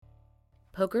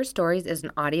Poker Stories is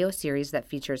an audio series that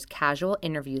features casual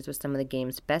interviews with some of the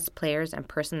game's best players and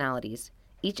personalities.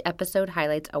 Each episode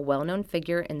highlights a well-known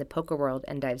figure in the poker world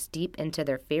and dives deep into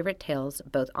their favorite tales,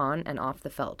 both on and off the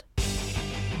feld.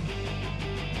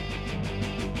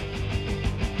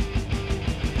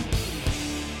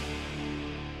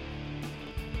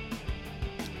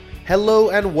 Hello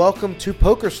and welcome to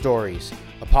Poker Stories,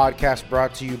 a podcast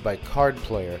brought to you by Card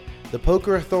Player, the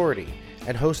Poker Authority,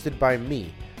 and hosted by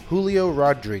me, Julio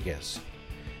Rodriguez.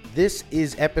 This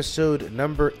is episode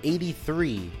number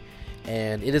 83,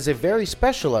 and it is a very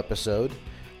special episode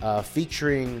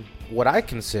featuring what I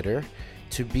consider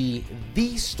to be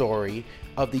the story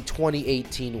of the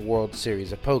 2018 World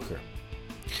Series of Poker.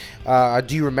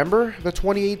 Do you remember the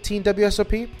 2018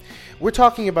 WSOP? We're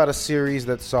talking about a series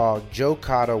that saw Joe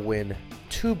Cotto win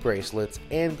 2 bracelets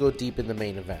and go deep in the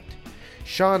main event.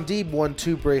 Shaun Deeb won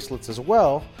 2 bracelets as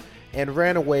well and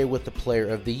ran away with the Player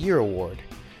of the Year award.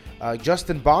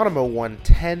 Justin Bonomo won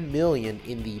 $10 million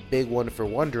in the Big One for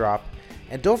One drop.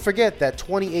 And don't forget that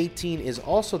 2018 is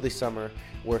also the summer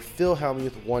where Phil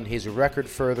Hellmuth won his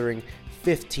record-furthering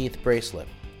 15th bracelet.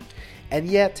 And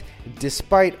yet,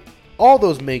 despite all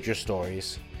those major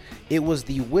stories, it was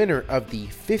the winner of the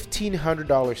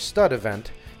 $1,500 stud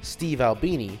event, Steve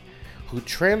Albini, who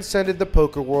transcended the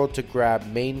poker world to grab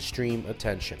mainstream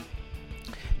attention.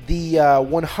 The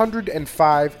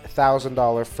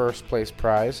 $105,000 first place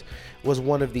prize was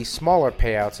one of the smaller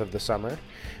payouts of the summer,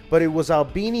 but it was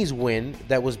Albini's win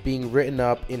that was being written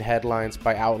up in headlines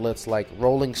by outlets like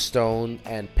Rolling Stone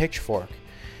and Pitchfork,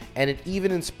 and it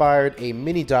even inspired a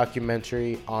mini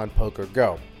documentary on Poker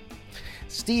Go.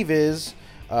 Steve is,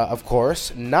 of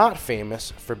course, not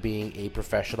famous for being a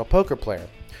professional poker player,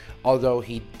 although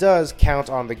he does count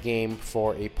on the game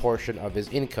for a portion of his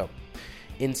income.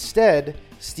 Instead,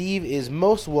 Steve is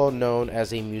most well known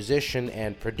as a musician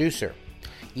and producer,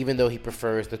 even though he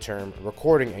prefers the term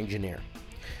recording engineer.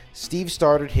 Steve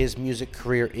started his music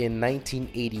career in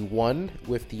 1981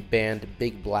 with the band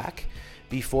Big Black,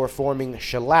 before forming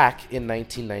Shellac in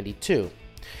 1992,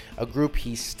 a group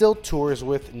he still tours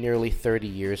with nearly 30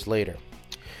 years later.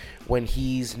 When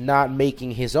he's not making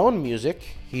his own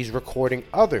music, he's recording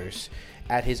others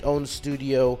at his own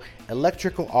studio,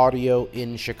 Electrical Audio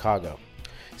in Chicago.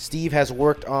 Steve has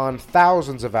worked on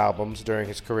thousands of albums during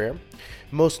his career,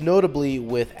 most notably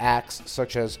with acts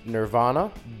such as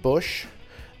Nirvana, Bush,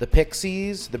 The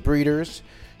Pixies, The Breeders,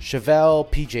 Chevelle,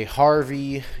 PJ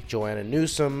Harvey, Joanna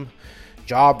Newsom,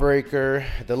 Jawbreaker.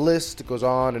 The list goes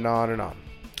on and on and on.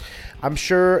 I'm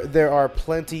sure there are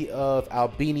plenty of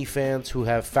Albini fans who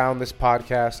have found this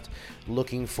podcast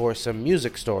looking for some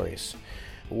music stories.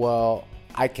 Well,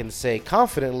 I can say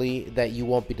confidently that you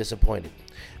won't be disappointed.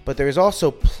 But there is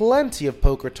also plenty of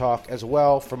poker talk as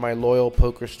well for my loyal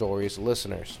Poker Stories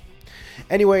listeners.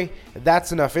 Anyway,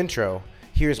 that's enough intro.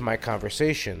 Here's my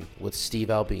conversation with Steve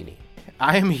Albini.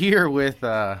 I am here with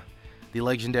the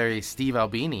legendary Steve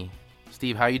Albini.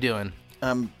 Steve, how you doing?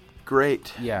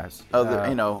 Great. Yes. All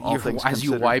things as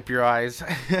you considered. wipe your eyes.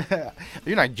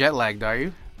 You're not jet lagged, are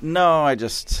you? No, I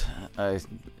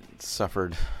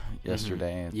suffered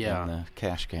yesterday in Yeah. the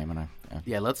cash game, and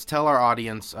Yeah, let's tell our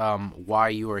audience why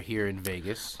you are here in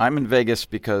Vegas. I'm in Vegas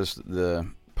because the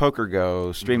Poker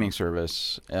Go streaming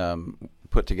service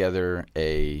put together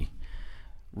a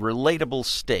relatable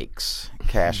stakes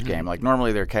cash game. Like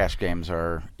normally their cash games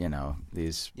are,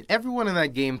 these. Everyone in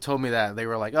that game told me that. They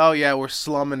were like, oh yeah, we're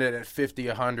slumming it at 50,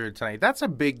 100 tonight. That's a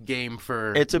big game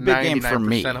for It's a big game for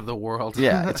me. 99% of the world.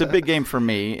 Yeah, it's a big game for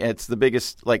me. It's the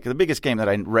biggest game that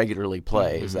I regularly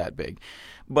play is that big.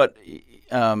 But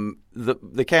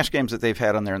the cash games that they've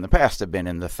had on there in the past have been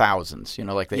in the thousands.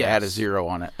 Like they add a zero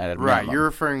on it at a right. minimum. You're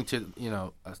referring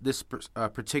to this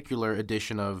particular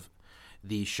edition of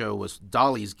the show was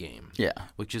Dolly's Game,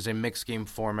 which is a mixed game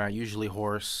format, usually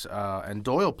horse, and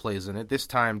Doyle plays in it. This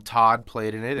time Todd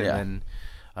played in it, and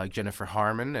then Jennifer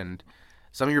Harmon and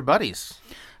some of your buddies.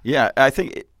 Yeah, I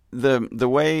think the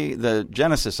way the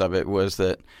genesis of it was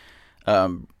that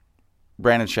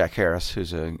Brandon Shack Harris,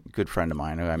 who's a good friend of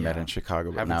mine who I met in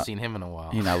Chicago. But haven't seen him in a while.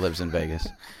 He now lives in Vegas.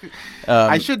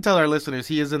 I should tell our listeners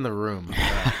he is in the room.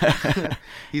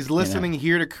 He's listening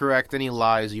here to correct any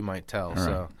lies you might tell. Right.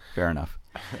 So fair enough.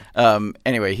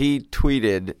 Anyway, he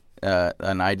tweeted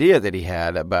an idea that he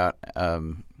had about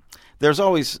there's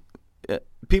always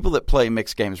people that play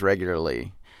mixed games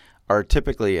regularly are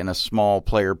typically in a small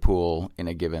player pool in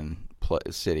a given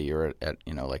city, or at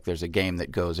like there's a game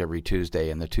that goes every Tuesday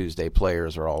and the Tuesday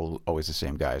players are always the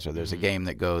same guys, or there's a game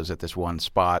that goes at this one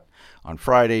spot on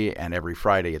Friday and every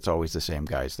Friday it's always the same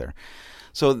guys there.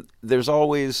 So there's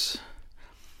always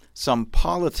some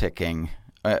politicking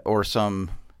or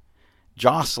some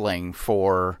jostling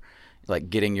for like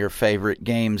getting your favorite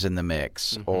games in the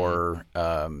mix, or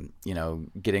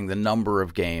getting the number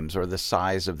of games or the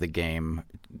size of the game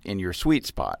in your sweet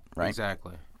spot, right?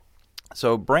 Exactly.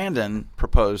 So Brandon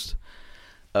proposed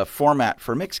a format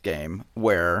for mixed game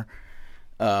where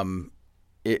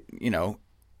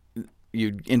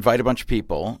you'd invite a bunch of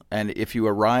people, and if you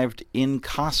arrived in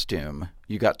costume,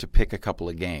 you got to pick a couple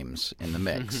of games in the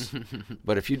mix.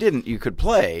 But if you didn't, you could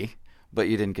play, but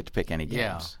you didn't get to pick any games.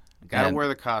 Yeah. Got to wear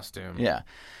the costume. Yeah.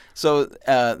 So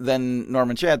then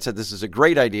Norman Chad said, this is a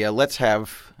great idea. Let's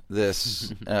have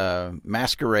this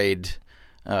masquerade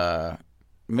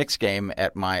mixed game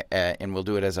at my and we'll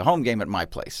do it as a home game at my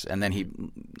place. And then he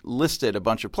listed a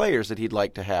bunch of players that he'd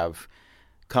like to have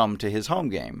come to his home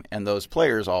game. And those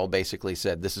players all basically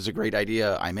said, this is a great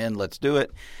idea. I'm in. Let's do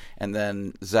it. And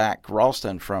then Zach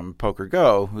Ralston from Poker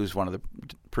Go, who's one of the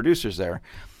producers there,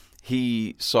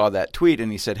 he saw that tweet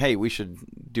and he said, hey, we should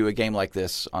do a game like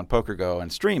this on Poker Go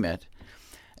and stream it.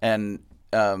 And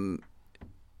Norman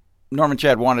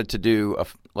Chad wanted to do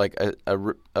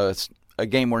a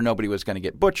game where nobody was going to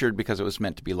get butchered because it was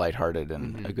meant to be lighthearted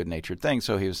and a good-natured thing.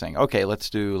 So he was saying, okay, let's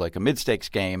do like a mid-stakes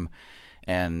game,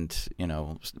 and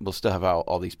we'll still have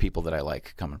all these people that I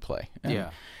like come and play.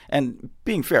 And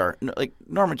being fair, like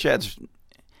Norman Chad's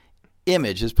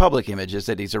image, his public image, is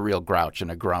that he's a real grouch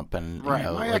and a grump, and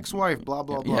my ex-wife, blah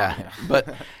blah blah. Yeah,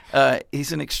 but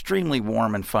he's an extremely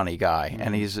warm and funny guy,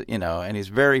 and he's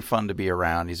very fun to be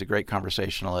around. He's a great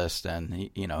conversationalist, and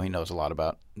he knows a lot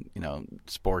about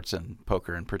sports and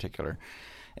poker in particular.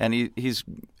 And he's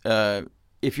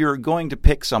if you're going to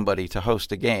pick somebody to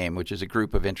host a game, which is a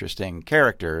group of interesting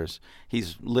characters,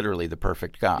 he's literally the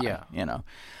perfect guy. Yeah,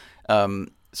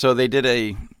 so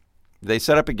they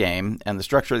set up a game, and the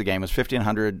structure of the game was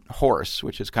 1,500 horse,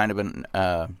 which is kind of an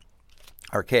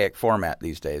archaic format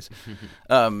these days.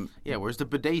 Where's the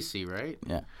Badesi, right?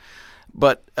 Yeah.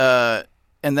 But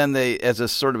and then they, as a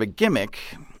sort of a gimmick,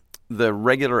 the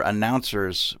regular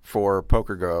announcers for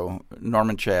Poker Go,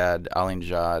 Norman Chad, Ali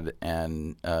Najad,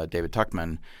 and David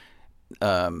Tuchman,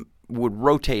 would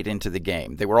rotate into the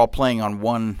game. They were all playing on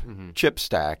one chip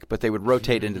stack, but they would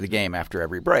rotate into the game after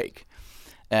every break.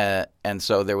 And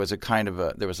so there was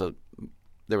there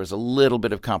was a little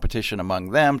bit of competition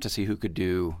among them to see who could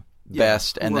do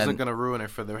best. Who wasn't going to ruin it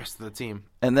for the rest of the team.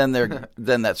 And then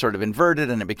then that sort of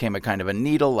inverted, and it became a kind of a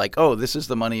needle. Like, oh, this is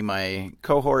the money my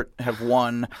cohort have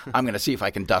won. I'm going to see if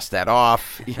I can dust that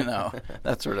off.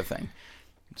 That sort of thing.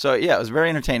 So yeah, it was a very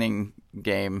entertaining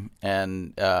game,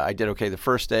 and I did okay the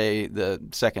first day. The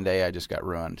second day, I just got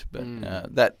ruined.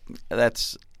 But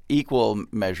that's equal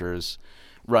measures.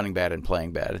 Running bad and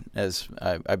playing bad. As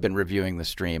I've been reviewing the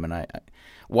stream, and I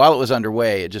while it was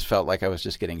underway, it just felt like I was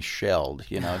just getting shelled,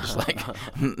 just like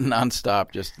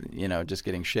nonstop, just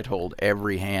getting shitholed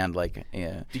every hand. Like,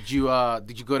 yeah. Did you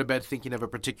go to bed thinking of a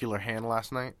particular hand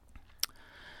last night?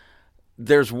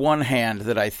 There's one hand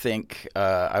that I think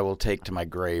I will take to my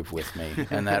grave with me,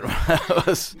 and that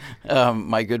was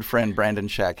my good friend Brandon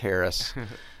Shack Harris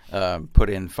put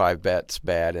in 5 bets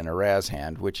bad in a Raz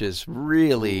hand, which is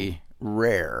really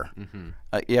rare.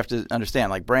 You have to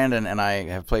understand, like, Brandon and I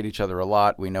have played each other a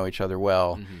lot. We know each other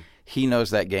well. He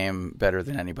knows that game better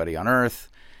than anybody on earth,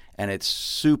 and it's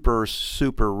super,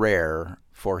 super rare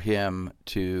for him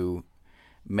to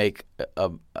make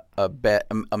a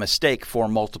mistake for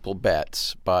multiple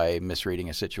bets by misreading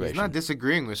a situation. He's not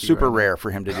disagreeing with you. Super rare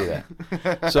for him to do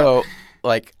that. So,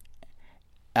 like,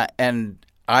 and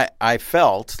I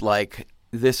felt like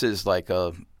this is like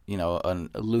a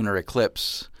lunar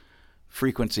eclipse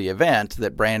frequency event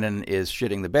that Brandon is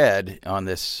shitting the bed on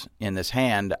in this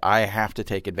hand. I have to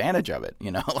take advantage of it.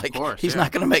 Like, of course, he's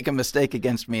not going to make a mistake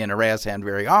against me in a Raz hand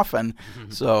very often.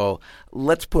 So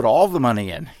let's put all the money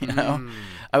in.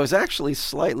 I was actually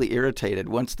slightly irritated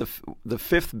once the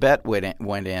fifth bet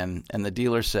went in, and the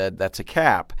dealer said that's a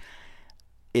cap.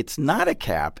 It's not a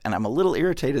cap, and I'm a little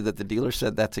irritated that the dealer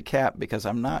said that's a cap, because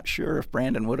I'm not sure if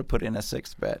Brandon would have put in a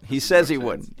 6th bet. He says he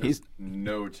wouldn't. He's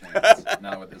no chance,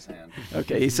 not with this hand.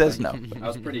 Okay, he says no. I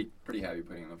was pretty happy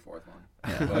putting in the 4th one.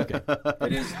 Yeah, okay.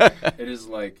 It is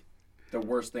like the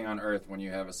worst thing on earth when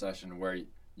you have a session where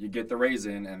you get the raise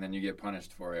in and then you get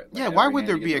punished for it. Like, why would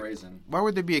there be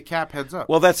a cap heads up?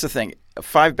 Well, that's the thing.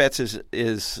 5 bets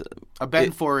is a bet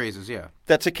and 4 raises. Yeah,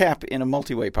 that's a cap in a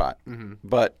multi-way pot.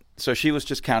 But so she was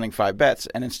just counting 5 bets,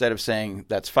 and instead of saying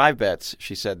that's 5 bets,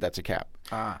 she said that's a cap.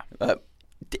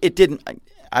 It didn't.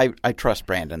 I trust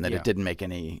Brandon that it didn't make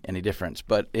any difference.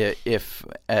 But if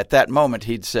at that moment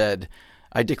he'd said,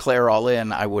 "I declare all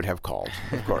in," I would have called,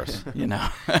 of course.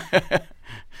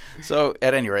 So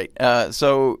at any rate,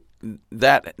 so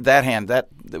that hand that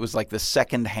was like the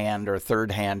second hand or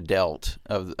third hand dealt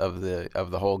of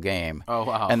the whole game. Oh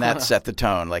wow! And that set the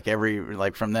tone. Like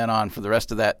from then on, for the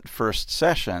rest of that first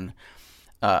session,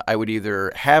 I would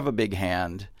either have a big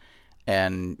hand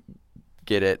and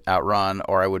get it outrun,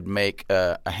 or I would make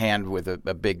a hand with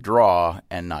a big draw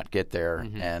and not get there.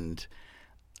 And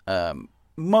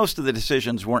most of the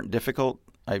decisions weren't difficult.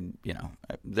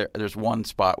 There's one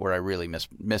spot where I really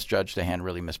misjudged a hand,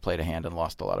 really misplayed a hand, and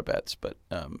lost a lot of bets. But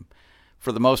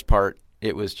for the most part,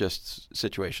 it was just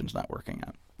situations not working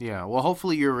out. Yeah, well,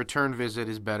 hopefully your return visit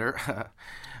is better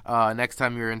next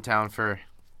time you're in town for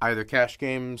either Cash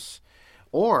Games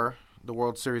or the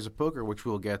World Series of Poker, which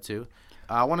we'll get to.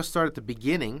 I want to start at the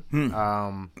beginning.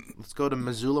 Let's go to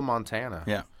Missoula, Montana.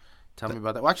 Yeah. Tell me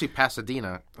about that. Well, actually,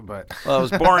 Pasadena, but well,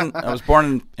 I was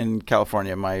born in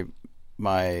California.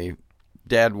 My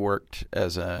dad worked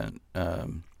as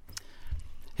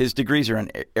his degrees are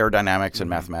in aerodynamics and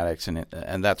mathematics,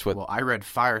 and that's what. Well, I read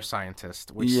fire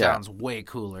scientist, which sounds way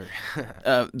cooler.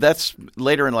 That's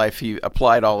later in life. He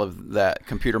applied all of that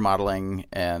computer modeling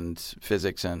and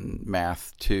physics and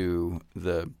math to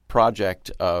the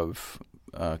project of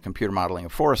computer modeling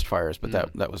of forest fires, but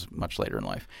that was much later in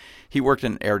life. He worked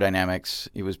in aerodynamics.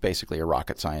 He was basically a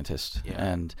rocket scientist,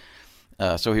 and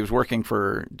so he was working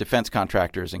for defense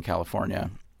contractors in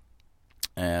California.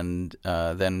 And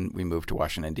then we moved to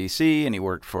Washington, D.C., and he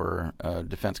worked for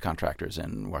defense contractors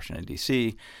in Washington,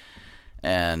 D.C.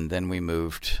 And then we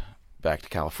moved back to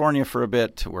California for a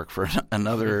bit to work for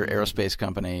another aerospace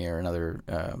company or another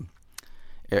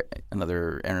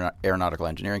aeronautical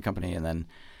engineering company, and then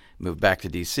moved back to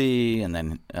D.C., and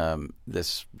then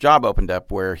this job opened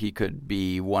up where he could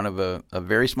be one of a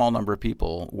very small number of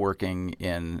people working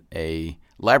in a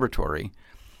laboratory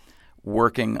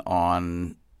working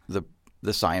on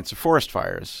the science of forest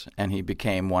fires, and he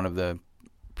became one of the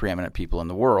preeminent people in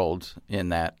the world in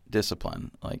that discipline.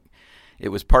 Like, it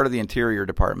was part of the Interior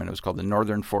Department. It was called the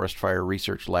Northern Forest Fire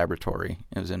Research Laboratory.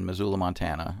 It was in Missoula,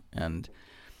 Montana, and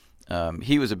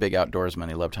he was a big outdoorsman.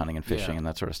 He loved hunting and fishing and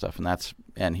that sort of stuff.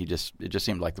 And it just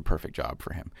seemed like the perfect job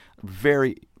for him.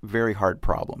 Very, very hard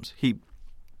problems.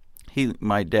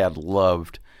 My dad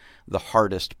loved the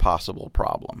hardest possible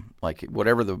problem. Like,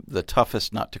 whatever the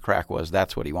toughest nut to crack was,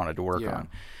 that's what he wanted to work on.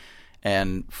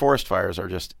 And forest fires are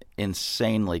just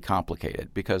insanely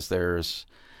complicated because there's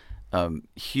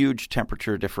huge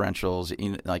temperature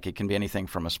differentials. Like, it can be anything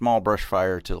from a small brush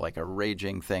fire to like a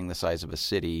raging thing the size of a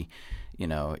city.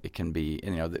 It can be,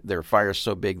 there are fires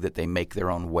so big that they make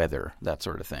their own weather, that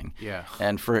sort of thing. Yeah.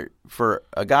 And for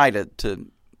a guy to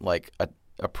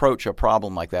approach a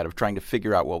problem like that of trying to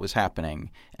figure out what was happening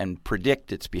and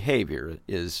predict its behavior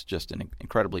is just an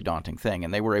incredibly daunting thing.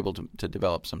 And they were able to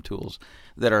develop some tools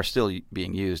that are still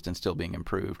being used and still being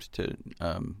improved to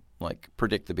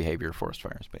predict the behavior of forest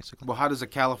fires, basically. Well, how does a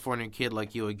California kid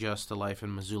like you adjust to life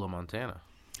in Missoula, Montana?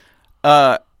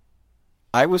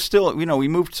 I was still, we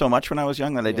moved so much when I was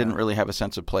young that I didn't really have a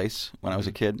sense of place when I was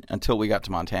a kid until we got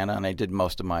to Montana. And I did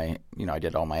most of my, I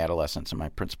did all my adolescence and my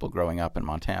principal growing up in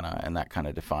Montana, and that kind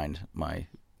of defined my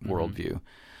worldview.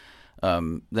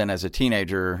 Then as a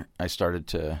teenager, I started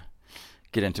to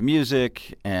get into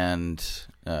music, and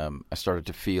I started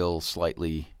to feel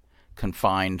slightly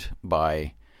confined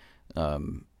by,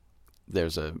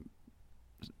 there's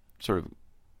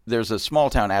a small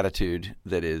town attitude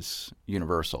that is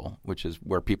universal, which is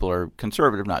where people are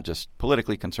conservative, not just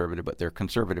politically conservative, but they're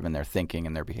conservative in their thinking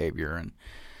and their behavior, and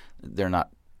they're not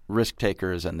risk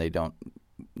takers, and they don't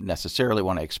necessarily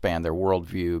want to expand their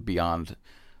worldview beyond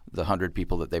the 100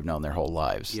 people that they've known their whole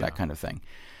lives, that kind of thing.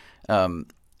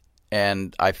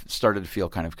 And I started to feel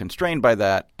kind of constrained by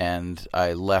that, and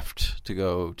I left to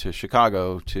go to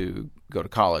Chicago to go to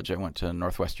college. I went to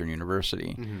Northwestern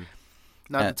University.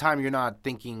 Now, at the time, you're not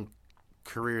thinking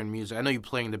career in music. I know you're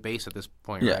playing the bass at this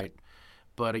point, right?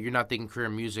 But you're not thinking career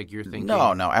in music. You're thinking...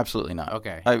 No, absolutely not.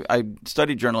 Okay. I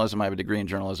studied journalism. I have a degree in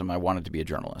journalism. I wanted to be a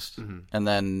journalist. And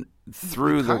then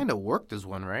through kind of worked as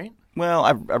one, right? Well,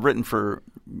 I've written for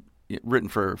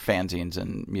fanzines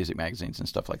and music magazines and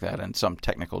stuff like that, and some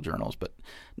technical journals, but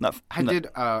not.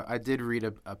 I did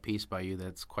read a piece by you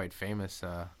that's quite famous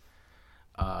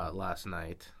last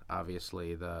night.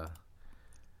 Obviously,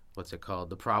 what's it called?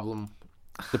 The problem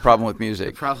with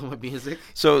music. The problem with music.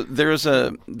 So there was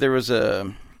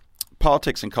a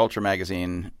politics and culture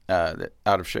magazine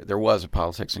there was a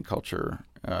politics and culture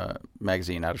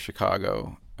magazine out of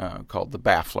Chicago called The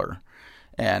Baffler,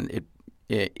 and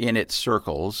in its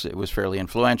circles it was fairly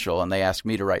influential. And they asked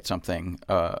me to write something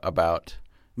about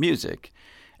music,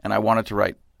 and I wanted to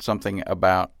write something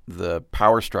about the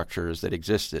power structures that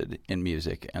existed in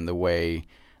music and the way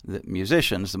the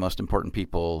musicians, the most important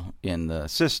people in the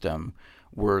system,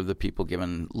 were the people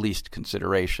given least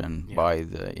consideration by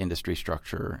the industry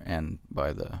structure and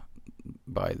by the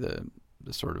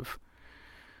sort of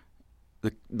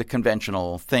the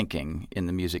conventional thinking in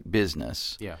the music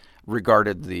business.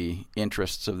 Regarded the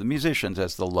interests of the musicians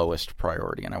as the lowest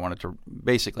priority. And I wanted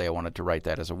to write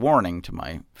that as a warning to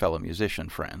my fellow musician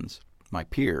friends, my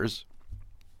peers,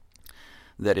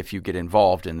 that if you get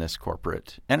involved in this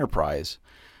corporate enterprise,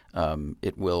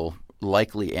 it will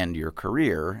likely end your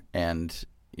career, and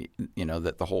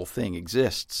that the whole thing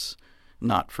exists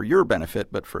not for your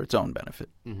benefit but for its own benefit.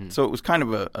 So it was kind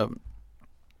of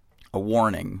a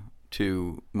warning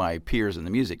to my peers in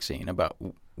the music scene about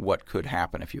what could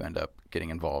happen if you end up getting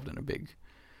involved in a big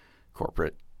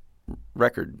corporate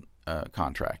record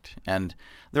contract. And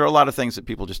there are a lot of things that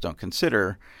people just don't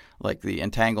consider, like the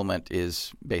entanglement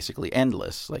is basically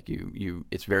endless. Like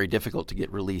it's very difficult to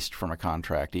get released from a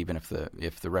contract, even if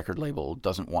the record label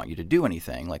doesn't want you to do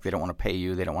anything. Like they don't want to pay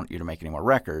you, they don't want you to make any more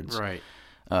records. Right.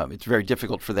 It's very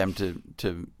difficult for them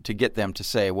to get them to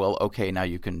say, well, okay, now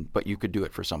you can, but you could do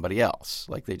it for somebody else.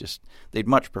 Like they'd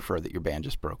much prefer that your band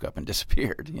just broke up and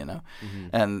disappeared,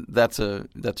 And that's a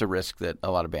risk that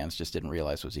a lot of bands just didn't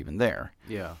realize was even there.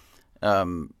 Yeah.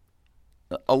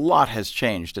 A lot has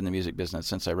changed in the music business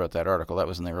since I wrote that article. That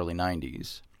was in the early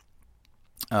 90s.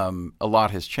 A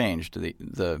lot has changed.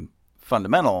 The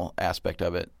fundamental aspect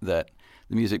of it, that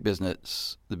the music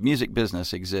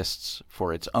business exists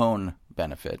for its own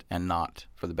benefit and not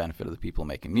for the benefit of the people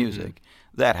making music.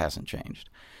 That hasn't changed.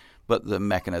 But the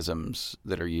mechanisms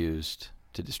that are used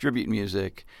to distribute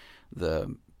music,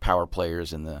 the power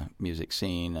players in the music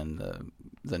scene, and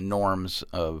the norms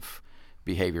of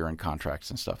behavior and contracts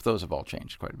and stuff, those have all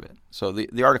changed quite a bit. So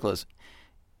the article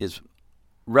is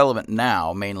relevant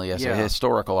now mainly as a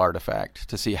historical artifact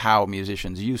to see how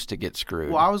musicians used to get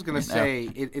screwed. Well, I was going to say,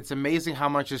 it's amazing how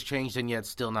much has changed and yet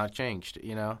still not changed,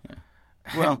 Yeah.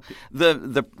 Well,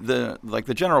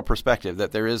 the general perspective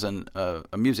that there is a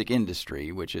music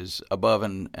industry which is above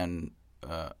and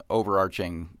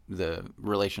overarching the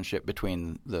relationship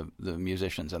between the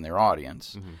musicians and their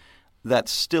audience.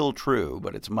 That's still true,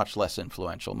 but it's much less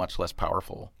influential, much less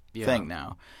powerful thing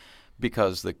now,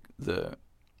 because the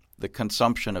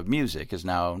consumption of music is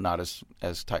now not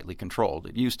as tightly controlled.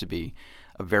 It used to be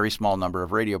a very small number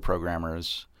of radio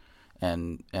programmers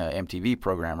and MTV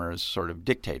programmers sort of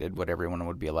dictated what everyone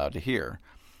would be allowed to hear,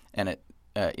 and it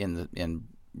in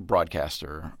broadcast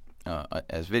or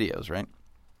as videos, right?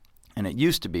 And it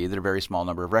used to be that a very small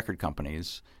number of record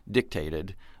companies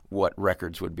dictated what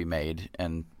records would be made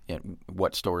and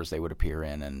what stores they would appear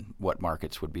in and what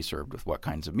markets would be served with what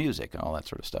kinds of music and all that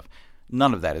sort of stuff.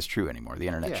 None of that is true anymore. The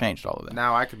internet changed all of that.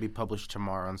 Now I could be published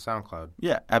tomorrow on SoundCloud.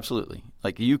 Yeah, absolutely.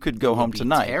 Like you could go home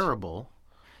tonight. Terrible.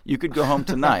 You could go home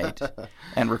tonight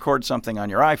and record something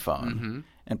on your iPhone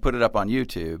and put it up on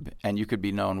YouTube, and you could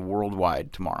be known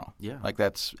worldwide tomorrow. Yeah. Like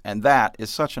that is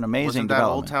such an amazing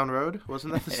development. Old Town Road?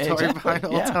 Wasn't that the story behind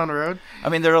Old Town Road? I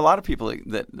mean, there are a lot of people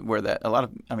a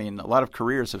lot of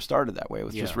careers have started that way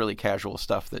with just really casual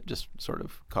stuff that just sort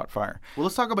of caught fire. Well,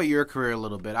 let's talk about your career a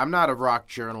little bit. I'm not a rock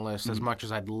journalist as much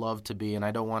as I'd love to be, and I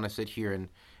don't want to sit here and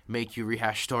make you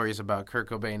rehash stories about Kurt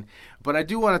Cobain. But I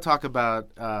do want to talk about,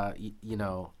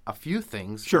 a few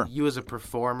things. Sure. You as a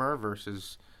performer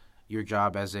versus your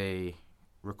job as a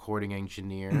recording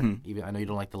engineer. Even I know you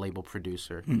don't like the label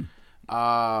producer.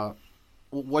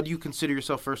 What do you consider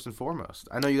yourself first and foremost?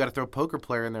 I know you got to throw poker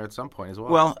player in there at some point as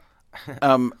well. Well,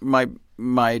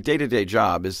 my day-to-day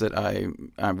job is that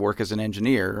I work as an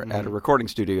engineer at a recording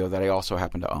studio that I also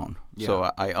happen to own. Yeah.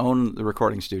 So I own the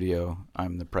recording studio.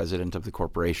 I'm the president of the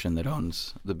corporation that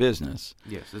owns the business.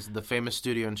 Yes, this is the famous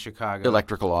studio in Chicago.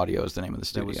 Electrical Audio is the name of the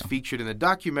studio. That was featured in the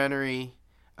documentary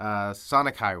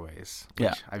Sonic Highways,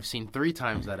 which I've seen 3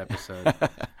 times that episode.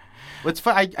 What's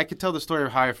fun, I could tell the story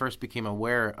of how I first became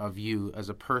aware of you as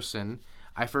a person.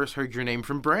 I first heard your name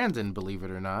from Brandon, believe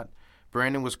it or not.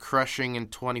 Brandon was crushing in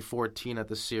 2014 at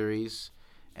the series,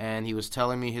 and he was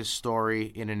telling me his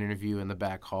story in an interview in the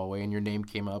back hallway, and your name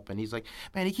came up, and he's like,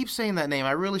 man, he keeps saying that name.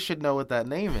 I really should know what that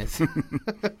name is.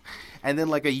 And then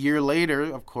like a year later,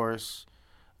 of course,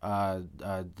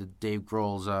 the Dave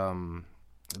Grohl's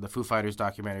the Foo Fighters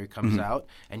documentary comes out,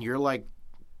 and you're like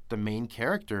the main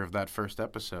character of that first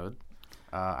episode.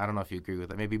 I don't know if you agree with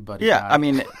that. Maybe Buddy. Yeah, I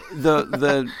mean,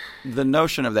 the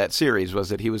notion of that series was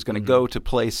that he was going to go to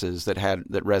places that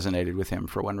resonated with him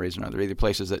for one reason or another, either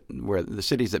places where the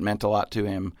cities that meant a lot to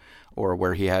him, or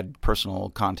where he had personal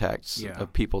contacts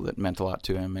of people that meant a lot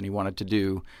to him, and he wanted to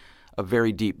do a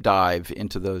very deep dive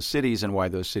into those cities and why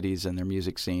those cities and their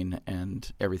music scene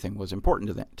and everything was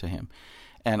important to him.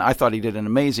 And I thought he did an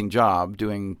amazing job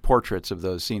doing portraits of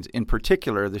those scenes, in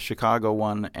particular the Chicago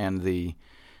one and the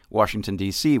Washington,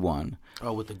 D.C. one.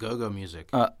 Oh, with the go-go music.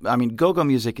 I mean, go-go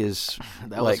music is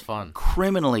that was fun.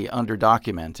 Criminally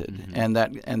underdocumented, and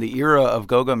the era of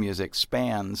go-go music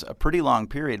spans a pretty long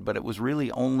period, but it was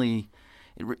really only,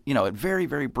 it very,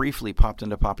 very briefly popped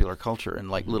into popular culture,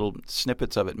 and like little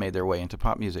snippets of it made their way into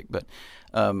pop music. But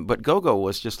go-go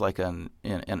was just like an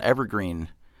evergreen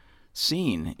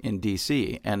scene in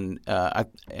D.C., and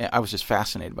I was just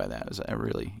fascinated by that. I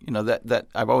really, that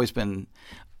I've always been.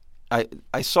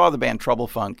 I saw the band Trouble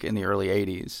Funk in the early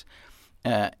 80s,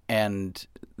 and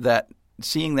that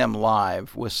seeing them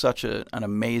live was such an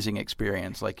amazing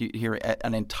experience. Like, you hear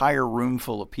an entire room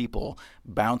full of people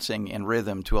bouncing in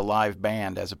rhythm to a live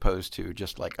band as opposed to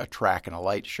just like a track and a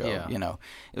light show. Yeah.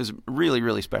 It was a really,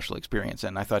 really special experience,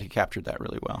 and I thought he captured that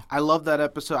really well. I love that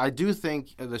episode. I do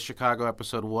think the Chicago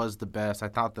episode was the best. I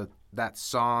thought that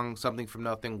song, Something From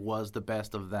Nothing, was the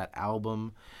best of that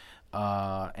album.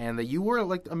 And that you were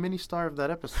like a mini star of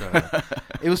that episode.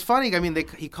 It was funny. I mean,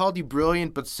 he called you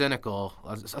brilliant but cynical,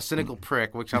 a cynical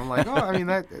prick, which I'm like,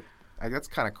 that's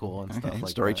kind of cool and stuff like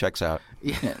Story that. checks out.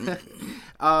 Yeah.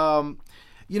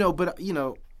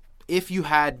 If you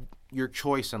had your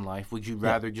choice in life, would you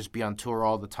rather just be on tour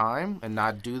all the time and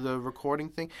not do the recording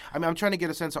thing? I mean, I'm trying to get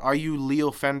a sense of, are you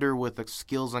Leo Fender with the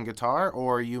skills on guitar,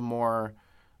 or are you more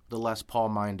the Les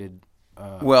Paul-minded?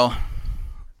 Well,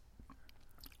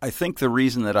 I think the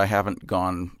reason that I haven't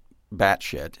gone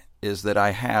batshit is that I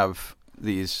have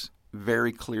these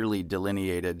very clearly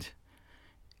delineated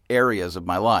areas of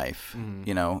my life.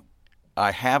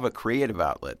 I have a creative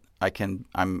outlet.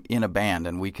 I'm in a band,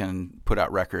 and we can put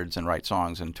out records and write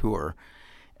songs and tour,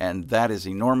 and that is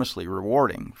enormously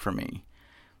rewarding for me.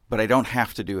 But I don't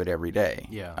have to do it every day.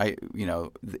 Yeah.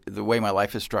 The way my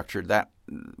life is structured, that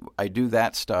I do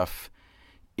that stuff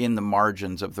in the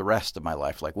margins of the rest of my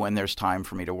life. Like, when there's time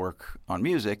for me to work on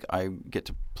music, I get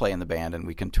to play in the band and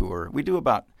we can tour. We do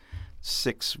about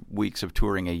 6 weeks of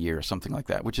touring a year, something like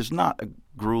that, which is not a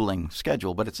grueling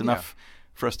schedule, but it's enough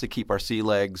for us to keep our sea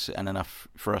legs and enough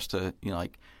for us to,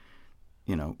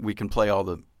 we can play all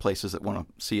the places that want to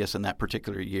see us in that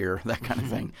particular year, that kind of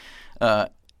thing.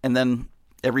 And then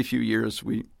every few years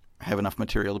we have enough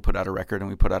material to put out a record, and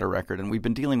we put out a record, and we've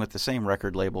been dealing with the same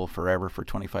record label forever, for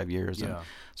 25 years. And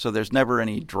so there's never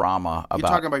any drama about... You're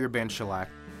talking about your band Shellac.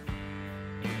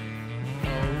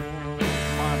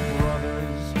 My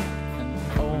brothers and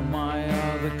oh my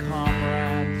other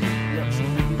comrades, let's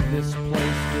leave this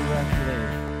place directly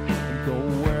and go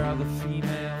where the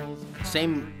females...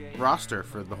 Same roster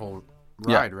for the whole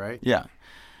ride, right? Yeah.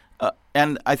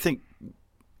 And I think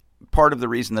part of the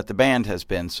reason that the band has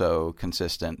been so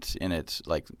consistent in its,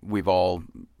 like, we've all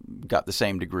got the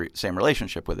same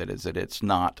relationship with it, is that it's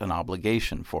not an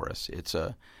obligation for us. It's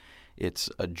a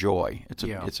joy.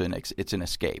 It's an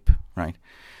escape, right?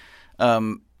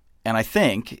 And I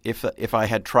think if I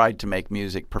had tried to make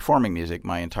music, performing music,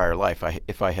 my entire life,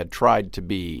 if I had tried to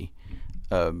be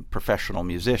a professional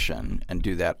musician and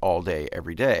do that all day,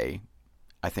 every day,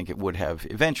 I think it would have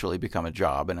eventually become a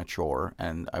job and a chore,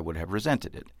 and I would have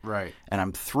resented it. Right. And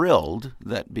I'm thrilled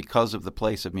that because of the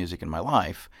place of music in my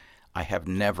life, I have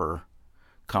never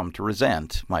come to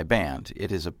resent my band.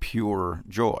 It is a pure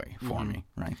joy for me,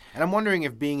 right? And I'm wondering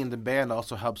if being in the band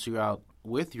also helps you out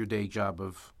with your day job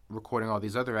of recording all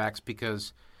these other acts,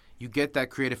 because you get that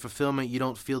creative fulfillment. You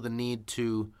don't feel the need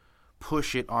to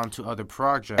push it onto other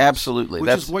projects. Absolutely.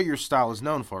 Which is what your style is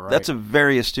known for, right? That's a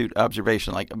very astute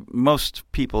observation. Like, most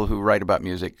people who write about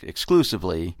music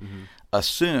exclusively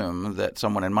assume that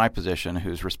someone in my position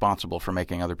who's responsible for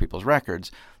making other people's records,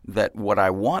 that what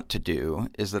I want to do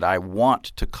is that I want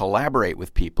to collaborate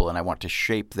with people and I want to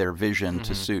shape their vision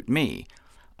to suit me.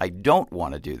 I don't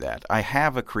want to do that. I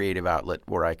have a creative outlet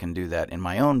where I can do that in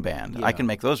my own band. Yeah. I can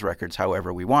make those records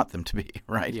however we want them to be,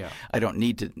 right? Yeah. I don't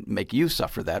need to make you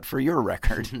suffer that for your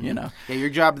record, Yeah,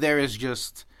 your job there is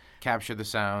just capture the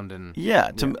sound and...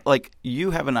 like,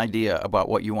 you have an idea about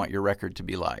what you want your record to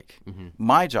be like.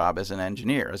 My job as an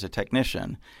engineer, as a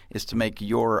technician, is to make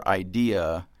your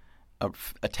idea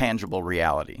a tangible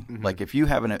reality. Like, if you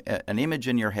have an image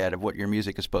in your head of what your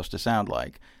music is supposed to sound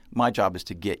like, my job is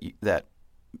to get that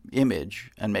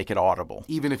image and make it audible,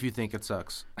 even if you think it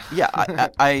sucks.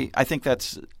 I think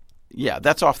that's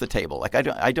off the table. Like,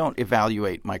 I don't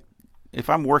evaluate if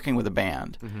I'm working with a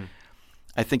band,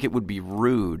 I think it would be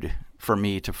rude for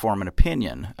me to form an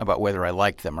opinion about whether I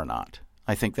like them or not.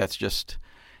 I think that's just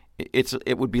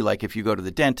it would be like if you go to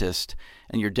the dentist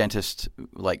and your dentist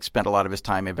like spent a lot of his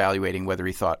time evaluating whether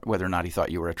or not he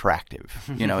thought you were attractive.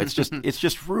 It's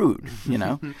just rude.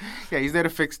 Yeah, he's there to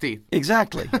fix teeth.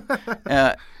 Exactly.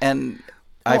 And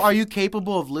are you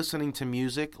capable of listening to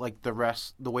music like the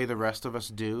way the rest of us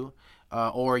do,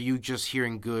 or are you just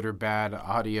hearing good or bad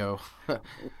audio?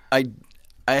 I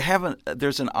haven't.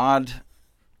 There's an odd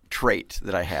trait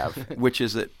that I have, which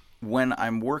is that when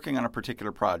I'm working on a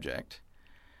particular project,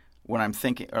 when I'm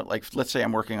thinking, like let's say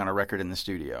I'm working on a record in the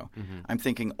studio, I'm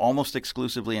thinking almost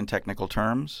exclusively in technical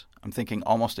terms. I'm thinking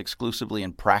almost exclusively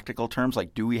in practical terms,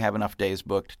 like do we have enough days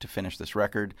booked to finish this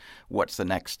record? What's the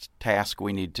next task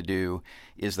we need to do?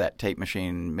 Is that tape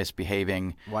machine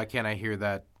misbehaving? Why can't I hear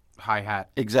that hi-hat?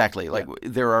 Exactly. Like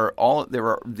there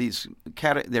are these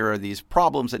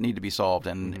problems that need to be solved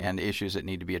and issues that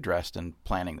need to be addressed and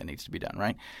planning that needs to be done,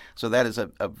 right? So that is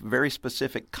a very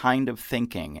specific kind of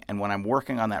thinking. And when I'm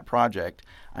working on that project,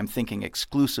 I'm thinking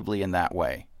exclusively in that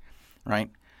way, right?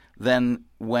 Then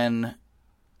when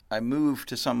I move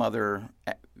to some other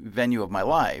venue of my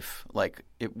life, like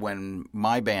when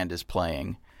my band is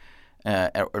playing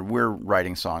or we're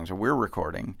writing songs or we're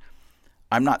recording,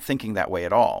 I'm not thinking that way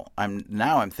at all.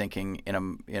 I'm thinking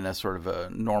in a sort of a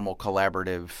normal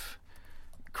collaborative,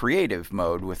 creative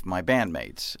mode with my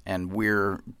bandmates, and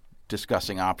we're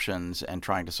discussing options and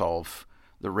trying to solve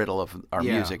the riddle of our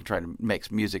music, trying to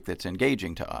make music that's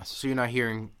engaging to us. So you're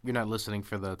not listening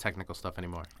for the technical stuff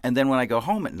anymore. And then when I go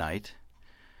home at night,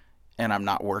 and I'm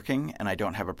not working, and I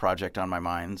don't have a project on my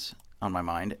mind,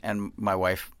 and my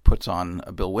wife puts on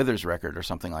a Bill Withers record or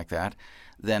something like that,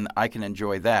 then I can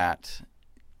enjoy that.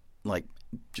 Like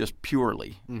just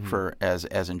purely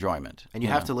as enjoyment, and you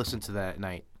have to listen to that at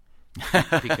night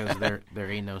because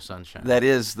there ain't no sunshine. That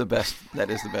is the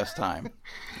best time.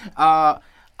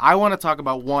 I want to talk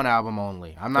about one album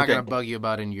only. I'm not going to bug you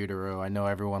about In Utero. I know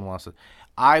everyone wants it.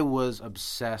 I was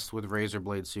obsessed with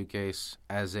Razorblade Suitcase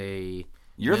as a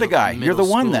You're the guy. You're the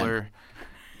one schooler.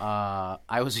 Then.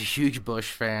 I was a huge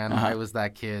Bush fan. I was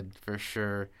that kid for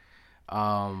sure.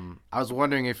 I was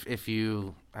wondering if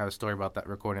you have a story about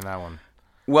recording that one.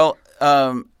 Well,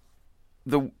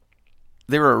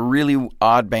 they were a really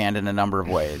odd band in a number of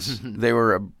ways. They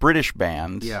were a British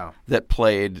band that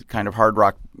played kind of hard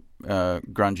rock,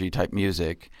 grungy type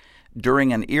music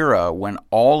during an era when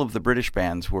all of the British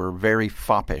bands were very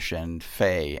foppish and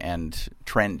fey and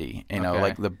trendy.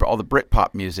 Like all the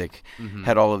Britpop music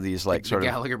had all of these like the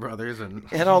Gallagher brothers and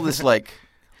had all this like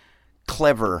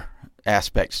clever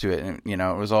aspects to it, and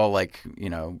it was all like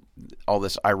all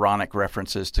this ironic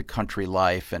references to country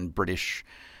life and British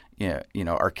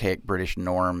archaic British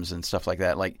norms and stuff like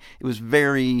that. Like it was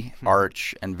very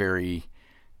arch and very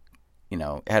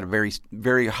had a very,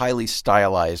 very highly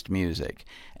stylized music,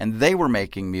 and they were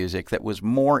making music that was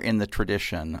more in the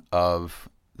tradition of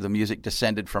the music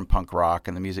descended from punk rock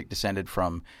and the music descended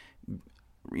from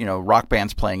rock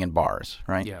bands playing in bars,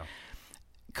 right?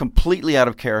 Completely out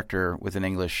of character with an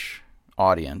English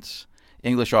audience.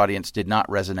 English audience did not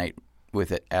resonate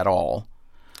with it at all.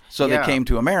 So they came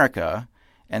to America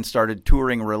and started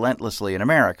touring relentlessly in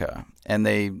America. And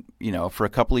they, for a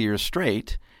couple of years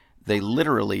straight, they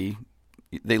literally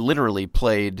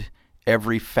played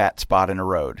every fat spot in a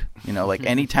road. Like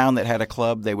any town that had a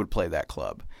club, they would play that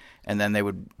club. And then they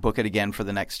would book it again for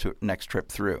the next trip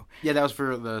through. Yeah, that was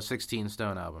for the 16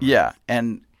 Stone album. Yeah,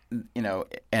 and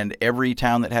every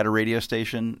town that had a radio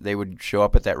station, they would show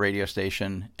up at that radio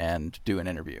station and do an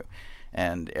interview.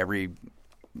 And every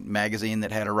magazine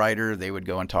that had a writer, they would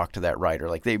go and talk to that writer.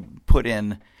 Like they put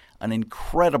in an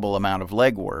incredible amount of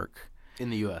legwork in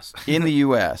the U.S. in the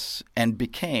U.S. and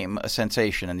became a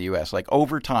sensation in the U.S. Like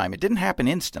over time, it didn't happen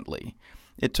instantly.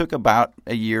 It took about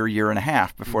a year and a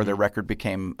half before their record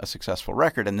became a successful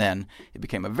record, and then it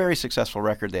became a very successful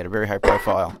record. They had a very high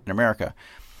profile in America.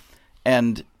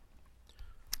 And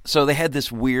so they had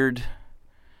this weird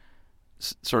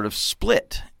sort of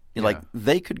split. Like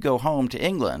they could go home to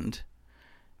England,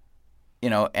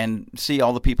 and see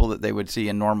all the people that they would see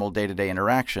in normal day-to-day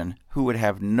interaction who would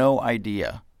have no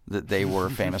idea that they were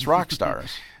famous rock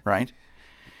stars, right?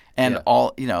 And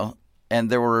and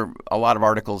there were a lot of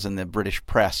articles in the British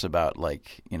press about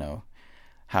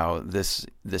how this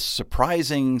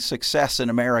surprising success in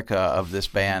America of this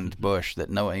band Bush that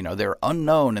they're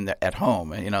unknown at home.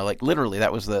 Like literally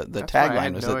that was the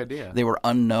tagline was that they were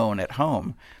unknown at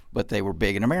home, but they were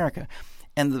big in America.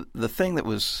 And the thing that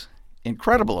was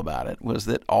incredible about it was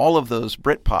that all of those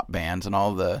Britpop bands and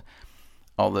all the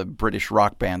British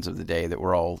rock bands of the day that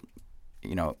were all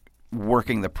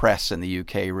working the press in the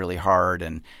UK really hard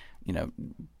and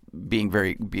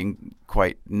being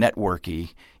quite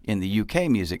networky in the UK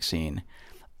music scene,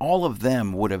 all of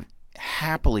them would have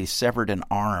happily severed an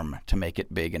arm to make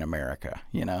it big in America,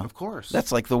 you know? Of course.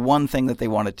 That's like the one thing that they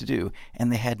wanted to do,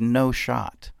 and they had no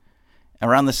shot.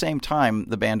 Around the same time,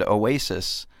 the band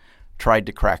Oasis tried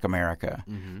to crack America.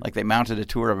 Like they mounted a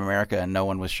tour of America and no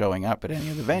one was showing up at any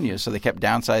of the venues, so they kept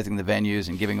downsizing the venues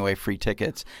and giving away free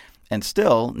tickets, and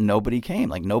still nobody came.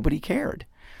 Like nobody cared.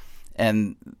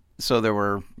 And so there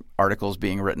were articles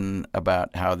being written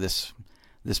about how this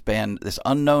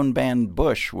unknown band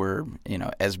Bush were, you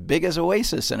know, as big as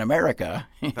Oasis in America.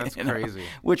 That's you know, crazy.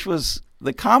 which was,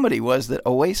 the comedy was that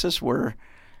Oasis were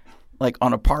like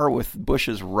on a par with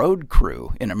Bush's road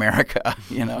crew in America,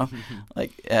 you know?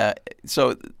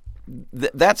 So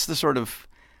that's the sort of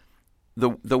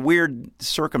the weird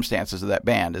circumstances of that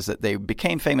band, is that they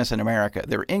became famous in America.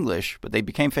 They were English, but they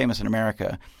became famous in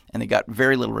America, and they got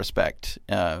very little respect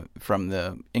from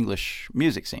the English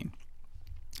music scene.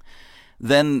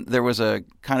 Then there was a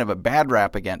kind of a bad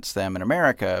rap against them in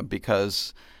America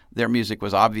because their music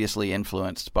was obviously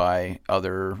influenced by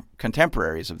other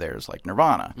contemporaries of theirs, like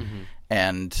Nirvana.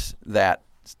 And that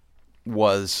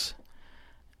was,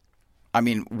 I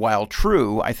mean, while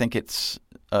true, I think it's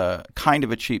kind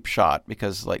of a cheap shot,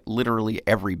 because like literally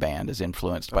every band is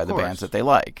influenced by the bands that they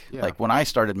like. Yeah. Like when I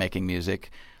started making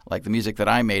music, like the music that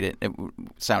I made, it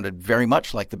sounded very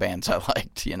much like the bands I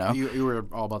liked, you know? You were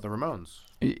all about the Ramones.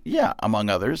 Yeah, among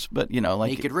others, but you know,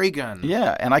 like Naked Ray Gun.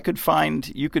 Yeah, and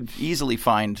you could easily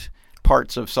find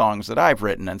parts of songs that I've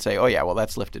written and say, oh yeah, well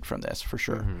that's lifted from this for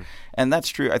sure. And that's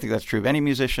true. I think that's true of any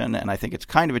musician, and I think it's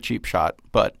kind of a cheap shot,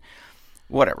 but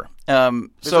whatever. There's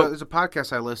a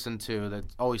podcast I listen to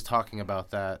that's always talking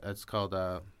about that. It's called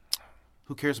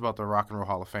Who Cares About the Rock and Roll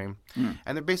Hall of Fame?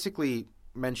 And they basically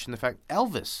mention the fact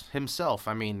Elvis himself,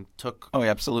 I mean, took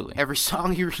absolutely every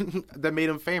song that made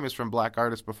him famous from black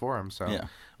artists before him. So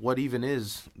what even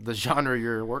is the genre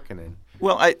you're working in?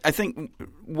 Well, I think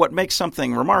what makes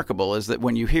something remarkable is that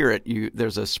when you hear it,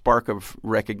 there's a spark of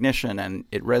recognition, and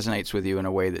it resonates with you in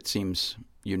a way that seems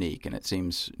unique, and it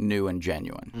seems new and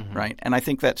genuine, right? And I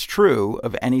think that's true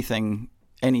of any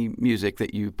music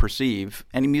that you perceive,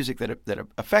 any music that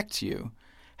affects you,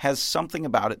 has something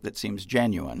about it that seems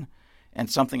genuine, and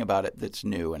something about it that's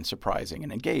new and surprising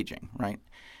and engaging, right?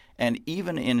 And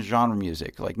even in genre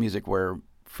music, like music where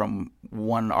from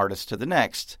one artist to the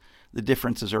next, the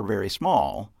differences are very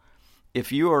small.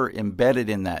 If you are embedded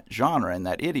in that genre, in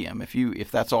that idiom,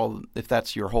 if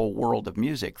that's your whole world of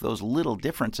music, those little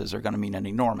differences are going to mean an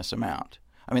enormous amount.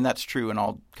 I mean, that's true in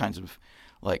all kinds of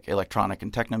like electronic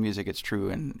and techno music. It's true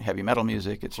in heavy metal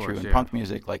music. It's true in punk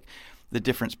music. Like the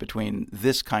difference between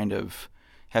this kind of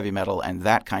heavy metal and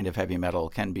that kind of heavy metal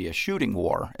can be a shooting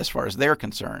war as far as they're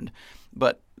concerned.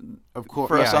 But of course,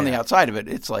 for us on the outside of it,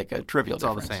 it's like a trivial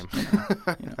difference. It's all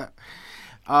the same.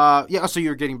 You know? So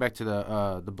you're getting back to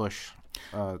the Bush.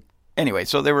 Anyway,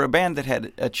 so they were a band that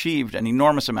had achieved an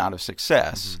enormous amount of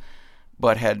success,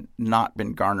 but had not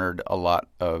been garnered a lot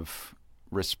of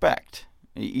respect,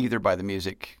 either by the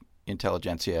music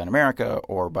intelligentsia in America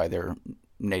or by their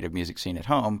native music scene at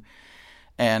home.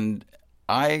 And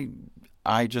I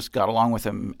just got along with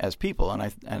them as people,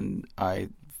 and I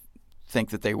think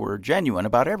that they were genuine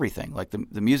about everything. Like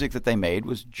the music that they made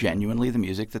was genuinely the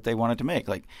music that they wanted to make.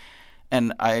 Like,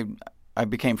 and I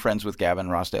became friends with Gavin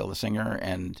Rossdale, the singer,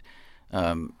 and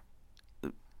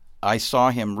I saw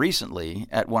him recently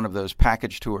at one of those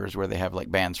package tours where they have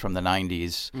like bands from the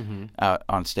 90s out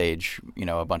on stage, you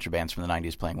know, a bunch of bands from the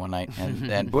 90s playing one night,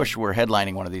 and Bush were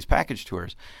headlining one of these package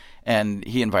tours. And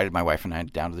he invited my wife and I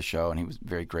down to the show, and he was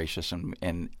very gracious.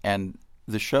 And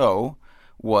the show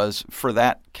was, for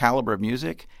that caliber of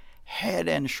music, head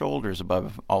and shoulders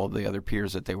above all of the other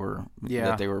peers that they were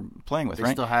playing with.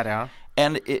 They still had out.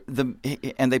 And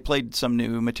they played some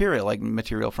new material, like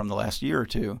material from the last year or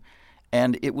two,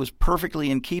 and it was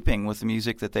perfectly in keeping with the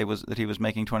music that he was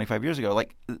making 25 years ago.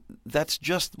 Like, that's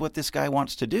just what this guy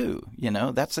wants to do. You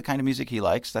know, that's the kind of music he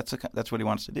likes. That's what he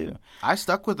wants to do. I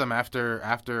stuck with him after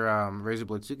Razor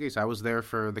Blade Suitcase. I was there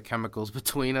for the Chemicals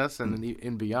Between Us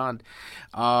and beyond.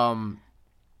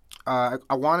 I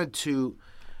wanted to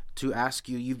ask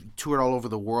you. You've toured all over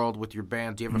the world with your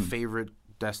band. Do you have a favorite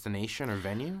destination or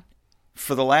venue?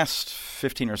 For the last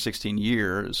 15 or 16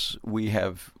 years, we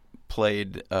have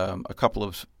played a couple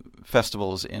of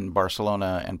festivals in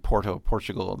Barcelona and Porto,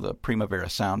 Portugal, the Primavera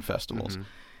Sound festivals.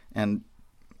 And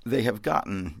they have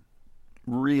gotten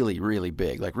really, really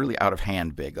big, like really out of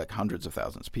hand big, like hundreds of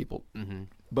thousands of people.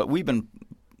 But we've been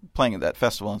playing at that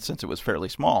festival, and since it was fairly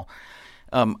small,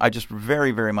 I just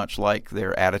very, very much like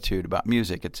their attitude about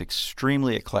music. It's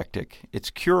extremely eclectic.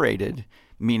 It's curated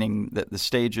meaning that the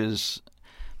stages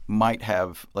might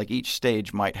have, like each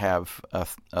stage might have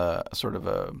a sort of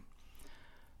a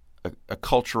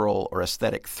cultural or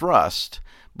aesthetic thrust,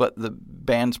 but the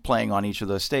bands playing on each of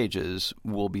those stages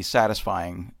will be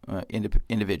satisfying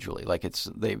individually. Like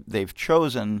they've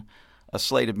chosen a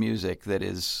slate of music that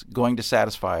is going to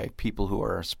satisfy people who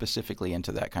are specifically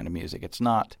into that kind of music. It's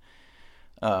not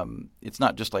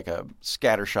just like a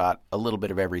scattershot, a little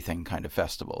bit of everything kind of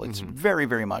festival. It's very,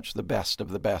 very much the best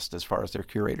of the best as far as their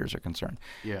curators are concerned.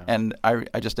 Yeah. And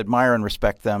I just admire and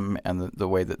respect them, and the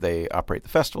way that they operate the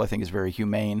festival I think is very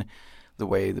humane. The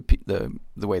way the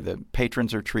way the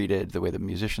patrons are treated, the way the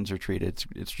musicians are treated,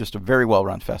 it's just a very well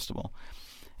run festival,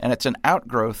 and it's an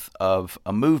outgrowth of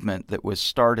a movement that was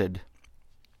started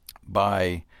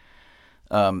by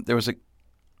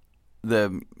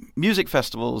the music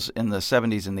festivals in the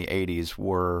 70s and the 80s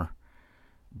were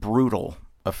brutal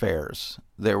affairs.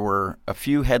 There were a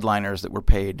few headliners that were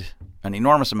paid an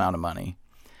enormous amount of money,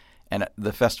 and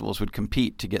the festivals would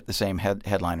compete to get the same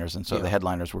headliners, and so the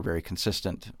headliners were very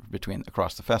consistent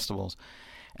across the festivals.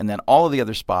 And then all of the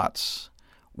other spots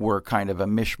were kind of a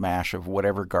mishmash of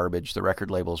whatever garbage the record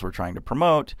labels were trying to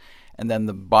promote. And then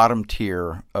the bottom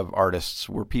tier of artists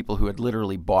were people who had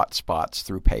literally bought spots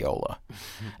through payola.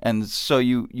 And so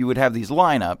you would have these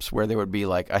lineups where there would be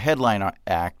like a headline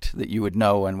act that you would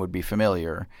know and would be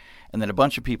familiar, and then a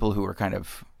bunch of people who were kind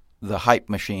of the hype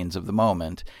machines of the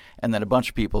moment, and then a bunch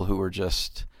of people who were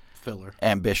just filler,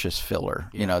 ambitious filler,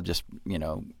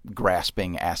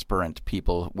 grasping aspirant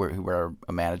people who were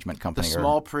a management company. The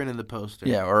small print in the poster.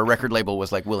 Yeah, or a record label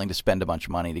was like willing to spend a bunch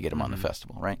of money to get them on the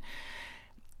festival, right?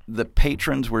 The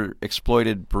patrons were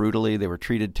exploited brutally. They were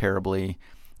treated terribly.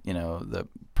 The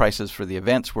prices for the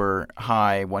events were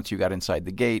high. Once you got inside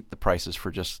the gate, the prices for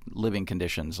just living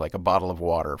conditions, like a bottle of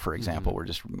water, for example, were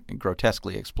just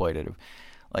grotesquely exploitative.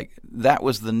 Like, that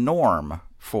was the norm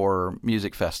for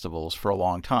music festivals for a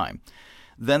long time.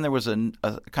 Then there was a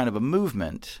kind of a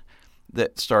movement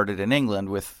that started in England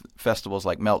with festivals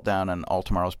like Meltdown and All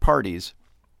Tomorrow's Parties,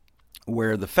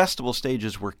 where the festival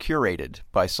stages were curated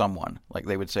by someone. Like,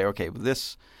 they would say, okay,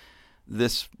 this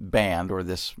band or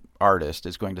this artist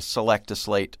is going to select a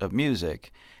slate of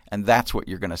music, and that's what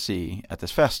you're going to see at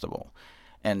this festival.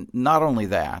 And not only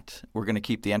that, we're going to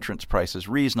keep the entrance prices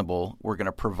reasonable. We're going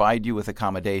to provide you with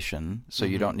accommodation, so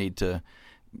you don't need to,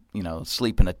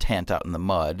 sleep in a tent out in the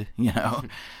mud,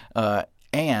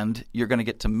 and you're going to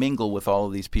get to mingle with all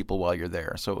of these people while you're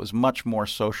there. So it was much more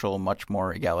social, much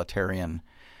more egalitarian.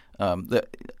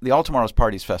 The All Tomorrow's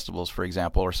Parties festivals, for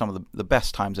example, are some of the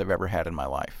best times I've ever had in my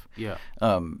life. Yeah.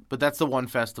 But that's the one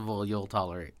festival you'll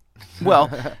tolerate.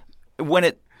 Well,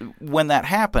 when that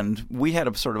happened, we had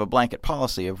a sort of a blanket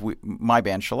policy of my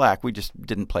band Shellac. We just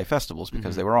didn't play festivals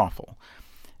because they were awful,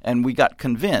 and we got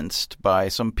convinced by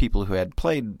some people who had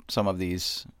played some of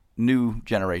these new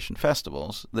generation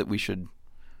festivals that we should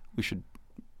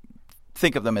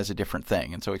think of them as a different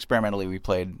thing. And so experimentally we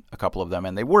played a couple of them,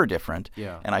 and they were different,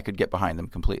 and I could get behind them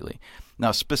completely.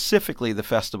 Now, specifically, the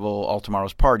festival All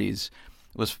Tomorrow's Parties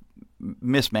was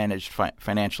mismanaged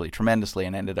financially tremendously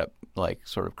and ended up like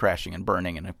sort of crashing and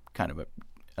burning in a kind of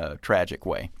a tragic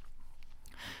way.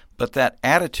 But that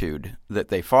attitude that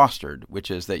they fostered, which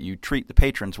is that you treat the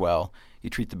patrons well, you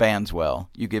treat the bands well,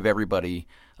 you give everybody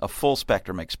a full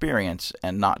spectrum experience,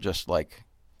 and not just like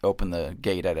open the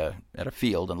gate at a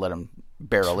field and let them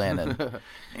barrel in and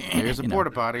here's a porta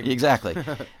potty. Exactly.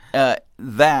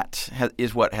 That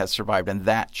is what has survived, and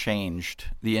that changed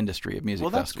the industry of music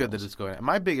festivals. Well, that's good that it's going.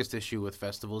 My biggest issue with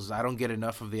festivals is I don't get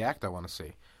enough of the act I want to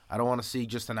see. I don't want to see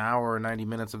just an hour or 90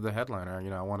 minutes of the headliner.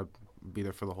 I want to be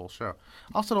there for the whole show.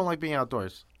 I also don't like being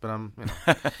outdoors, but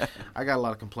I got a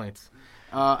lot of complaints.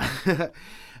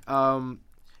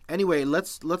 Anyway,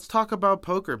 let's talk about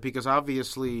poker, because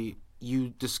obviously you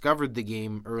discovered the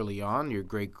game early on. Your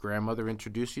great-grandmother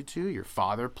introduced you to. Your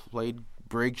father played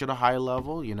bridge at a high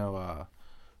level,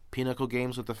 pinochle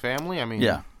games with the family. I mean,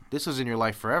 this is in your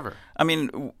life forever. I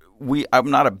mean, I'm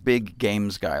not a big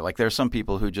games guy. Like, there's some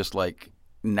people who just like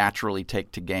naturally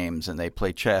take to games, and they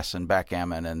play chess and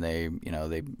backgammon, and they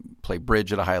play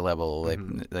bridge at a high level.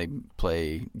 They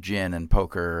play gin and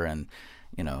poker and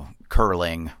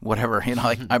curling, whatever.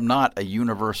 Like, I'm not a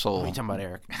universal. What are you talking about,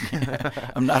 Eric?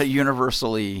 I'm not a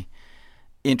universally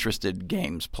interested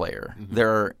games player. There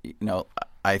are,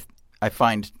 I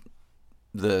find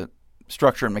the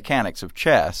structure and mechanics of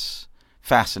chess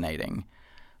fascinating,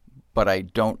 but I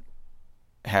don't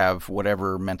have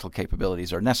whatever mental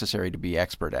capabilities are necessary to be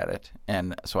expert at it,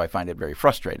 and so I find it very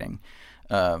frustrating.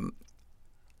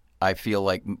 I feel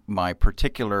like my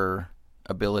particular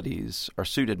abilities are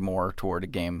suited more toward a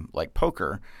game like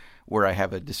poker, where I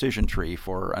have a decision tree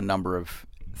for a number of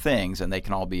things, and they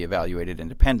can all be evaluated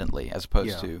independently, as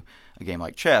opposed to a game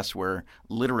like chess, where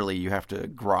literally you have to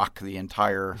grok the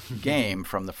entire game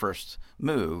from the first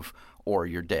move, or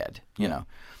you're dead. You know,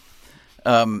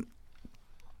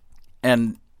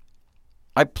 and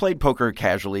I played poker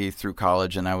casually through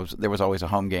college, and there was always a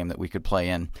home game that we could play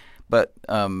in. But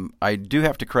I do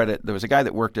have to credit, there was a guy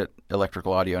that worked at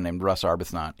Electrical Audio named Russ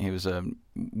Arbuthnot. He was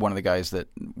one of the guys that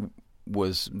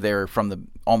was there from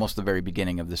almost the very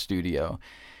beginning of the studio.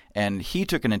 And he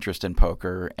took an interest in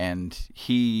poker, and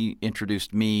he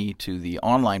introduced me to the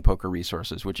online poker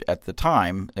resources, which at the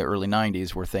time, the early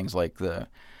 90s, were things like the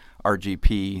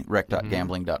RGP,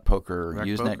 rec.gambling.poker,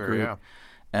 Usenet group,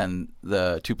 and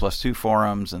the 2+2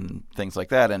 forums and things like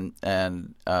that.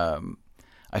 And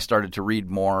I started to read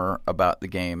more about the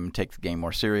game, take the game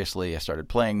more seriously. I started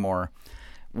playing more.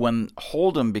 When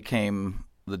Hold'em became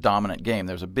the dominant game,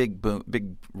 there was a big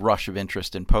rush of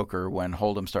interest in poker when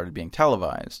Hold'em started being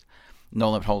televised.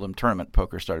 No Limit Hold'em tournament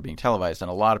poker started being televised,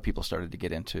 and a lot of people started to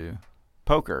get into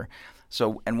poker.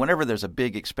 So, and whenever there's a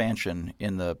big expansion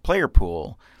in the player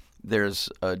pool, there's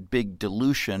a big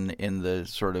dilution in the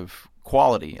sort of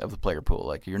quality of the player pool.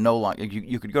 Like you're no longer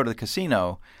you could go to the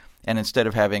casino, and instead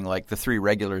of having like the 3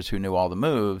 regulars who knew all the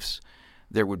moves,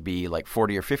 there would be like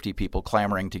 40 or 50 people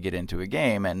clamoring to get into a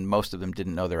game, and most of them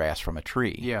didn't know their ass from a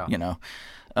tree. Yeah. You know,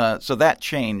 so that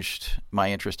changed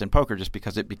my interest in poker just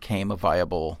because it became a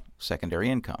viable secondary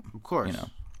income. Of course. You know.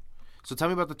 So tell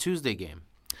me about the Tuesday game.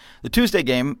 The Tuesday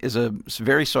game is a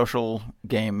very social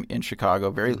game in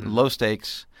Chicago, very low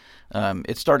stakes.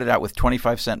 It started out with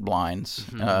 25-cent blinds.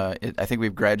 I think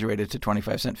we've graduated to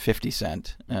 25-cent,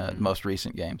 50-cent, most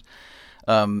recent games.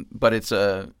 But it's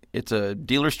a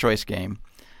dealer's choice game.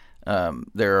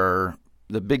 The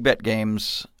big bet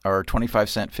games are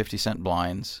 25-cent, 50-cent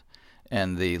blinds,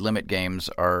 and the limit games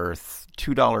are $2,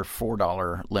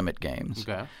 $4 limit games.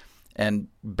 Okay. And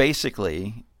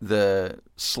basically, the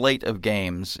slate of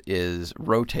games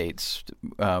rotates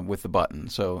with the button.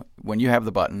 So when you have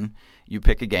the button, you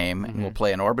pick a game, and we'll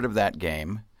play an orbit of that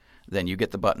game. Then you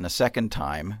get the button a second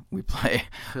time. We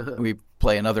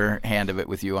play another hand of it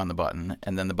with you on the button,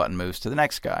 and then the button moves to the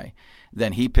next guy.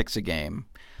 Then he picks a game.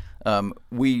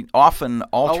 We often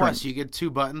alternate. Oh, what, so you get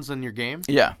 2 buttons on your game?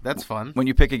 Yeah. That's fun. When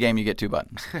you pick a game, you get 2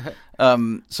 buttons.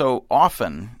 So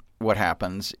often what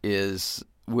happens is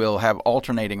we'll have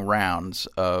alternating rounds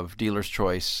of Dealer's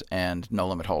Choice and No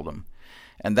Limit Hold'em.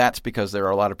 And that's because there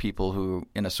are a lot of people who,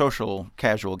 in a social,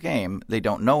 casual game, they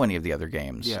don't know any of the other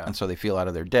games. Yeah. And so they feel out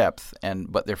of their depth.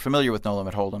 But they're familiar with No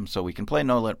Limit Hold'em, so we can play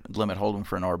No Limit Hold'em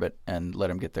for an orbit and let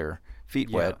them get their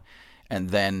feet wet. And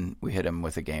then we hit them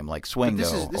with a game like Swingo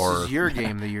This or is your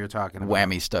game that you're talking about.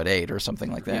 Whammy Stud 8 or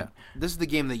something like that. Yeah. This is the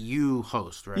game that you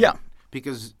host, right? Yeah.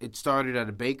 Because it started at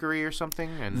a bakery or something?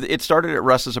 And It started at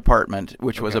Russ's apartment,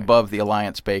 which was above the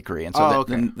Alliance Bakery. And so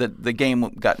the game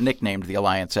got nicknamed the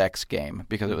Alliance X game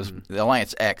because it was the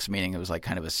Alliance X, meaning it was like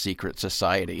kind of a secret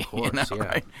society. Of course,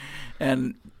 right?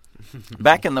 And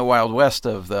back in the Wild West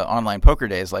of the online poker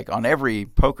days, like on every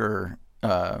poker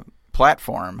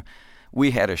platform,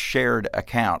 we had a shared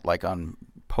account, like on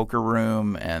Poker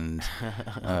Room and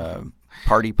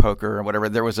Party Poker or whatever.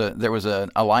 There was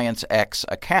an Alliance X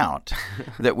account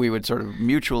that we would sort of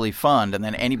mutually fund, and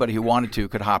then anybody who wanted to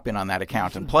could hop in on that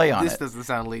account and play on this it. This doesn't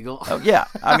sound legal. Oh, yeah,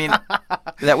 I mean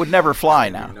that would never fly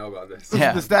now. I didn't know about this.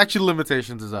 Yeah. The statute of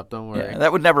limitations is up. Don't worry. Yeah,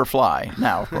 that would never fly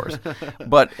now, of course.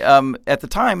 But at the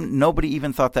time, nobody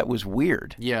even thought that was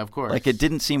weird. Yeah, of course. Like it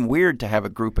didn't seem weird to have a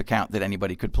group account that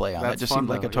anybody could play on. That's That just fun, seemed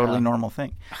like though, a totally yeah. normal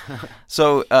thing.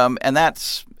 So, and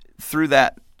that's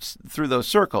through those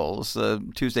circles, the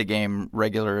Tuesday game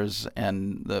regulars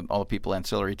and all the people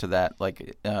ancillary to that,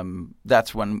 like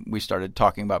that's when we started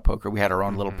talking about poker. We had our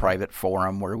own little private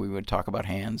forum where we would talk about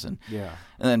hands, and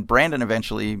then Brandon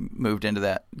eventually moved into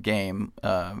that game.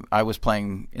 I was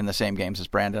playing in the same games as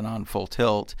Brandon on Full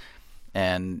Tilt,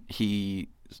 and he.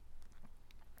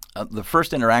 The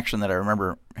first interaction that I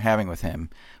remember having with him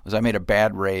was I made a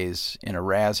bad raise in a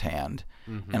Raz hand,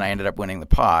 and I ended up winning the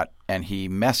pot, and he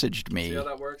messaged me. See how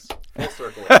that works? Full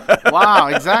circle. Wow,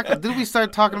 exactly. Did we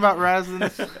start talking about Raz in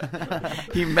this?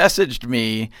 He messaged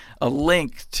me a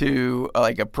link to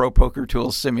like a Pro Poker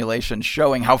Tools simulation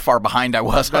showing how far behind I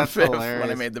was on That's fifth hilarious.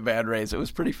 when I made the bad raise. It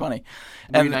was pretty funny.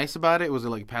 Were you nice about it? Was it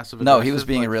like passive No, aggressive? he was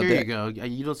being like, a real here dick. you go.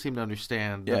 You don't seem to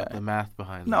understand Yeah. the math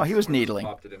behind No, this. he was needling.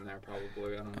 Popped it in there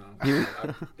probably. I don't know.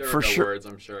 There for were no sure- words,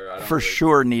 I'm sure. I don't For really-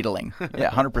 sure needling. Yeah,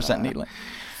 100% needling.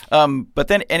 But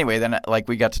then anyway, like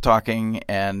we got to talking,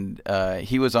 and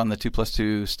he was on the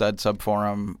 2+2 stud sub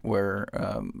forum where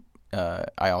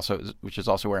which is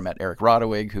also where I met Eric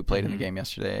Rodewig, who played in the game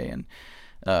yesterday, and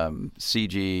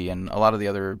CG, and a lot of the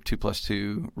other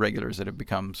 2+2 regulars that have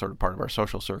become sort of part of our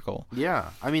social circle. Yeah.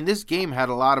 I mean, this game had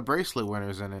a lot of bracelet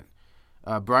winners in it.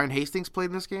 Brian Hastings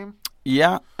played in this game?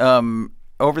 Yeah.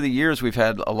 Over the years, we've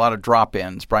had a lot of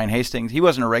drop-ins. Brian Hastings, he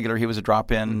wasn't a regular. He was a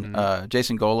drop-in.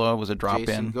 Jason Gola was a drop-in.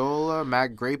 Jason Gola,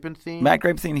 Matt Grapenthien. Matt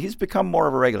Grapenthien, he's become more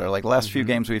of a regular. Like, the last few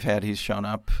games we've had, he's shown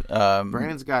up.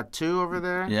 Brandon's got 2 over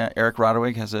there. Yeah, Eric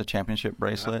Rodewig has a championship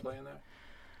bracelet. Playing there?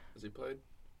 Has he played?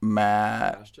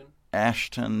 Matt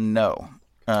Ashton, no.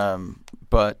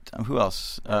 But who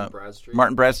else?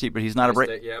 Martin Bradstreet, but he's not about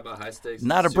high stakes.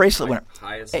 Not a bracelet winner.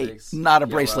 Highest Hey, stakes. not a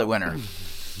bracelet winner.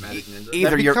 Magic Ninja.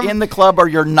 Either you're in the club or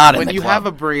you're not in the club. When you have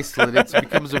a bracelet, it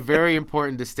becomes a very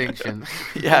important distinction.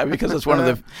 Yeah, because it's one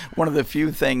of the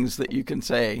few things that you can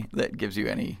say that gives you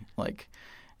any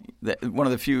one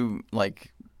of the few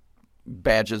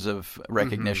badges of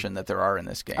recognition that there are in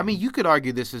this game. I mean, you could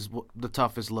argue this is the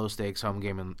toughest low stakes home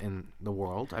game in the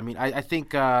world. I mean, I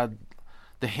think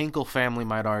the Hinkle family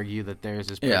might argue that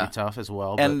theirs is pretty tough as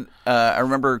well. And I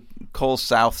remember Cole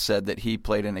South said that he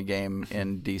played in a game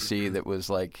in D.C. that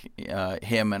was like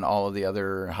him and all of the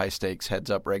other high stakes heads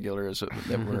up regulars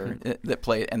that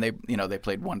played, and they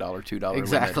played $1, $2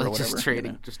 exactly, or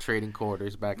whatever, just trading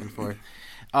quarters back and forth.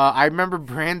 I remember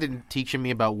Brandon teaching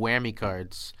me about whammy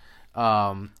cards.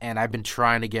 And I've been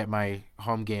trying to get my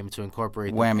home game to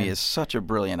incorporate whammy. Is such a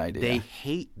brilliant idea. They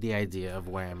hate the idea of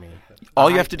whammy. All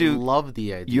you have to do, love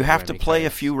the idea. You have to play a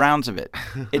few rounds of it.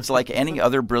 It's like any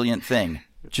other brilliant thing.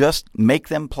 Just make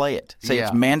them play it. Say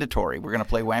it's mandatory. We're going to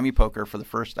play whammy poker for the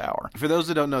first hour. For those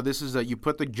that don't know, this is you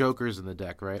put the jokers in the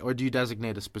deck, right? Or do you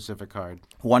designate a specific card?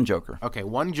 One joker. Okay,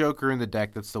 one joker in the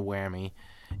deck. That's the whammy.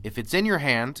 If it's in your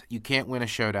hand, you can't win a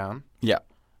showdown. Yeah.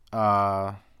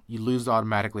 You lose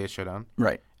automatically at showdown.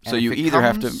 Right. So you either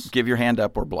have to give your hand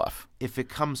up or bluff. If it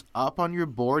comes up on your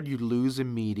board, you lose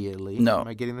immediately. No. Am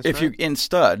I getting this right? right? In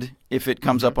stud, if it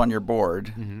comes up on your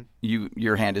board,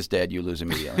 your hand is dead. You lose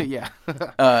immediately. Yeah.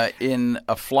 In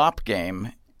a flop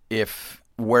game,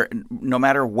 no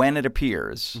matter when it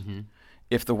appears,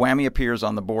 if the whammy appears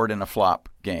on the board in a flop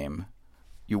game,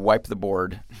 you wipe the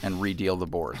board and redeal the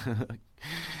board.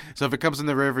 So if it comes in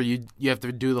the river, you have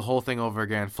to do the whole thing over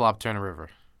again. Flop, turn, a river.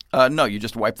 No, you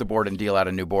just wipe the board and deal out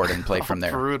a new board and play from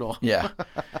there. Brutal. Yeah.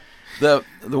 The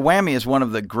whammy is one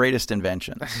of the greatest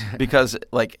inventions because,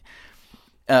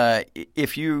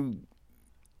 if you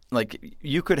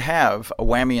could have a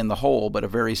whammy in the hole but a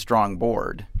very strong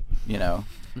board,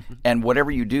 and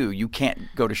whatever you do, you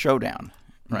can't go to showdown,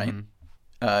 right?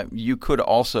 You could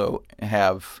also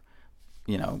have,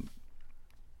 the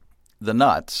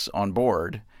nuts on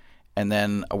board. And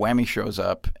then a whammy shows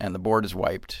up, and the board is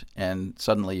wiped, and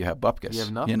suddenly you have bupkis. You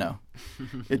have nothing.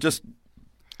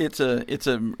 It's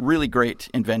a really great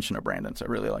invention of Brandon's. I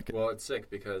really like it. Well, it's sick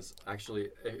because actually,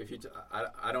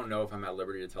 I don't know if I'm at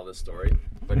liberty to tell this story,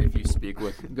 but if you speak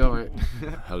with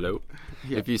hello,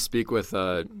 if you speak with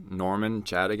Norman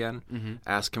Chadigan,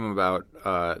 ask him about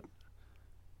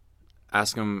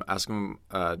ask him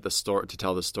the story to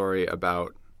tell the story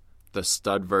about the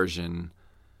stud version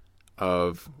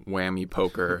of whammy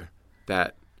poker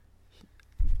that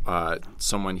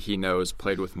someone he knows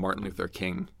played with Martin Luther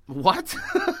King. What?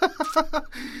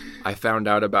 I found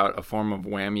out about a form of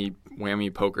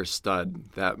whammy poker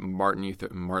stud that Martin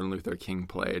Luther King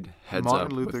played heads up.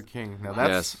 Martin Luther King. Now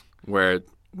that's where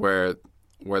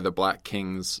the black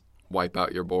kings wipe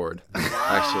out your board. Wow.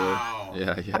 Actually,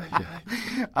 yeah.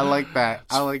 I like that.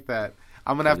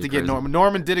 I'm gonna have to get Norman.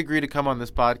 Norman did agree to come on this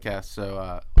podcast,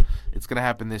 so it's gonna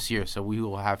happen this year. So we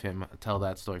will have him tell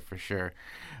that story for sure.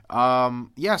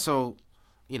 So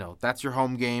that's your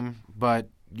home game, but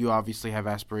you obviously have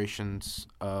aspirations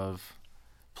of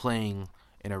playing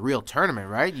in a real tournament,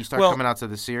 right? You start coming out to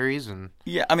the series, and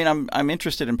I mean, I'm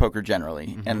interested in poker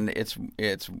generally, and it's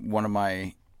one of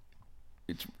my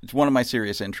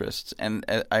serious interests. And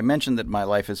I mentioned that my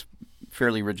life is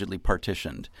fairly rigidly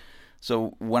partitioned.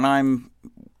 So when I'm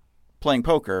playing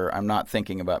poker, I'm not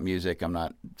thinking about music. I'm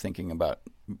not thinking about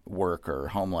work or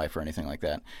home life or anything like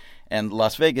that. And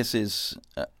Las Vegas is,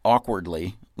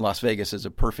 awkwardly, Las Vegas is a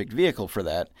perfect vehicle for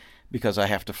that because I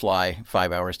have to fly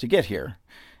 5 hours to get here.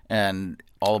 And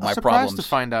all of my problems... surprised to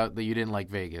find out that you didn't like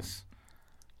Vegas.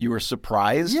 You were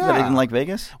surprised that I didn't like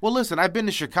Vegas? Well, listen, I've been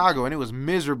to Chicago, and it was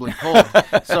miserably cold.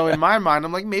 So in my mind,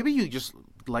 I'm like, maybe you just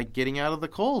like getting out of the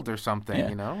cold or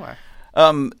something,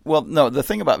 Well, no. The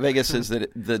thing about Vegas is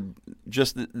that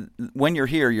when you're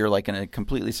here, you're like in a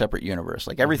completely separate universe.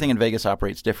 Like everything in Vegas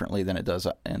operates differently than it does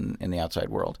in the outside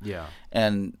world. Yeah.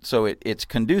 And so it's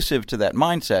conducive to that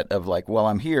mindset of like, well,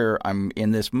 I'm here, I'm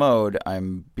in this mode,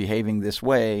 I'm behaving this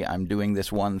way, I'm doing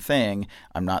this one thing,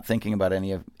 I'm not thinking about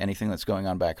anything that's going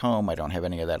on back home. I don't have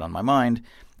any of that on my mind,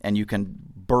 and you can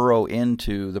burrow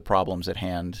into the problems at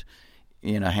hand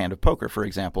in a hand of poker, for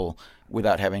example,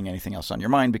 without having anything else on your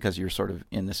mind because you're sort of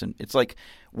in this. It's like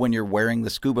when you're wearing the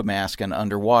scuba mask and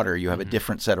underwater, you have a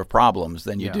different set of problems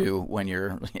than you do when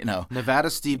you're,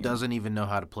 Nevada Steve doesn't even know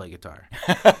how to play guitar.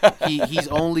 He's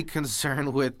only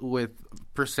concerned with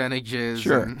percentages.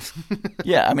 Sure.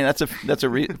 Yeah, I mean that's a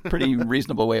pretty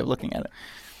reasonable way of looking at it.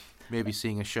 Maybe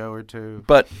seeing a show or two.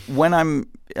 But when I'm,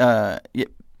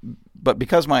 but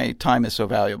because my time is so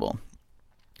valuable,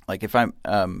 like if I'm.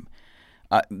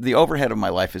 The overhead of my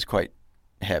life is quite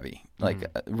heavy, like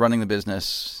running the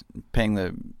business, paying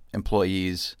the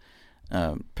employees,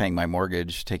 paying my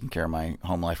mortgage, taking care of my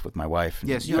home life with my wife.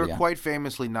 Yes, you are quite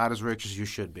famously not as rich as you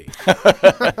should be.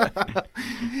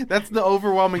 That's the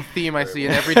overwhelming theme I see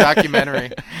in every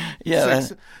documentary. Yeah,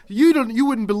 you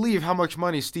wouldn't believe how much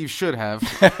money Steve should have.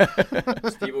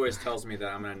 Steve always tells me that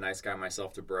I'm a nice guy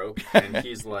myself to broke, and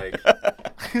he's like,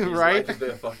 right? Like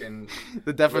the fucking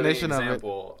the definition of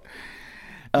example.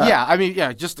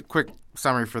 it. Just a quick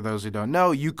summary for those who don't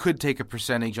know. You could take a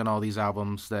percentage on all these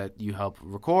albums that you help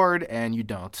record, and you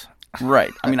don't.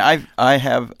 Right. I mean, I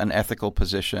have an ethical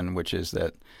position, which is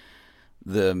that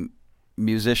the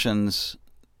musicians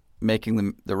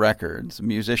making the records,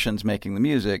 musicians making the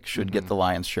music should get the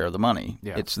lion's share of the money.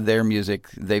 Yeah. It's their music.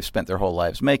 They've spent their whole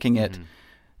lives making it.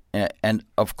 And,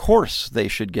 of course, they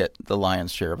should get the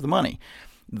lion's share of the money.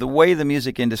 The way the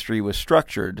music industry was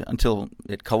structured until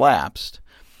it collapsed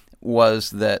was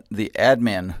that the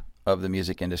admin of the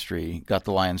music industry got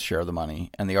the lion's share of the money,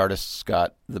 and the artists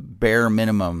got the bare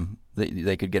minimum that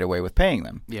they could get away with paying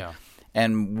them. Yeah.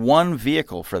 And one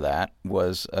vehicle for that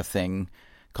was a thing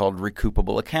called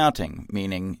recoupable accounting,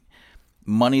 meaning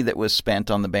money that was spent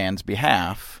on the band's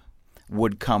behalf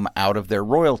would come out of their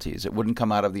royalties. It wouldn't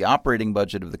come out of the operating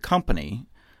budget of the company,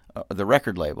 the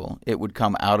record label. It would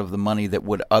come out of the money that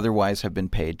would otherwise have been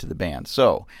paid to the band.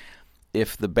 So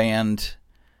if the band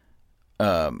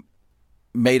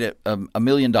made $1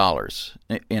 million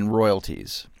in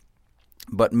royalties,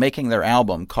 but making their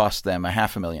album cost them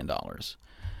 $500,000,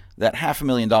 that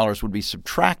 $500,000 would be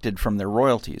subtracted from their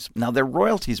royalties. Now, their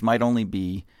royalties might only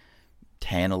be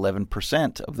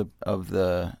 10-11% of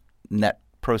the net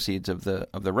proceeds of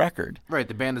the record. Right,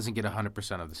 the band doesn't get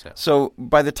 100% of the sales. So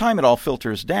by the time it all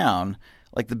filters down,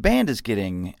 like the band is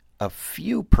getting a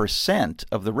few percent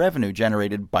of the revenue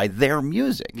generated by their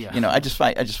music. Yeah. I just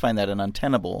find that an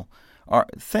untenable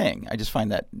thing. I just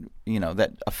find that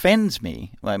that offends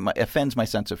me. Offends my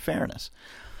sense of fairness.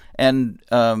 And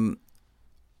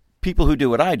people who do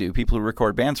what I do, people who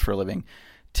record bands for a living,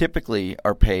 typically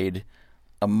are paid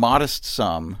a modest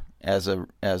sum as a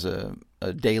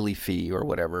daily fee or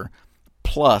whatever,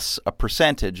 plus a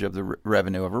percentage of the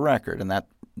revenue of a record, and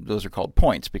those are called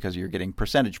points because you're getting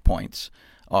percentage points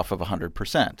off of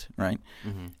 100%, right?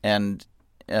 Mm-hmm. And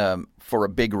for a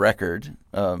big record,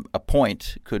 a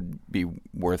point could be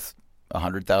worth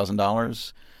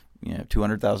 $100,000, $200,000,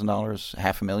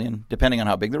 $500,000, depending on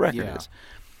how big the record is.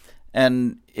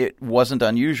 And it wasn't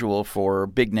unusual for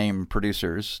big-name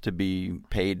producers to be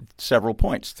paid several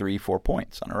points, 3-4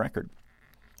 points on a record.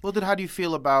 Well, then how do you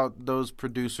feel about those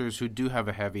producers who do have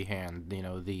a heavy hand,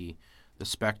 the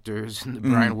Spectors and the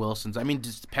Brian Wilsons? I mean,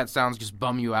 does Pet Sounds just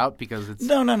bum you out because it's...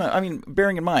 No. I mean,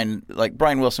 bearing in mind, like,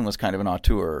 Brian Wilson was kind of an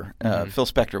auteur. Phil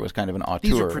Spector was kind of an auteur.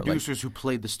 These are producers who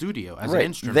played the studio as an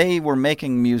instrument. They were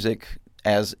making music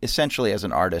essentially as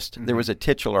an artist. Mm-hmm. There was a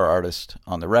titular artist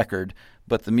on the record,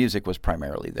 but the music was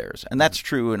primarily theirs. And that's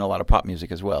true in a lot of pop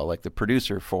music as well. Like, the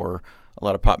producer for a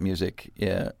lot of pop music,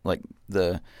 like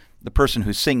the person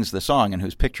who sings the song and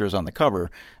whose picture is on the cover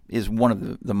is one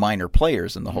of the minor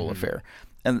players in the whole affair.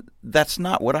 And that's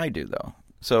not what I do, though.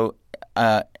 So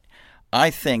I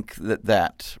think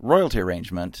that royalty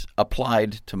arrangement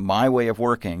applied to my way of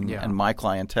working and my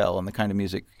clientele and the kind of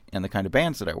music and the kind of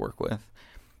bands that I work with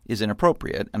is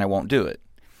inappropriate, and I won't do it.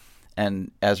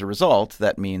 And as a result,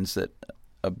 that means that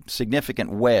a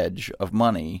significant wedge of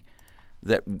money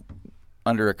that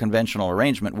under a conventional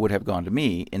arrangement would have gone to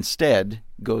me instead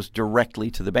goes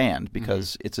directly to the band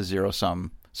because it's a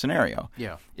zero-sum scenario.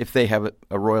 Yeah. If they have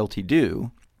a royalty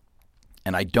due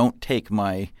and I don't take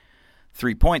my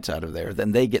 3 points out of there,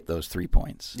 then they get those 3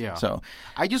 points. Yeah. So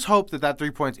I just hope that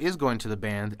 3 points is going to the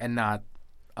band and not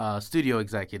a studio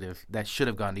executive that should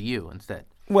have gone to you instead.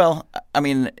 Well, I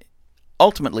mean,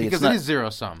 ultimately, Because it's not, it is zero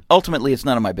sum. ultimately, it's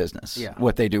none of my business Yeah.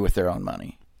 what they do with their own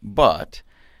money. But,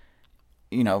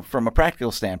 from a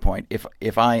practical standpoint,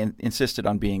 if I insisted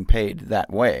on being paid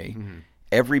that way,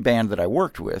 every band that I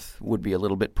worked with would be a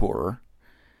little bit poorer.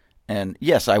 And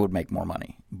yes, I would make more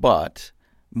money. But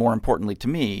more importantly to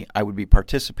me, I would be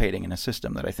participating in a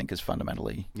system that I think is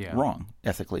fundamentally wrong,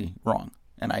 ethically wrong.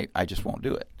 And I just won't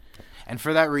do it. And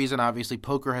for that reason, obviously,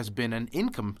 poker has been an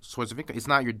income source of income. It's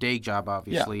not your day job,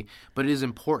 obviously, but it is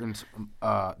important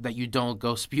that you don't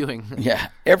go spewing. Yeah.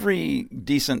 Every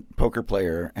decent poker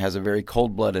player has a very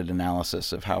cold-blooded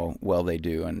analysis of how well they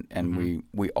do, and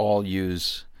we all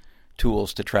use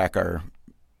tools to track our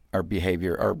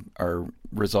behavior, our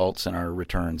results and our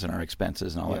returns and our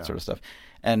expenses and all that sort of stuff.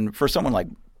 And for someone like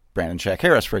Brandon Shack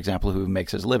Harris, for example, who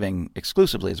makes his living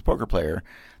exclusively as a poker player,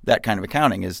 that kind of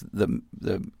accounting is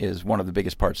is one of the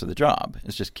biggest parts of the job.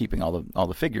 It's just keeping all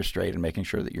the figures straight and making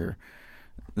sure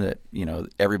that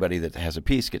everybody that has a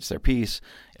piece gets their piece.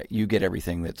 You get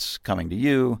everything that's coming to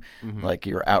you. Like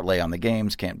your outlay on the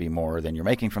games can't be more than you're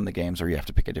making from the games, or you have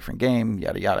to pick a different game.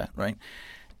 Yada yada, right?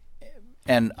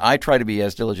 And I try to be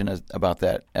as diligent about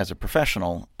that as a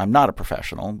professional. I'm not a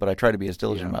professional, but I try to be as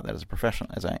diligent about that as a professional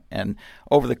as I. And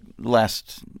over the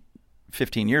last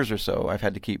 15 years or so, I've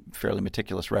had to keep fairly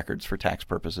meticulous records for tax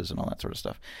purposes and all that sort of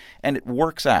stuff. And it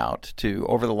works out to,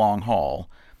 over the long haul,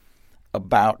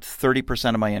 about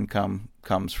 30% of my income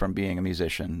comes from being a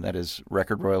musician. That is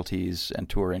record royalties and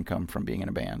tour income from being in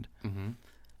a band.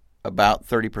 About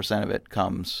 30% of it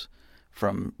comes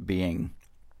from being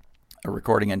a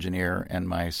recording engineer and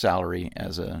my salary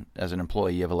as an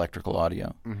employee of Electrical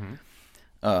Audio.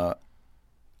 A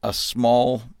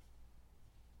small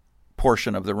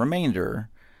portion of the remainder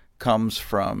comes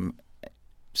from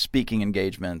speaking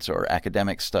engagements or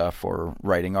academic stuff or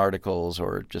writing articles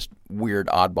or just weird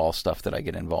oddball stuff that I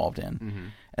get involved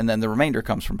in. And then the remainder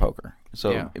comes from poker.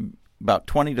 So about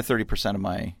 20 to 30% of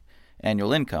my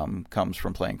annual income comes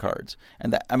from playing cards.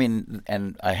 And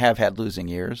and I have had losing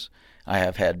years. I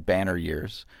have had banner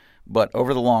years, but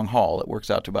over the long haul, it works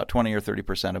out to about 20 or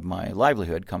 30% of my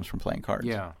livelihood comes from playing cards.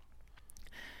 Yeah.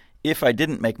 If I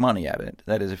didn't make money at it,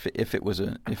 that is, if I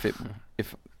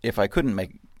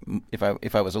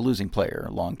was a losing player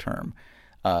long term,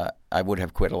 I would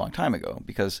have quit a long time ago.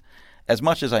 Because as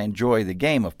much as I enjoy the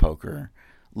game of poker,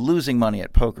 losing money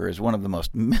at poker is one of the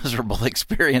most miserable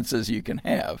experiences you can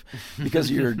have,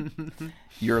 because you're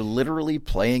literally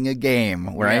playing a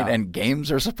game, right? And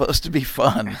games are supposed to be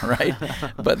fun, right?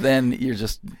 But then you're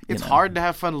just it's hard to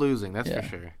have fun losing, that's for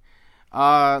sure.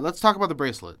 Let's talk about the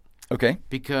bracelet. Okay.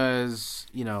 Because,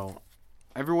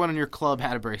 everyone in your club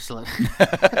had a bracelet.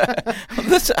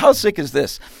 How sick is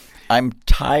this? I'm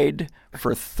tied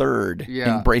for third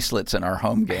in bracelets in our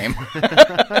home game.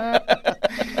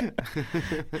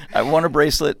 I won a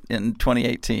bracelet in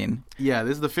 2018. Yeah,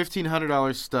 this is the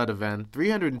 $1,500 stud event,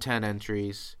 310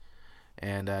 entries,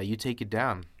 and you take it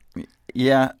down.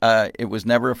 Yeah, it was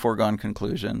never a foregone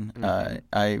conclusion.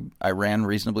 I ran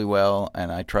reasonably well,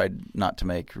 and I tried not to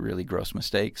make really gross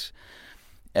mistakes.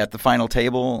 At the final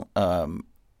table,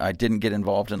 I didn't get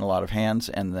involved in a lot of hands,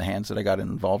 and the hands that I got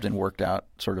involved in worked out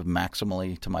sort of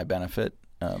maximally to my benefit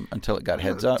until it got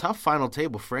heads up. Tough final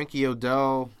table. Frankie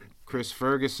Odell, Chris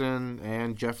Ferguson,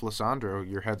 and Jeff Lissandro,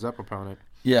 your heads-up opponent.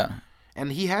 Yeah.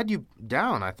 And he had you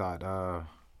down, I thought.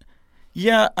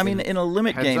 Yeah, I mean, in a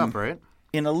limit game, heads up, right?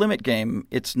 In a limit game,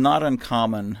 it's not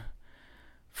uncommon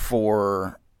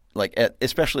for,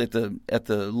 especially at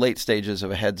the late stages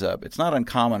of a heads-up, it's not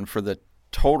uncommon for the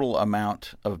total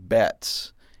amount of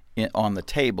bets on the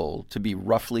table to be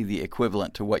roughly the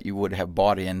equivalent to what you would have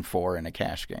bought in for in a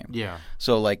cash game. Yeah.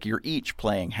 So, you're each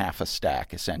playing half a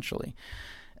stack, essentially.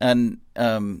 And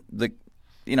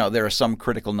there are some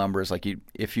critical numbers,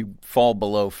 if you fall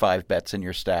below 5 bets in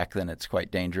your stack, then it's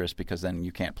quite dangerous, because then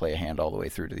you can't play a hand all the way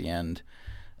through to the end.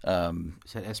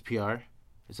 Is that SPR?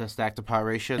 Is that stack to pot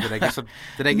ratio? Did I get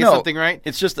something right?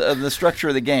 It's just the structure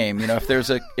of the game. If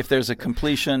there's a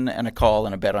completion and a call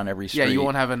and a bet on every street, you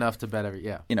won't have enough to bet every.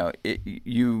 Yeah.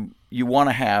 You want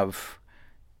to have.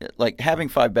 Having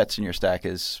 5 bets in your stack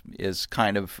is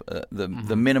kind of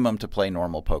the minimum to play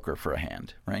normal poker for a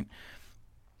hand, right?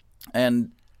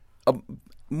 And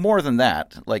more than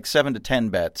that, 7 to 10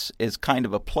 bets is kind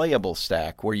of a playable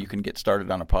stack where you can get started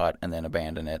on a pot and then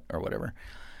abandon it or whatever.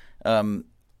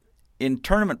 In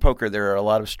tournament poker, there are a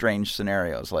lot of strange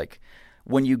scenarios.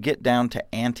 When you get down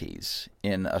to antes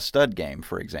in a stud game,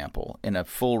 for example, in a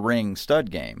full ring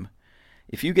stud game,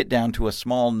 if you get down to a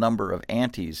small number of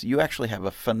antes, you actually have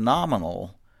a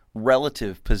phenomenal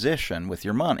relative position with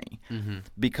your money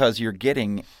because you're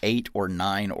getting 8 or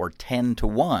 9 or 10 to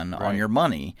 1 on your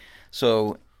money.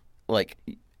 So, like,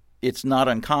 it's not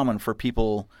uncommon for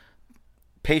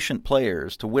patient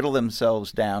players to whittle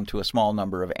themselves down to a small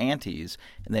number of antes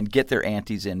and then get their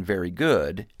antes in very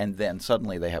good, and then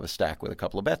suddenly they have a stack with a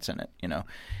couple of bets in it,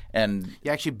 And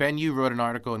yeah, actually, Ben, you wrote an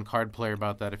article in Card Player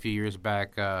about that a few years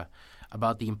back,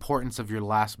 about the importance of your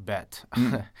last bet.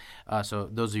 So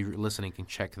those of you listening can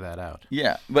check that out.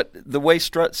 Yeah, but the way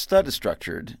stud is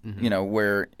structured,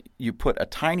 where you put a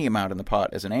tiny amount in the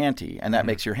pot as an ante, and that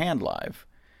makes your hand live,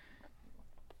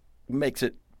 makes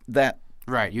it that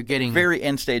right. You're getting very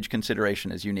end stage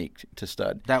consideration is unique to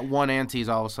stud. That one ante is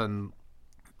all of a sudden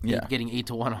getting 8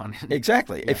 to 1 on it.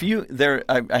 Exactly. Yeah.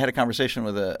 I had a conversation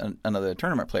with another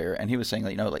tournament player, and he was saying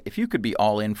that like if you could be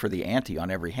all in for the ante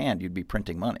on every hand, you'd be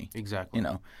printing money. Exactly.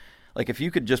 Like if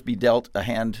you could just be dealt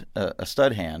a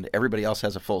stud hand, everybody else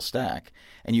has a full stack,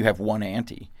 and you have one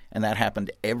ante, and that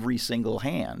happened every single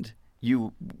hand,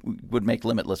 you would make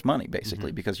limitless money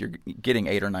basically because you're getting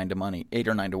 8 or 9 to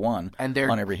 1, and they're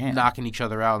on every hand, knocking each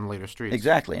other out in later streets.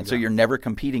 Exactly, and so you're never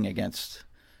competing against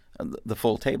the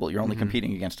full table. You're only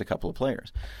competing against a couple of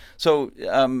players. So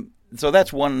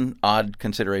that's one odd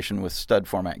consideration with stud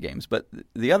format games. But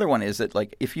the other one is that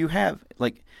like if you have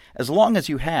as long as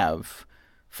you have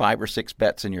 5 or 6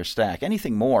 bets in your stack,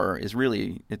 anything more is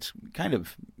really it's kind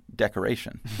of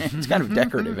decoration. It's kind of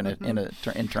decorative in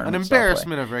tournament. An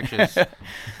embarrassment of riches.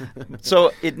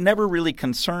 So it never really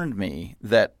concerned me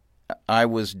that I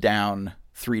was down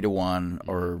 3 to 1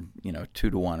 or 2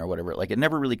 to 1 or whatever. Like it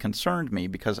never really concerned me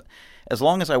because as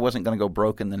long as I wasn't going to go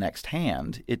broke in the next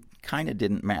hand, it kind of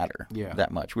didn't matter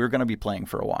that much. We were going to be playing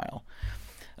for a while.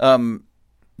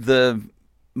 The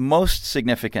most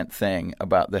significant thing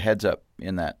about the heads up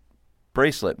in that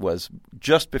bracelet was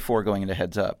just before going into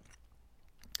heads up,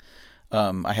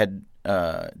 I had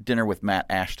dinner with Matt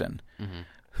Ashton,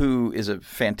 who is a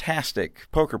fantastic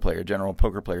poker player, general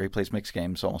poker player. He plays mixed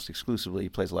games almost exclusively. He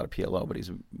plays a lot of PLO, but he's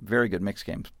a very good mixed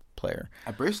games player.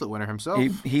 A bracelet winner himself.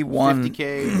 He won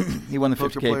 50K. He won the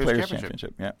 50K Players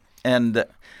Championship. Yeah, and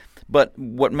but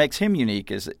what makes him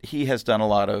unique is that he has done a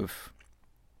lot of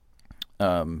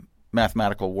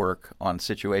mathematical work on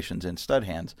situations in stud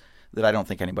hands that I don't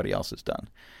think anybody else has done.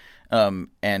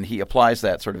 And he applies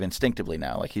that sort of instinctively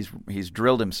now. Like he's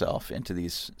drilled himself into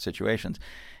these situations.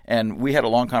 And we had a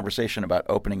long conversation about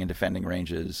opening and defending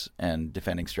ranges and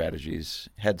defending strategies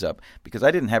heads up because I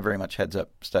didn't have very much heads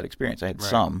up stud experience. I had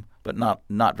some, but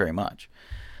not very much.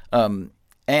 And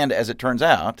as it turns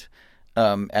out,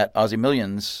 at Aussie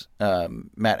Millions,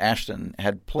 Matt Ashton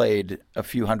had played a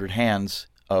few hundred hands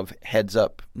of heads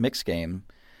up mixed game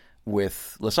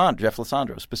with Jeff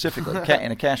Lissandro specifically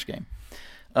in a cash game.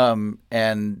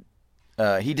 And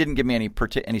he didn't give me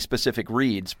any specific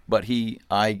reads, but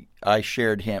I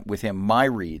shared with him my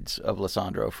reads of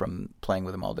Lissandro from playing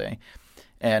with him all day,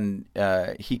 and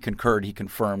he concurred. He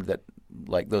confirmed that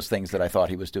like those things that I thought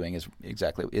he was doing is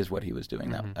what he was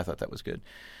doing. That I thought that was good.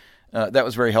 That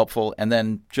was very helpful. And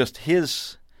then just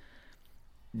his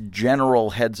general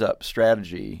heads up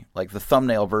strategy, like the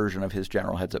thumbnail version of his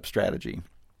general heads up strategy,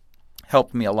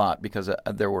 helped me a lot because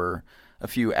there were a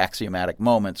few axiomatic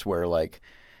moments where like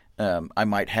I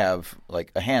might have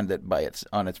like a hand that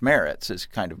on its merits is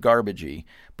kind of garbagey,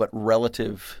 but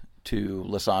relative to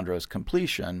Lissandro's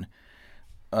completion,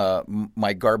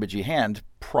 my garbagey hand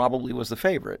probably was the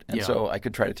favorite, and so I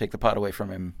could try to take the pot away from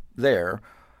him there.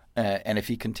 And if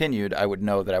he continued, I would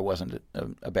know that I wasn't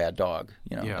a bad dog,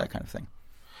 that kind of thing.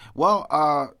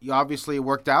 Well, you obviously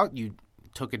worked out. You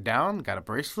took it down, got a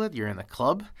bracelet. You're in the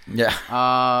club. Yeah.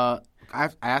 I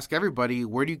ask everybody,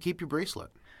 where do you keep your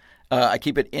bracelet? I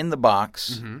keep it in the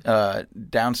box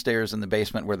downstairs in the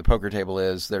basement where the poker table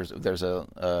is.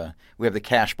 We have the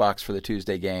cash box for the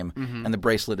Tuesday game, and the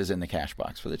bracelet is in the cash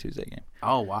box for the Tuesday game.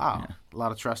 Oh wow, a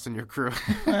lot of trust in your crew.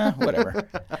 Whatever.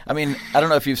 I mean, I don't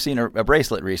know if you've seen a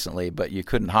bracelet recently, but you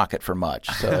couldn't hawk it for much.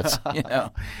 So it's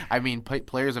I mean,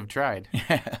 players have tried.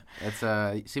 It's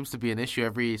it seems to be an issue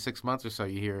every 6 months or so.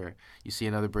 You see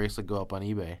another bracelet go up on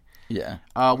eBay. Yeah.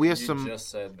 We have You just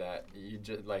said that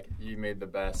you made the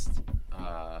best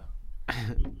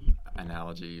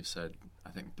analogy. You said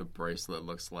I think the bracelet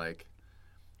looks like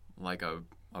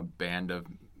a band of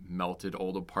melted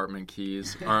old apartment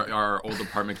keys, or old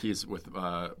apartment keys with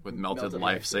melted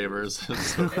lifesavers.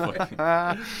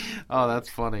 Oh, that's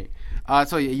funny.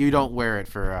 So you don't wear it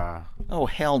for? Oh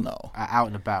hell no! Out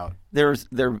and about. They're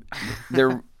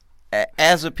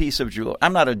as a piece of jewelry.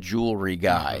 I'm not a jewelry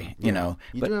guy, you know.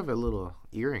 You but do have a little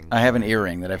earring. I have an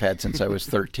earring that I've had since I was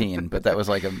 13, but that was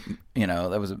like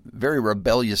that was a very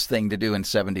rebellious thing to do in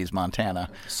 70s Montana.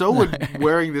 So would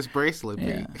wearing this bracelet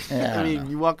be. Yeah, I mean,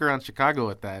 you walk around Chicago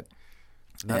with that.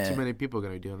 Not too many people are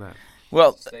going to be doing that.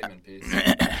 Well, Statement piece.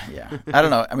 yeah. I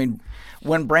don't know. I mean,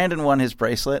 when Brandon won his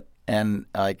bracelet, and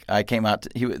I came out,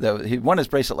 he won his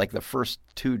bracelet like the first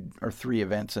 2 or 3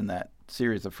 events in that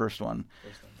series, the first one.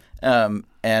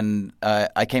 And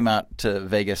I came out to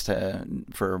Vegas when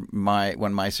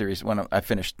I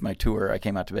finished my tour. I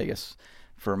came out to Vegas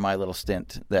for my little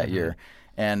stint that year,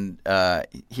 and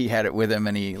he had it with him,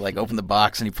 and he like opened the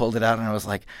box and he pulled it out, and I was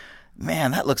like,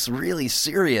 man, that looks really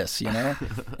serious, you know?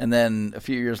 And then a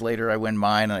few years later, I win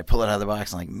mine, and I pull it out of the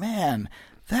box, and I'm like, man,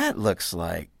 that looks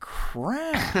like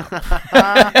crap.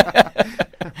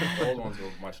 The old ones were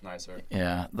much nicer.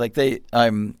 Yeah, like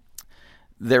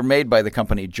they're made by the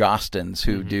company Jostens,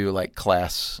 who do like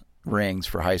class rings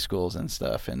for high schools and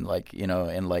stuff, and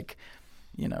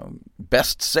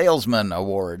best salesman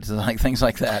awards and like things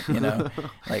like that, you know,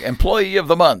 like employee of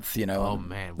the month, you know. Oh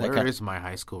man, where is my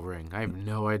high school ring? I have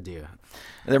no idea.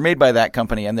 They're made by that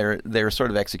company, and they're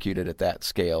sort of executed at that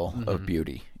scale of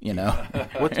beauty, you know.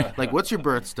 What's your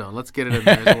birthstone? Let's get it in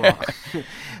there as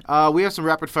well. We have some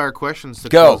rapid fire questions to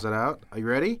Go. close it out. Are you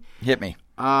ready? Hit me.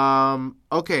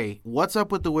 Okay. What's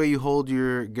up with the way you hold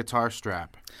your guitar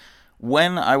strap?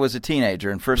 When I was a teenager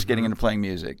and first getting into playing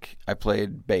music, I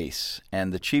played bass,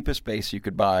 and the cheapest bass you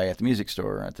could buy at the music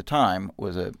store at the time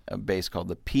was a bass called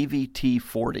the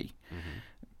PVT-40.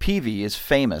 PV is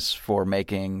famous for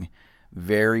making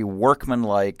very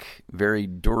workmanlike, very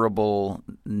durable,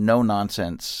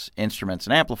 no-nonsense instruments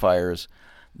and amplifiers.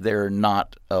 They're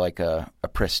not like a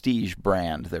prestige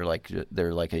brand. They're like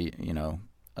a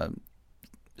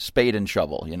spade and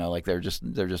shovel. You know, like they're just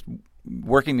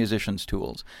working musicians'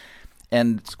 tools.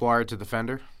 And Squire to the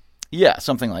Fender? Yeah,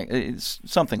 something like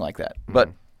that.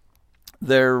 But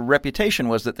their reputation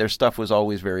was that their stuff was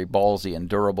always very ballsy and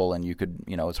durable, and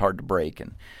it's hard to break.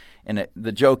 And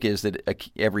the joke is that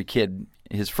every kid,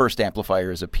 his first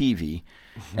amplifier is a PV,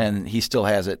 and he still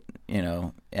has it, you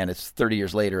know, and it's 30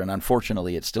 years later, and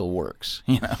unfortunately it still works,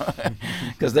 you know,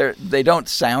 because they don't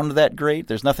sound that great.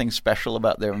 There's nothing special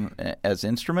about them as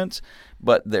instruments,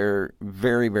 but they're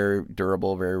very, very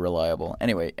durable, very reliable.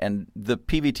 Anyway, and the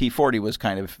PVT-40 was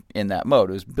kind of in that mode.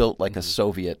 It was built like a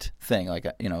Soviet thing, like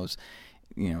it was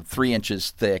 3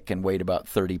 inches thick and weighed about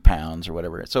 30 pounds or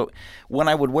whatever. So when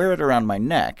I would wear it around my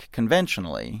neck,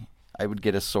 conventionally, I would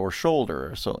get a sore shoulder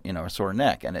or a sore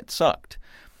neck, and it sucked.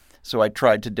 So I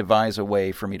tried to devise a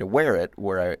way for me to wear it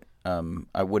where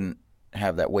I wouldn't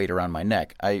have that weight around my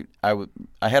neck. I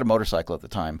had a motorcycle at the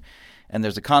time, and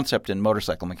there's a concept in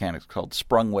motorcycle mechanics called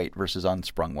sprung weight versus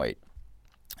unsprung weight.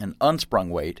 And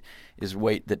unsprung weight is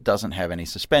weight that doesn't have any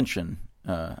suspension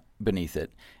beneath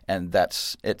it, and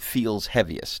it feels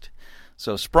heaviest.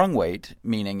 So sprung weight,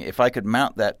 meaning if I could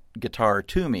mount that guitar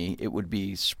to me, it would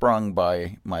be sprung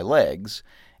by my legs,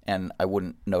 and I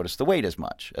wouldn't notice the weight as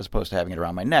much, as opposed to having it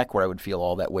around my neck, where I would feel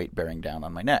all that weight bearing down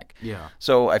on my neck. Yeah.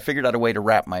 So I figured out a way to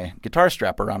wrap my guitar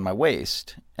strap around my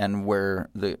waist and wear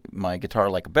my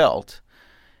guitar like a belt,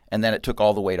 and then it took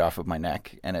all the weight off of my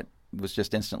neck, and it was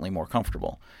just instantly more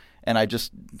comfortable. And I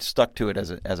just stuck to it as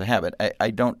a habit.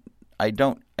 I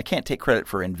can't take credit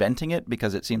for inventing it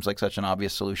because it seems like such an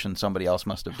obvious solution. Somebody else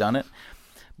must have done it.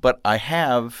 But I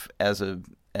have,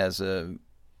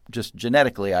 just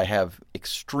genetically, I have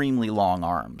extremely long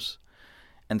arms.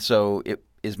 And so it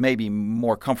is maybe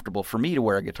more comfortable for me to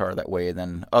wear a guitar that way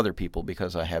than other people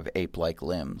because I have ape-like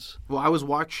limbs. Well, I was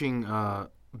watching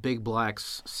Big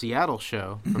Black's Seattle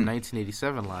show from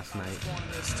 1987 last night.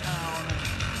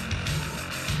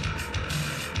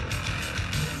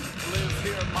 Live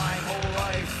here my whole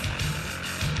life.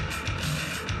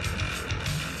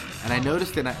 And I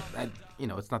noticed that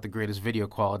it's not the greatest video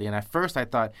quality. And at first I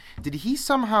thought, did he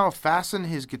somehow fasten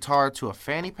his guitar to a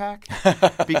fanny pack?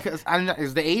 Because I don't know,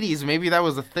 it's the 80s. Maybe that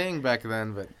was a thing back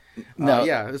then. But no,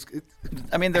 yeah.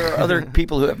 I mean, there are other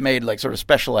people who have made like sort of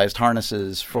specialized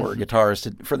harnesses for guitars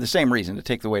for the same reason, to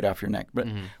take the weight off your neck. But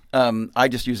I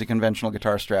just use a conventional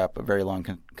guitar strap, a very long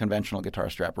conventional guitar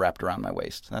strap wrapped around my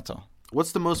waist. That's all.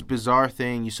 What's the most bizarre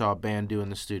thing you saw a band do in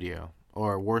the studio,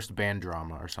 or worst band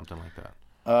drama, or something like that?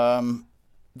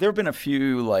 There have been a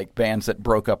few like bands that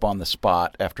broke up on the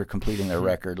spot after completing their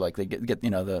record. Like they get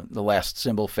the last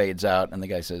cymbal fades out and the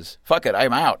guy says, "Fuck it,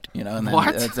 I'm out." And then,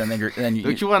 what? Then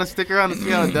Don't you want to stick around and see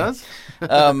how it does?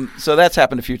 So that's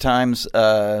happened a few times.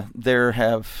 There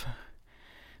have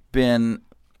been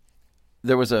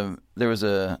there was a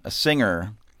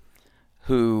singer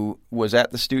who was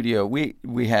at the studio. We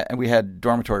had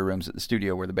dormitory rooms at the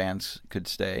studio where the bands could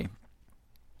stay,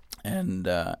 and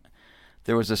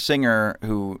there was a singer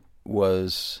who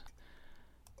was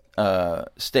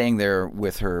staying there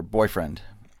with her boyfriend,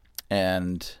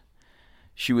 and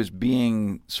she was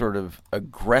being sort of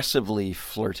aggressively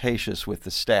flirtatious with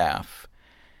the staff,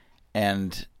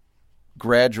 and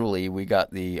gradually we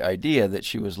got the idea that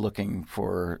she was looking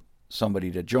for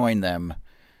somebody to join them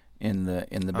in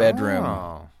the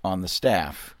bedroom on the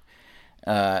staff.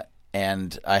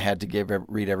 And I had to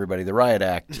read everybody the riot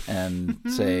act and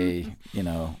say,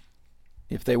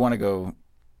 if they want to go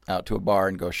out to a bar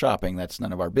and go shopping, that's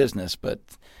none of our business, but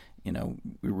you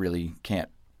really can't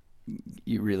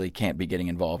be getting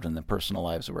involved in the personal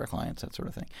lives of our clients, that sort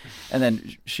of thing. And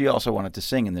then she also wanted to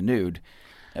sing in the nude,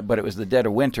 but it was the dead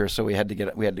of winter, so we had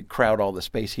to crowd all the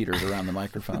space heaters around the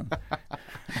microphone.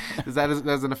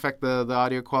 Doesn't affect the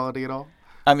audio quality at all?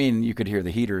 I mean, you could hear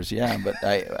the heaters, yeah, but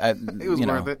it was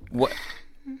worth it.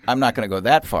 I'm not going to go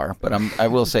that far, but I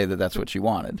will say that that's what she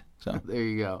wanted. So there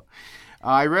you go.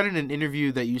 I read in an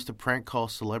interview that you used to prank call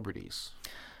celebrities.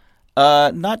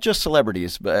 Not just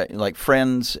celebrities, but like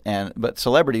friends, but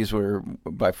celebrities were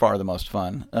by far the most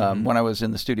fun. When I was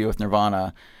in the studio with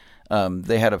Nirvana,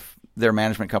 they had their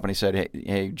management company said,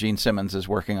 "Hey, Gene Simmons is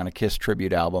working on a Kiss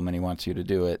tribute album, and he wants you to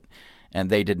do it." And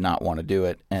they did not want to do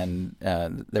it. And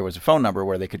there was a phone number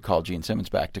where they could call Gene Simmons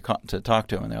back to talk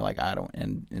to him. And they're like, I don't.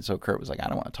 And so Kurt was like, I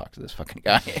don't want to talk to this fucking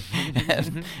guy.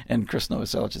 and Chris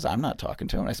Novoselic says, I'm not talking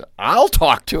to him. And I said, I'll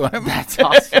talk to him. That's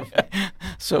awesome.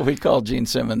 So we called Gene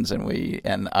Simmons,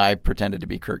 and I pretended to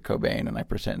be Kurt Cobain, and I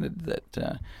pretended that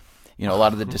a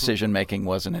lot of the decision making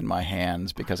wasn't in my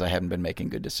hands because I hadn't been making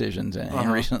good decisions. And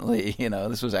recently,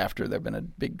 this was after there'd been a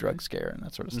big drug scare and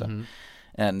that sort of stuff.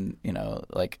 And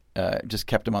just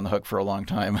kept him on the hook for a long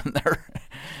time,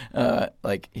 and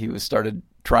he was started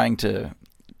trying to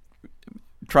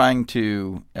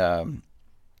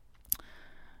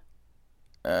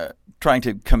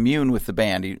commune with the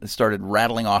band. He started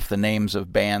rattling off the names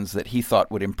of bands that he thought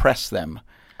would impress them,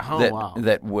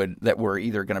 that were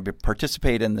either going to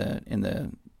participate in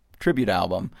the tribute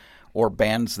album, or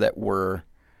bands that were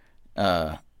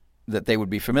that they would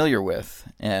be familiar with,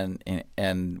 and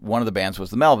one of the bands was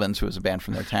the Melvins, who was a band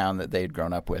from their town that they had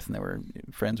grown up with and they were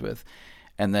friends with.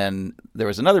 And then there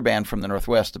was another band from the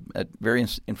Northwest, a very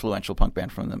influential punk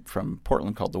band from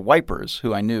Portland called the Wipers,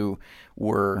 who I knew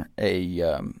were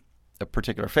a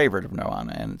particular favorite of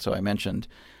Nirvana. And so I mentioned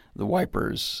the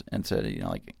Wipers and said,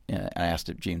 I asked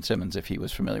Gene Simmons if he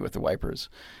was familiar with the Wipers,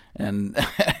 and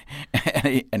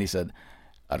and he said,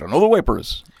 I don't know the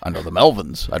Wipers. I know the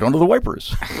Melvins. I don't know the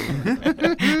Wipers.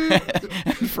 Did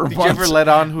you ever let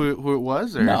on who it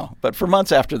was? Or? No, but for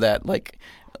months after that, like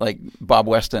Bob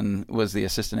Weston was the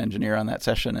assistant engineer on that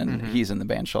session, and he's in the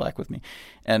band Shellac with me.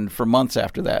 And for months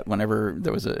after that, whenever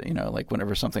there was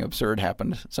whenever something absurd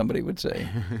happened, somebody would say,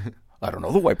 I don't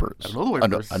know the Wipers. I don't know the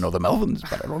Wipers. I know the Melvins,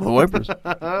 but I don't know the Wipers.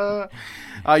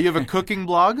 You have a cooking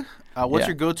blog. What's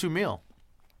your go-to meal?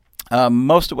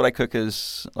 Most of what I cook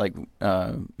is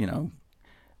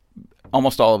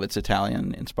almost all of it's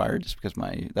Italian inspired, just because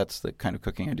that's the kind of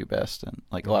cooking I do best, and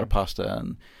a lot of pasta,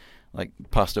 and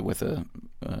pasta with a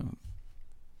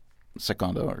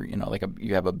secondo, or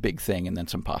you have a big thing and then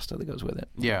some pasta that goes with it.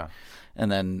 Yeah, and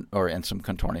then and some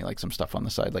contorni, like some stuff on the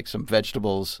side, like some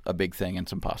vegetables, a big thing, and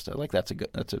some pasta. That's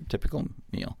a typical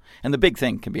meal. And the big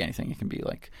thing can be anything. It can be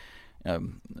like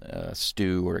a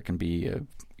stew, or it can be a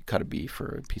cut of beef,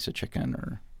 or a piece of chicken,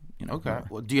 or Okay.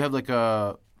 Well, do you have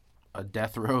a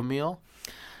death row meal?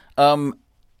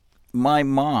 My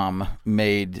mom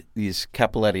made these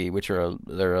cappelletti, which are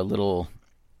they're a little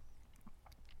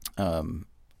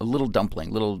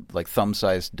dumpling, little like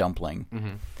thumb-sized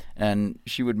dumpling, and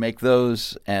she would make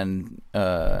those, and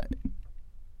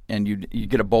you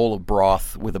get a bowl of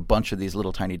broth with a bunch of these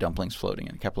little tiny dumplings floating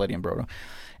in, cappelletti and brodo,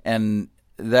 and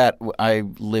that I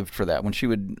lived for that. When she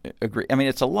would agree, I mean,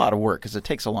 it's a lot of work because it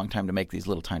takes a long time to make these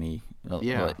little tiny,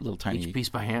 each piece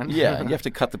by hand. Yeah, you have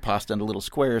to cut the pasta into little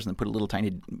squares and then put a little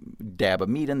tiny dab of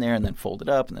meat in there and then fold it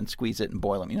up and then squeeze it and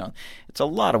boil them. It's a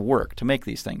lot of work to make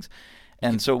these things.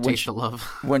 And so when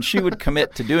when she would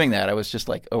commit to doing that, I was just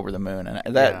like over the moon. And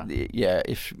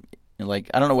if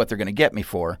I don't know what they're going to get me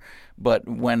for, but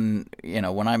when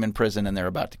I'm in prison and they're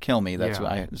about to kill me, that's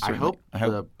what I hope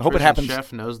it happens.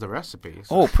 Chef knows the recipe.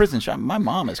 So. Oh, prison chef! My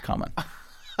mom is coming.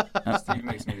 Steve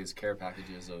makes me these care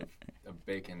packages of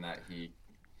bacon that he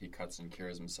cuts and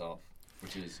cures himself,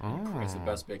 which is it's the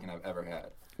best bacon I've ever had.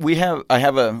 When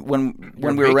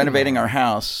we were renovating our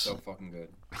house. So fucking good.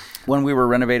 when we were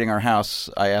renovating our house,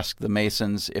 I asked the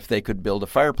masons if they could build a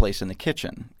fireplace in the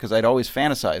kitchen because I'd always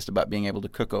fantasized about being able to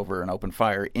cook over an open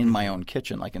fire in my own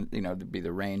kitchen, like to be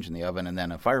the range and the oven and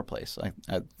then a fireplace.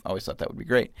 I always thought that would be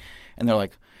great. And they're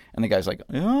like, and the guy's like,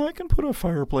 yeah, I can put a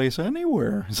fireplace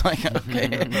anywhere. It's like,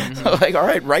 okay. So like, all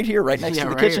right, right here, right next to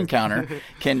the kitchen counter,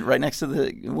 right next to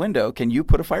the window, can you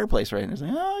put a fireplace right? And he's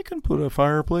like, oh, I can put a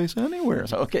fireplace anywhere.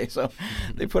 So, okay, so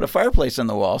they put a fireplace in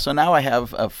the wall. So now I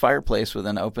have a fireplace with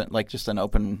an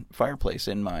open fireplace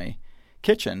in my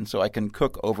kitchen, so I can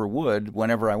cook over wood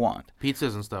whenever I want.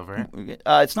 Pizzas and stuff, right?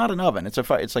 It's not an oven. It's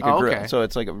like a grill. Okay. So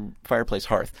it's like a fireplace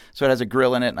hearth. So it has a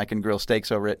grill in it, and I can grill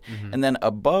steaks over it. Mm-hmm. And then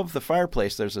above the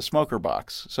fireplace, there's a smoker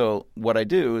box. So what I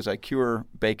do is I cure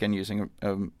bacon using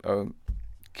a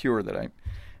cure that I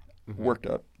worked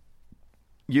up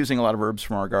using a lot of herbs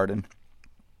from our garden.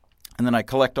 And then I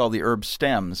collect all the herb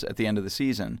stems at the end of the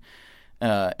season.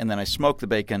 And then I smoke the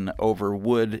bacon over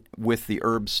wood with the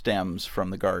herb stems from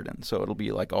the garden. So it'll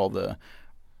be like all the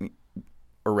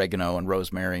oregano and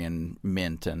rosemary and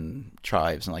mint and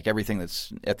chives and like everything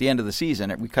that's at the end of the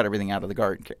season. We cut everything out of the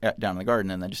garden, down in the garden,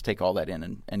 and then just take all that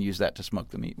in and use that to smoke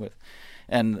the meat with.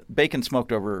 And bacon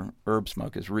smoked over herb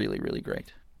smoke is really, really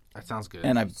great. That sounds good.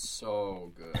 And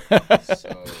So good.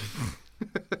 So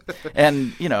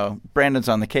and Brandon's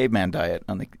on the caveman diet.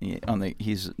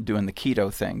 He's doing the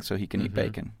keto thing, so he can eat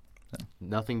bacon. So.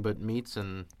 Nothing but meats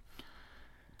and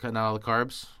cutting out all the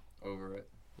carbs. over it.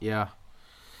 Yeah.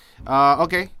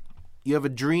 Okay. You have a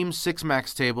dream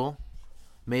six-max table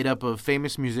made up of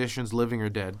famous musicians, living or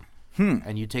dead,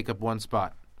 and you take up one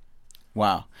spot.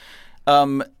 Wow.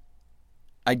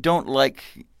 I don't like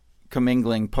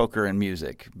commingling poker and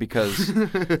music because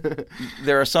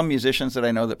there are some musicians that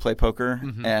I know that play poker,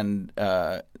 and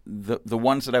the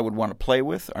ones that I would want to play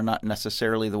with are not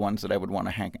necessarily the ones that I would want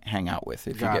to hang out with.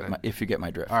 If you get my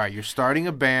drift. All right, you're starting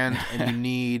a band and you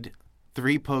need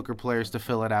 3 poker players to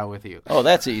fill it out with you. Oh,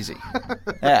 that's easy.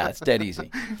 Yeah, it's dead easy.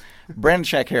 Brandon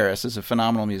Shack Harris is a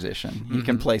phenomenal musician. He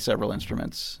can play several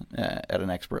instruments at an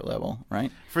expert level, right?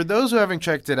 For those who haven't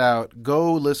checked it out,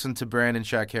 go listen to Brandon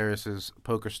Shack Harris's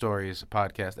Poker Stories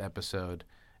podcast episode.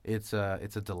 It's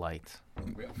a delight.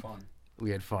 We had fun.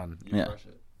 We had fun. You crush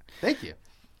it. Thank you.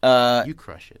 You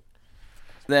crush it.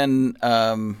 Then,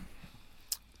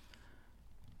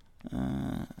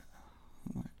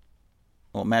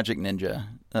 Magic Ninja,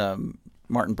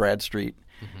 Martin Bradstreet,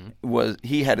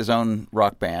 he had his own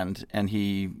rock band, and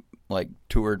he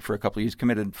toured for a couple of years,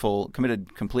 committed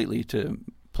completely to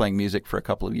playing music for a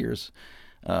couple of years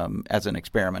as an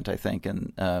experiment, I think,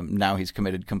 and now he's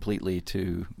committed completely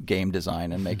to game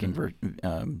design and making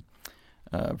virtual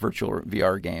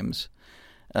VR games.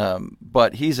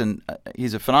 But he's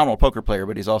a phenomenal poker player,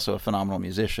 but he's also a phenomenal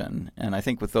musician, and I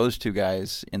think with those two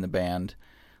guys in the band.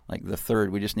 Like the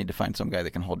third, we just need to find some guy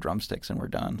that can hold drumsticks, and we're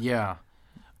done. Yeah.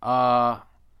 I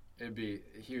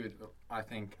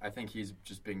think he's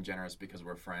just being generous because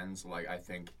we're friends. Like, I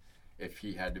think if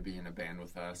he had to be in a band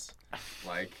with us,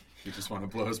 he just want to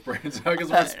blow his brains out because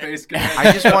we're space guys.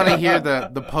 I just want to hear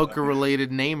the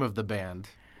poker-related name of the band.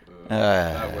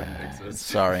 That wouldn't exist.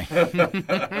 Sorry.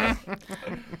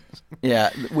 Yeah,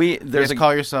 you guys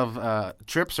call yourself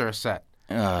Trips or a Set?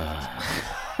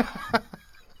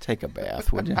 Take a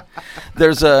bath, would you?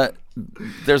 There's a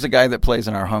guy that plays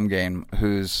in our home game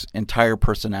whose entire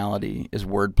personality is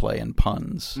wordplay and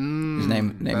puns. His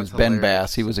name is Ben hilarious.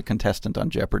 Bass. He was a contestant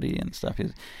on Jeopardy and stuff.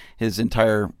 He's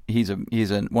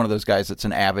one of those guys that's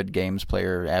an avid games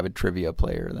player, avid trivia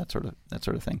player, that sort of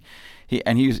thing.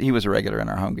 He was a regular in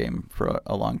our home game for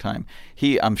a long time.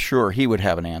 I'm sure he would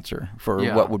have an answer for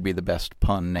what would be the best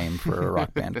pun name for a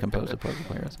rock band composed of poker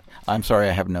players. I'm sorry,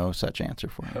 I have no such answer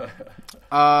for him.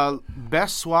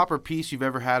 Best swap or piece you've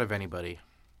ever had of anybody?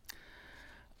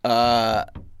 I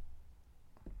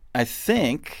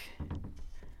think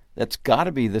that's got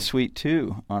to be the Suite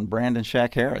 2 on Brandon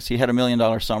Shack Harris. He had $1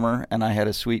 million summer, and I had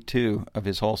a Suite 2 of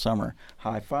his whole summer.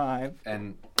 High five.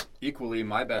 And equally,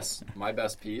 my best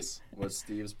piece was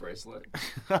Steve's bracelet.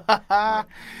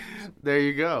 There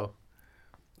you go.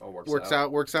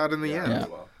 Works out in the end. Yeah.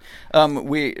 Well.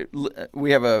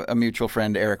 We have a mutual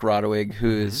friend, Eric Rodewig, who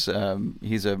is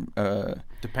he's a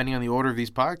depending on the order of these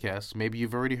podcasts, maybe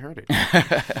you've already heard it.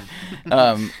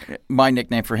 My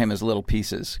nickname for him is Little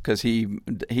Pieces because he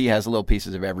has little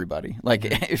pieces of everybody. Like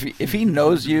if he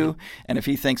knows you and if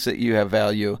he thinks that you have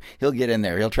value, he'll get in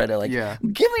there. He'll try to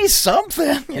give me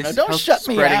something. Don't shut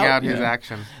me out. Spreading out his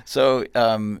action. So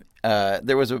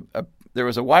there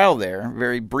was a while there,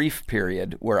 very brief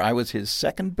period, where I was his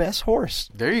second best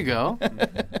horse. There you go.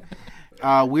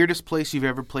 Weirdest place you've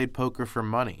ever played poker for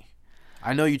money?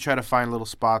 I know you try to find little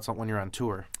spots when you're on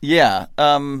tour. Yeah.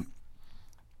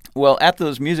 Well, at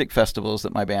those music festivals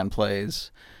that my band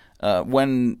plays,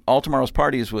 when All Tomorrow's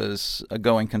Parties was a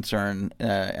going concern,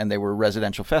 and they were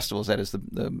residential festivals, that is,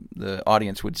 the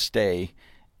audience would stay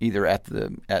either at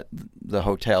the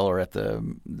hotel or at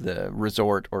the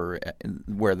resort or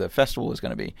where the festival was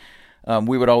going to be.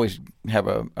 We would always have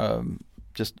a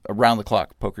just around the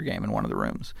clock poker game in one of the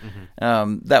rooms.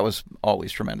 That was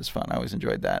always tremendous fun. I always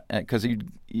enjoyed that because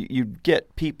you'd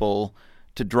get people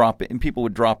to drop in. People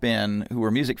would drop in who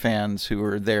were music fans who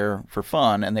were there for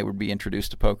fun, and they would be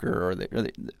introduced to poker. Or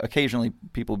occasionally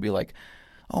people would be like,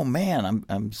 "Oh man,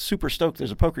 I'm super stoked.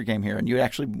 There's a poker game here," and you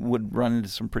actually would run into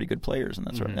some pretty good players and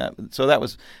that sort of that. So that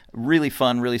was really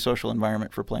fun, really social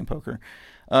environment for playing poker.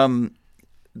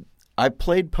 I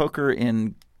played poker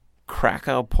in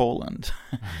Krakow, Poland,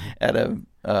 at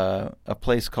a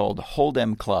place called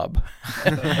Hold'em Club,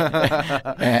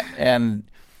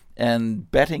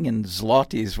 and betting in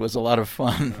zlotys was a lot of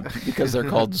fun because they're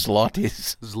called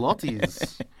zlotys.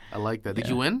 Zlotys. I like that. Did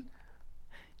you win?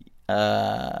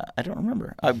 I don't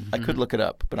remember. I could look it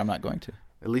up, but I'm not going to.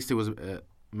 At least it was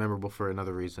memorable for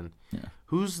another reason. Yeah.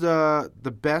 Who's the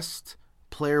best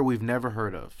player we've never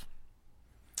heard of?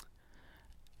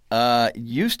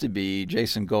 Used to be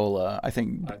Jason Gola. I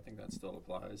think that still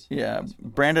applies. Yeah,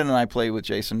 Brandon and I play with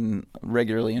Jason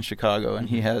regularly in Chicago, and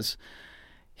he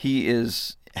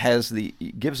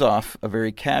gives off a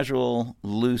very casual,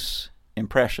 loose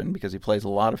impression because he plays a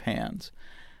lot of hands.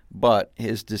 But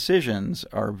his decisions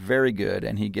are very good,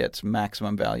 and he gets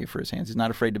maximum value for his hands. He's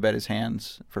not afraid to bet his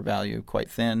hands for value, quite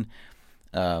thin.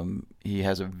 He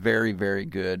has a very, very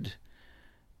good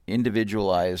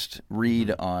individualized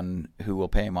read on who will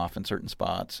pay him off in certain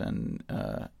spots. And,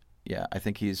 I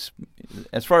think he's,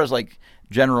 as far as like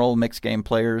general mixed game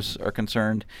players are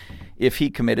concerned, if he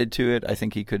committed to it, I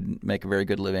think he could make a very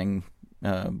good living.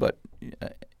 But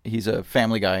he's a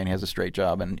family guy and he has a straight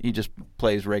job, and he just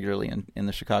plays regularly in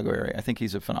the Chicago area. I think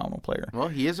he's a phenomenal player. Well,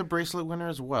 he is a bracelet winner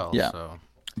as well. Yeah. So.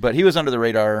 But he was under the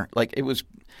radar. Like, it was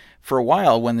for a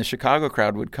while when the Chicago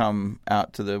crowd would come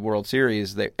out to the World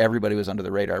Series, everybody was under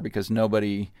the radar because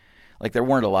nobody, like, there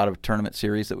weren't a lot of tournament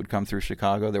series that would come through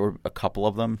Chicago. There were a couple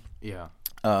of them. Yeah.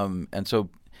 And so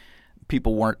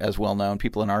people weren't as well known.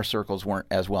 People in our circles weren't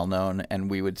as well known, and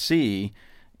we would see,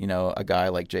 a guy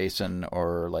like Jason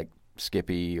or like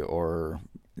Skippy or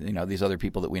these other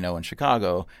people that we know in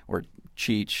Chicago, or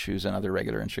Cheech, who's another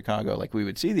regular in Chicago. Like, we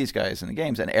would see these guys in the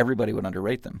games, and everybody would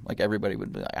underrate them. Like, everybody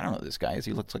would be like, I don't know who this guy is.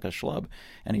 He looks like a schlub,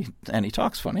 and he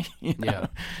talks funny. Yeah.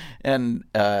 And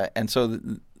so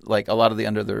like a lot of the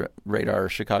under the radar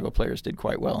Chicago players did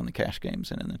quite well in the cash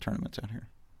games and in the tournaments out here.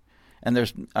 And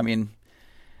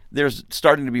there's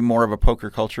starting to be more of a poker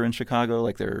culture in Chicago.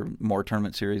 Like, there are more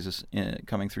tournament series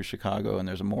coming through Chicago, and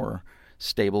there's a more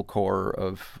stable core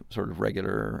of sort of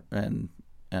regular and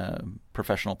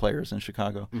professional players in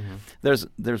Chicago. There's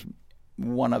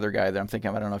one other guy that I'm thinking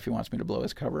of. I don't know if he wants me to blow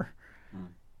his cover.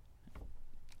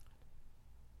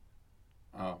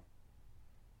 Oh,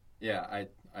 yeah,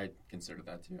 I consider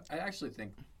that too.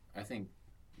 I think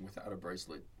without a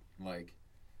bracelet, like,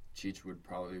 Cheech would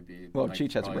probably be. Well,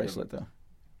 Cheech has a bracelet though.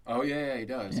 Oh yeah, he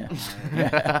does. Yeah,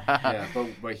 yeah,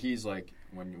 but he's like,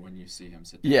 when you see him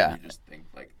sit there, you just think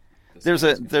like. There's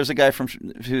a guy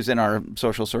who's in our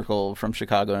social circle from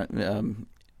Chicago,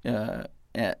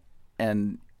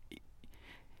 and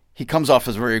he comes off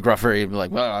as very gruff, very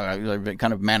like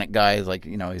kind of manic guy. Like,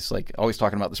 he's like always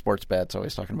talking about the sports bets,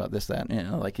 always talking about this, that.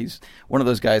 Like, he's one of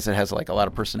those guys that has like a lot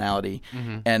of personality,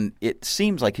 and it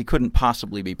seems like he couldn't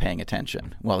possibly be paying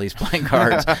attention while he's playing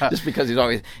cards, just because he's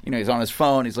always he's on his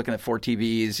phone, he's looking at 4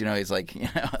 TVs, he's like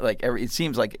it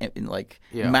seems like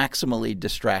maximally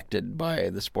distracted by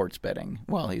the sports betting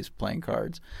while he's playing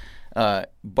cards.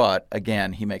 But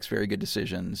again, he makes very good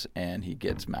decisions, and he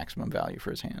gets maximum value for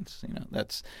his hands.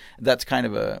 That's kind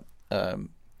of a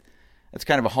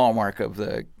hallmark of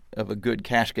a good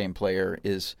cash game player,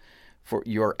 is for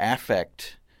your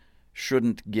affect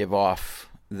shouldn't give off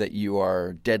that you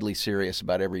are deadly serious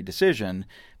about every decision,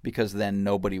 because then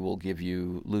nobody will give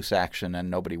you loose action and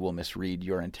nobody will misread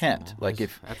your intent. Like,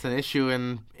 that's an issue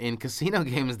in casino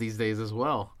games these days as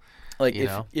well. Like,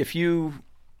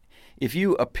 if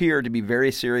you appear to be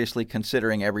very seriously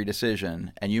considering every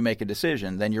decision and you make a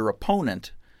decision, then your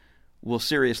opponent will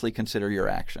seriously consider your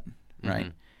action,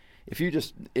 right? If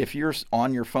you're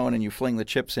on your phone and you fling the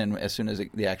chips in as soon as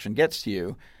the action gets to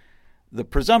you, the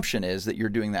presumption is that you're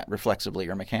doing that reflexively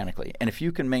or mechanically. And if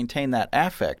you can maintain that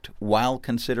affect while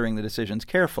considering the decisions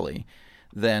carefully,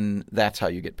 then that's how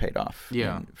you get paid off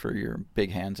for your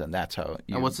big hands, and that's how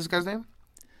you... And what's this guy's name?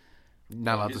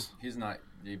 not allowed to. He's not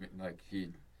even like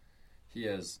he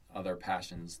has other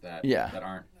passions that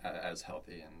aren't as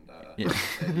healthy, and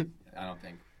I don't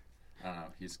know.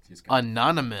 He's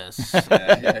Anonymous.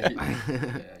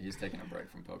 He's taking a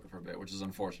break from poker for a bit, which is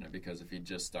unfortunate because if he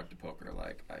just stuck to poker,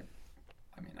 like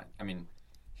I mean,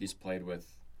 he's played with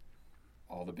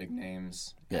all the big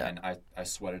names, and I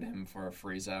sweated him for a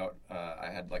freeze out. I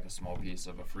had like a small piece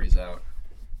of a freeze out.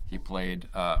 He played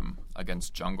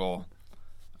against Jungle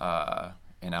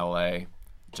in LA.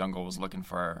 Jungle was looking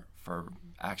for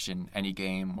action, any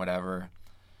game, whatever,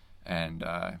 and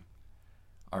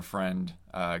our friend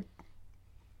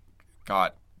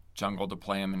got Jungle to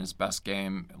play him in his best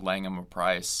game, laying him a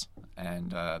price,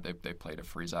 and they played a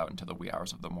freeze out into the wee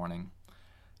hours of the morning,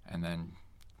 and then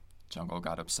Jungle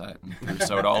got upset and threw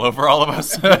soda all over all of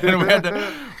us, and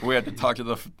we had to talk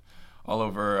to all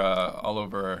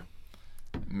over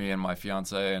me and my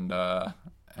fiance,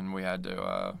 and we had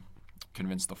to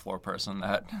convince the floor person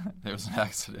that there was an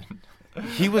accident.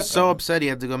 He was so upset he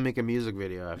had to go make a music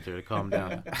video after to calm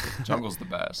down. Jungle's the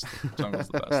best. Jungle's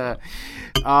the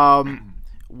best.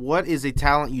 What is a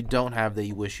talent you don't have that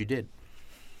you wish you did?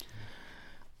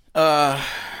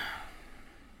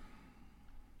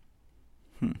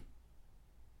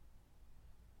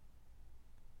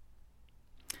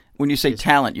 When you say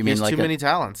talent, you mean like too many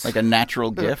talents, like a natural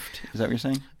gift? Is that what you're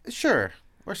saying? Sure,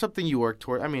 or something you work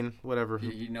toward. I mean, whatever.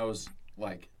 He knows,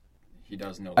 like, he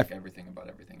does know like everything about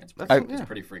everything. It's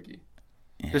pretty freaky.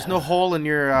 Yeah. There's no hole in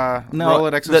your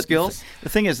Rolodex of skills. The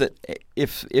thing is that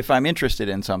if I'm interested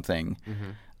in something,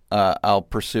 I'll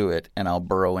pursue it and I'll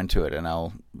burrow into it, and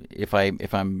if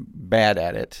I'm bad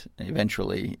at it,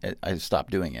 eventually I stop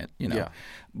doing it. You know. Yeah.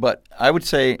 But I would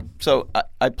say so.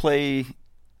 I play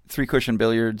 3-cushion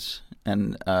billiards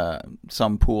and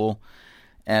some pool,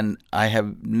 and I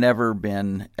have never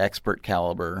been expert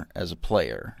caliber as a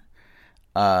player.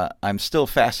 I'm still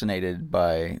fascinated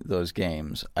by those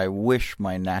games. I wish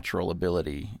my natural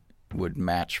ability would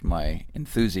match my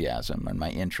enthusiasm and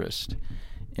my interest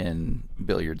in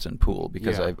billiards and pool,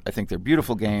 because I think they're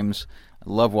beautiful games. I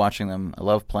love watching them. I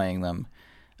love playing them.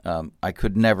 I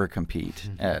could never compete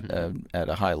at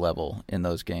a high level in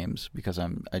those games because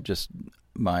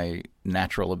my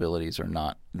natural abilities are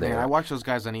not there. Man, I watch those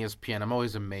guys on ESPN. I'm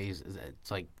always amazed. It's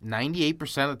like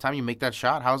 98% of the time you make that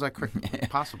shot. How is that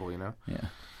possible, you know? Yeah.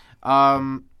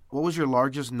 What was your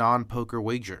largest non-poker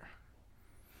wager?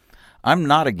 I'm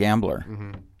not a gambler.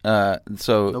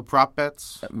 So no prop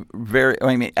bets.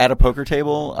 I mean, at a poker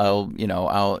table,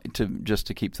 I'll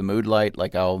to keep the mood light,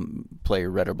 like I'll play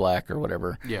red or black or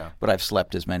whatever. Yeah. But I've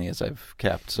slept as many as I've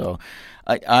kept, so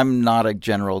I'm not a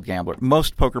general gambler.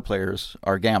 Most poker players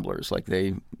are gamblers. Like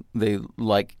they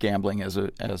like gambling as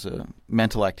a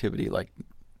mental activity, like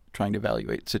trying to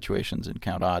evaluate situations and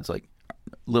count odds, like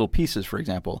little pieces, for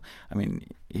example. I mean,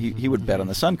 he would bet on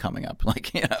the sun coming up,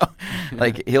 like, you know,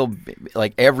 like he'll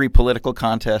like every political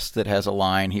contest that has a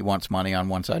line, he wants money on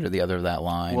one side or the other of that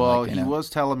line. Well, he was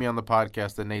telling me on the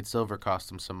podcast that Nate Silver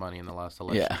cost him some money in the last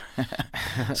election.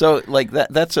 Yeah. So like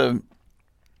that's a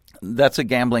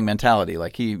gambling mentality.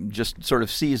 Like he just sort of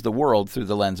sees the world through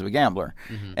the lens of a gambler.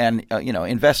 And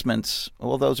investments,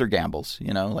 well, those are gambles.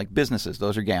 You know, like businesses,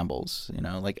 those are gambles. You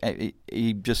know, like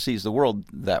he just sees the world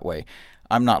that way.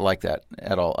 I'm not like that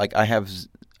at all. Like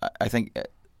I think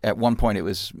at one point it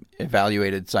was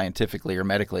evaluated scientifically or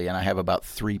medically, and I have about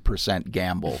 3%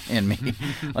 gamble in me.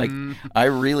 Like I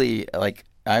really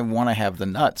I want to have the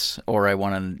nuts, or I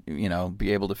want to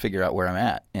be able to figure out where I'm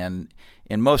at. And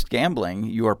in most gambling,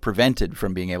 you are prevented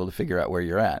from being able to figure out where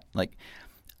you're at. Like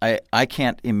I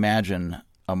can't imagine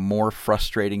a more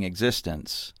frustrating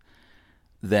existence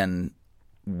than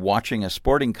watching a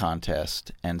sporting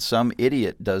contest and some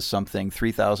idiot does something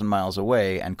 3,000 miles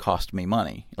away and cost me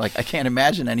money. Like I can't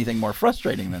imagine anything more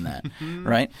frustrating than that,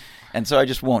 right? And so I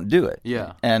just won't do it.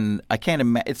 Yeah. And I can't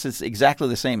imagine. It's exactly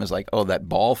the same as like, oh, that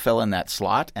ball fell in that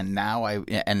slot, and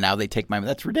now they take my.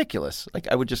 That's ridiculous. Like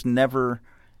I would just never.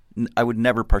 I would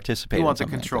never participate. You want in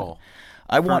the control. Like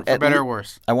I want for better or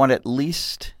worse. I want at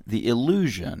least the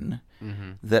illusion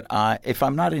that if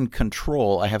I'm not in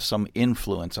control, I have some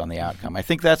influence on the outcome. I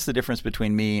think that's the difference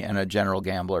between me and a general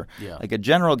gambler. Yeah. Like a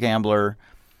general gambler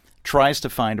tries to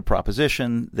find a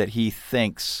proposition that he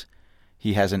thinks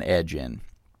he has an edge in.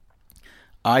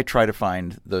 I try to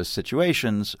find those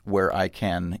situations where I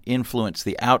can influence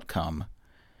the outcome,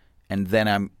 and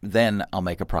then I'll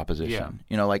make a proposition. Yeah.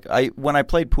 You know, like when I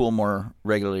played pool more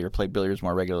regularly or played billiards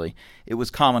more regularly, it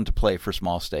was common to play for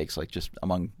small stakes, like just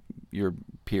among your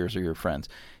peers or your friends.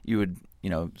 You would,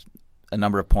 a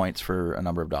number of points for a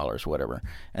number of dollars, whatever.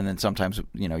 And then sometimes,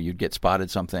 you'd get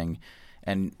spotted something,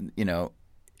 and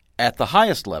at the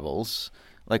highest levels,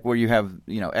 like where you have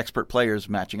expert players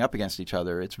matching up against each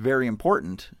other, it's very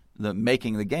important. The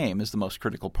making the game is the most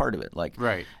critical part of it. Like,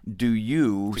 Right. do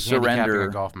you It's like handicapping surrender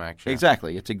a golf match. Yeah.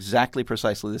 Exactly. It's exactly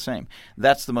precisely the same.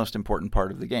 That's the most important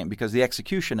part of the game because the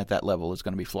execution at that level is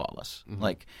going to be flawless. Mm-hmm.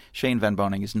 Like Shane Van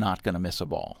Boening is not going to miss a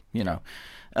ball.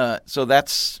 So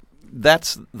that's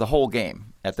the whole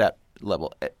game at that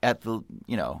level. At the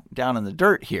down in the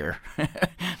dirt here,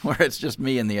 where it's just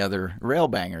me and the other rail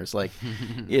bangers. Like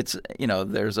it's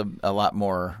there's a lot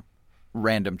more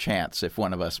random chance if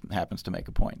one of us happens to make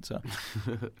a point. So,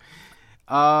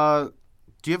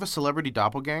 do you have a celebrity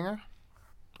doppelganger,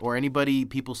 or anybody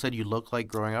people said you look like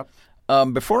growing up?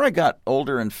 Before I got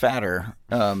older and fatter,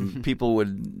 people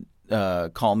would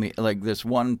call me, like this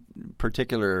one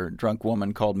particular drunk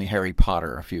woman called me Harry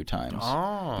Potter a few times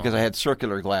because I had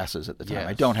circular glasses at the time. Yes.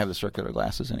 I don't have the circular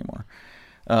glasses anymore,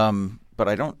 but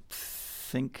I don't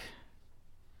think.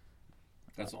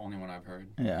 That's the only one I've heard.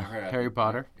 Yeah. I've heard Harry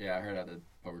Potter? Yeah, I heard at the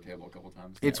poker table a couple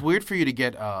times. It's weird for you to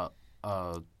get a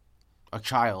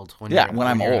child when Yeah, you're, when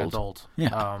I'm you're an old. adult.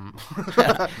 Yeah.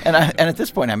 And at this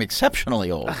point, I'm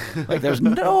exceptionally old. Like there's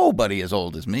nobody as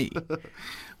old as me.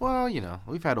 Well,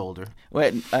 we've had older.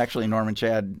 Well, actually, Norman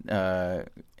Chad,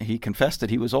 he confessed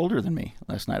that he was older than me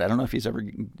last night. I don't know if he's ever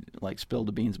spilled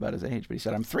the beans about his age, but he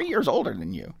said, "I'm 3 years older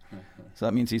than you." So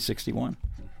that means he's 61.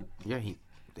 Yeah,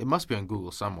 it must be on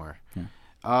Google somewhere.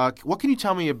 What can you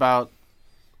tell me about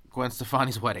Gwen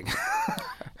Stefani's wedding?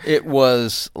 It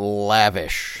was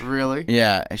lavish. Really?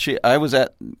 Yeah, I was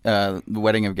at the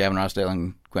wedding of Gavin Rossdale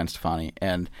and Gwen Stefani,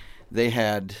 and they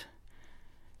had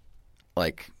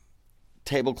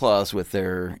tablecloths with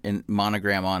their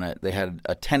monogram on it. They had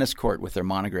a tennis court with their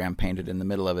monogram painted in the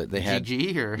middle of it. They had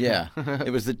GG or yeah,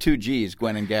 it was the two G's,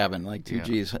 Gwen and Gavin, like two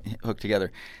G's hooked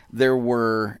together. There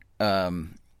were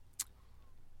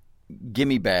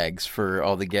gimme bags for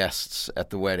all the guests at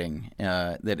the wedding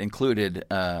that included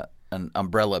an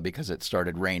umbrella because it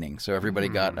started raining. So everybody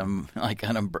got an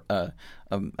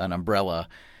umbrella,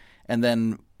 and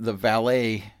then the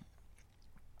valet.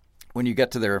 When you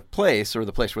get to their place or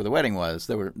the place where the wedding was,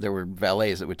 there were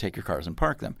valets that would take your cars and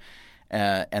park them.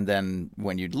 And then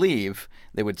when you'd leave,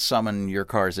 they would summon your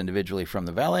cars individually from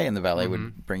the valet, and the valet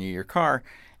would bring you your car.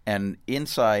 And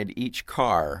inside each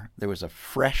car, there was a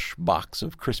fresh box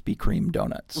of Krispy Kreme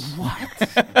donuts. What?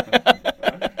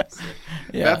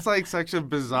 Yeah. That's such a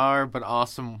bizarre but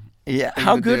awesome. Yeah, thing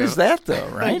how to good do. is that, though,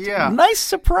 right? Yeah. Nice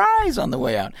surprise on the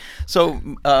way out. So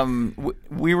when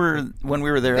we were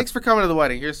there. Thanks for coming to the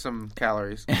wedding. Here's some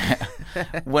calories.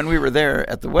 When we were there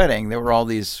at the wedding, there were all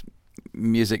these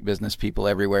music business people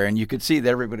everywhere, and you could see that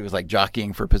everybody was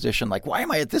jockeying for position. Like, why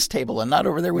am I at this table and not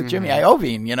over there with Jimmy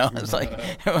Iovine?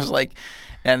 It was like,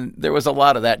 and there was a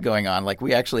lot of that going on. Like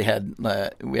we actually had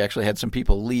some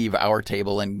people leave our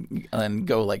table and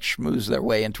go schmooze their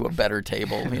way into a better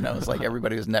table. It's like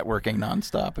everybody was networking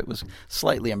nonstop. It was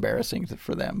slightly embarrassing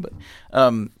for them,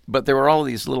 but there were all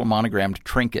these little monogrammed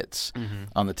trinkets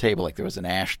on the table. Like there was an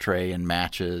ashtray and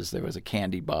matches. There was a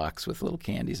candy box with little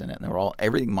candies in it, and they were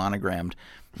everything monogrammed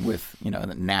with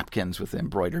napkins with the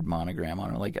embroidered monogram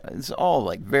on it. It's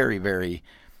all very, very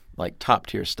top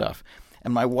tier stuff.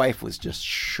 And my wife was just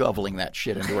shoveling that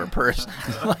shit into her purse.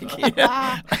 You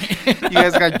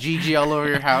guys got GG all over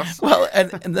your house? Well,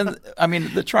 and then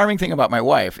the charming thing about my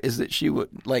wife is that she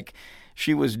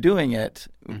was doing it,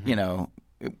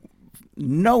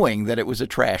 knowing that it was a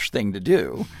trash thing to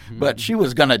do, but she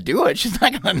was going to do it. She's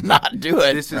not going to not do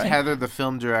it. This is Heather, the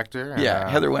film director.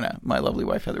 Yeah, Heather Winna, my lovely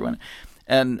wife, Heather Winna.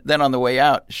 And then on the way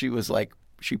out, she was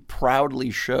she proudly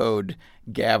showed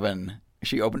Gavin.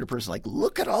 She opened her purse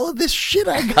look at all of this shit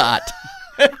I got.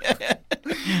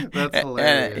 That's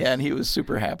hilarious. And he was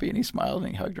super happy, and he smiled,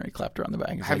 and he hugged her, and he clapped her on the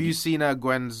back. Have you seen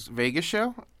Gwen's Vegas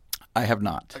show? I have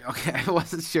not. Okay, I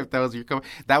wasn't sure if that was your comment.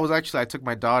 That was actually, I took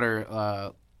my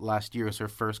daughter last year. It was her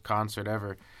first concert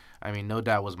ever. No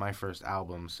Doubt was my first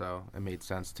album, so it made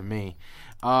sense to me.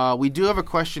 We do have a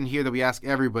question here that we ask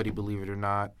everybody, believe it or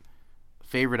not.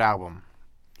 Favorite album?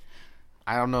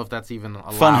 I don't know if that's even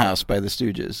allowed. Funhouse by the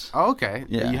Stooges. Oh, okay.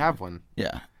 Yeah. You have one.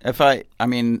 Yeah. Funhouse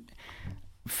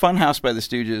by the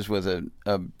Stooges was a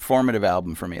formative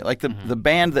album for me. The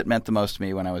band that meant the most to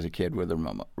me when I was a kid were the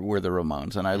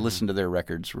Ramones, and I listened to their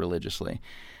records religiously.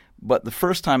 But the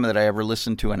first time that I ever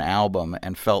listened to an album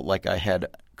and felt like I had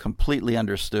completely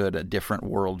understood a different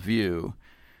worldview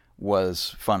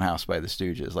was Funhouse by the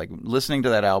Stooges. Listening to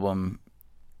that album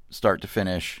start to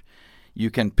finish, you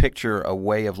can picture a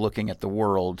way of looking at the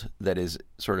world that is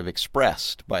sort of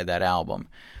expressed by that album,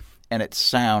 and it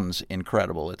sounds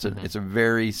incredible. It's a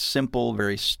very simple,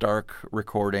 very stark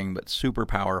recording, but super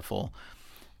powerful.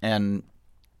 and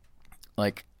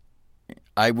like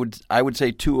I would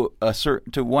say to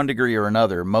one degree or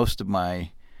another, most of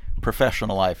my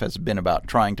professional life has been about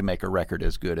trying to make a record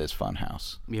as good as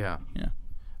Funhouse. Yeah.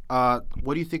 Yeah.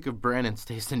 What do you think of Brandon's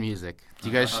taste in music? Do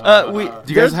you guys Do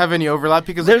you guys have any overlap?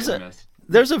 Because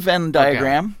there's a Venn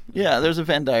diagram. Okay. Yeah, there's a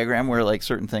Venn diagram where like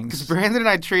certain things. Because Brandon and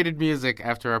I traded music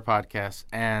after our podcast,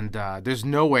 and there's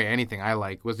no way anything I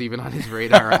like was even on his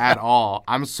radar at all.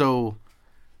 I'm so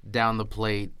down the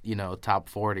plate, top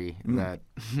 40 that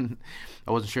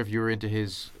I wasn't sure if you were into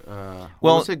his what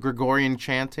was it, Gregorian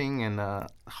chanting and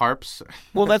harps.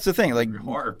 Well, that's the thing, like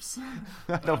harps.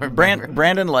 I don't remember.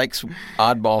 Brandon likes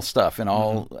oddball stuff in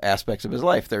all aspects of his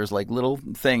life. There's like little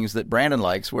things that Brandon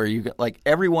likes where you like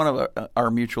every one of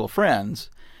our mutual friends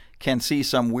can see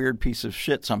some weird piece of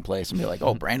shit someplace and be like,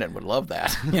 "Oh, Brandon would love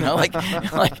that," like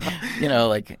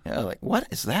what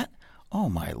is that? Oh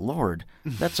my Lord,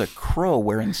 that's a crow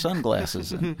wearing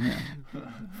sunglasses.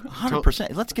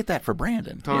 100%. Let's get that for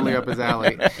Brandon. Totally up his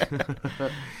alley.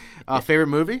 Favorite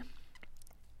movie?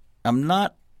 I'm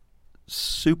not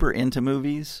super into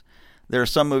movies. There are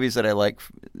some movies that I like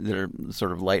that are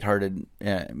sort of lighthearted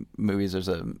movies. I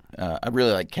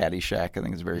really like Caddyshack. I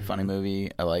think it's a very funny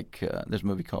movie. I like there's a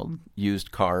movie called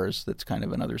Used Cars that's kind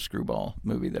of another screwball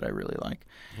movie that I really like.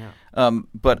 Yeah.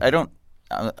 But I don't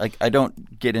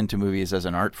get into movies as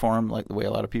an art form like the way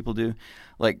a lot of people do.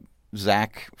 Like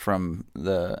Zach from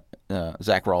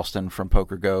Zach Ralston from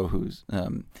Poker Go, who's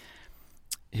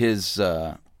his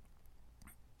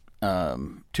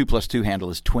 2+2 handle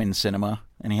is Twin Cinema,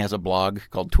 and he has a blog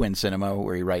called Twin Cinema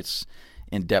where he writes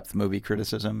in-depth movie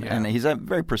criticism. Yeah. And he's a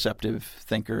very perceptive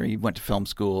thinker. He went to film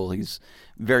school. He's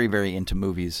very, very into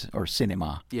movies or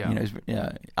cinema. Yeah.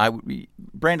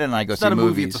 Brandon and I go it's see not a movies.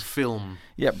 Movie, it's a film.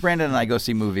 Yeah, Brandon and I go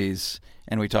see movies,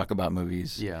 and we talk about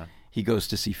movies. Yeah. He goes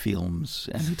to see films,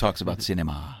 and he talks about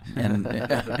cinema. And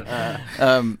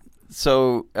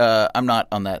so I'm not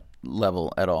on that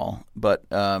level at all. But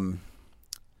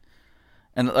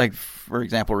and like for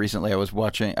example, recently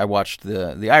I watched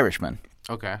the Irishman.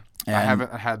 Okay. I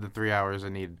haven't had the 3 hours I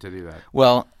needed to do that.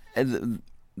 Well, it'll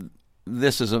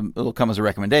come as a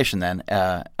recommendation then.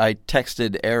 I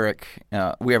texted Eric.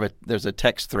 There's a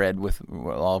text thread with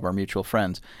all of our mutual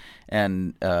friends,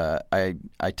 and I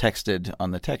texted on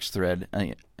the text thread.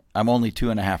 I'm only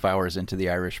 2.5 hours into The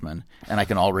Irishman, and I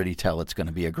can already tell it's going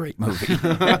to be a great movie.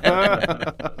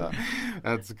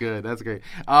 That's good. That's great.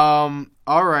 All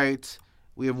right.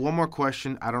 We have one more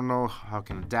question. I don't know how I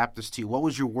can adapt this to you. What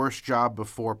was your worst job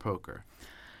before poker?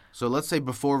 So let's say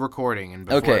before recording and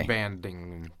before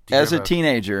banding. As a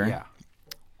teenager,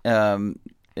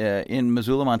 in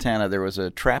Missoula, Montana, there was a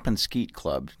trap and skeet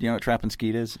club. Do you know what trap and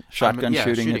skeet is? Shotgun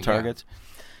shooting at targets. Yeah.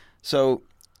 So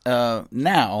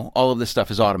now all of this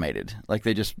stuff is automated. Like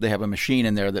they have a machine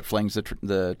in there that flings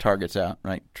the targets out,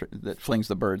 right? That flings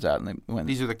the birds out. And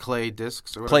these are the clay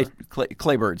discs or whatever?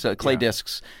 Clay birds, clay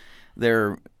discs.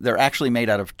 They're actually made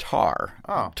out of tar,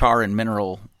 tar and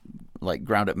mineral, like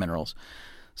ground up minerals.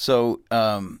 So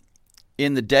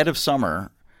in the dead of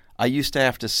summer, I used to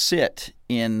have to sit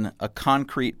in a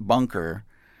concrete bunker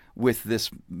with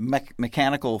this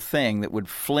mechanical thing that would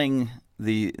fling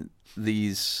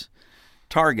these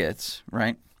targets,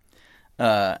 right?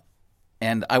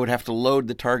 And I would have to load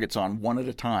the targets on one at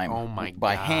a time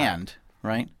by hand,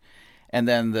 right? And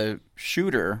then the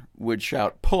shooter would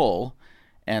shout pull,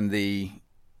 and the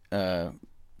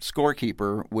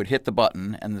scorekeeper would hit the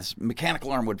button, and this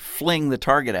mechanical arm would fling the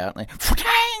target out, and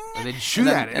they'd shoot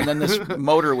at it. And then this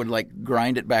motor would like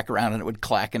grind it back around, and it would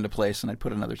clack into place, and I'd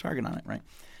put another target on it, right?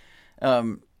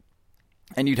 And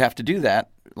you'd have to do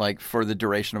that like for the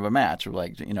duration of a match.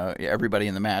 Like everybody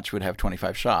in the match would have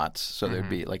 25 shots, so there'd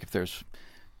be like if there's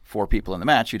 4 people in the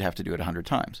match, you'd have to do it 100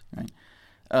 times, right?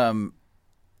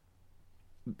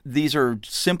 These are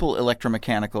simple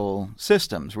electromechanical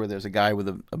systems where there's a guy with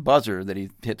a buzzer that he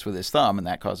hits with his thumb, and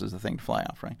that causes the thing to fly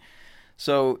off, right?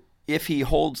 So if he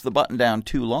holds the button down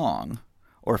too long,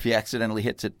 or if he accidentally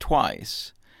hits it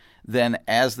twice, then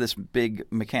as this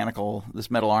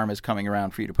this metal arm is coming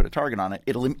around for you to put a target on it,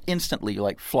 it'll instantly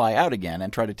like fly out again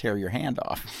and try to tear your hand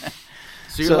off.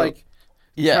 So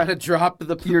you're trying to drop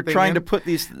the You're trying to put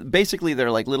these, basically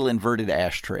they're like little inverted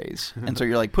ashtrays. And so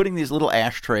you're like putting these little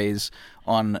ashtrays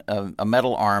on a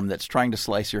metal arm that's trying to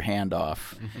slice your hand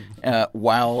off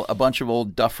while a bunch of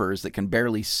old duffers that can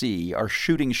barely see are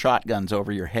shooting shotguns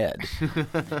over your head.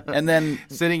 And then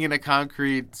sitting in a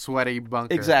concrete, sweaty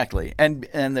bunker. Exactly. And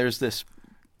there's this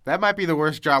That might be the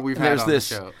worst job we've had on There's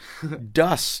the show. this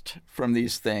dust from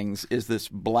these things is this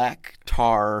black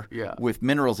tar with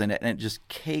minerals in it, and it just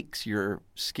cakes your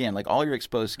skin, like all your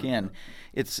exposed skin.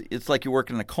 It's like you're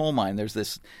working in a coal mine. There's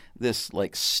this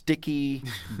like sticky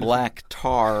black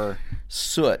tar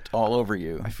soot all over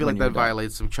you. I feel like that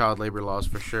violates some child labor laws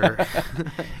for sure.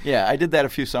 Yeah, I did that a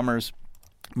few summers.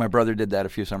 My brother did that a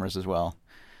few summers as well.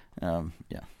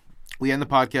 Yeah. We end the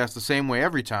podcast the same way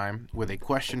every time with a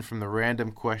question from the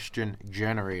random question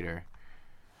generator.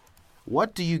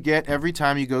 What do you get every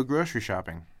time you go grocery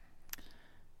shopping?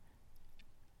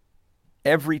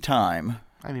 Every time.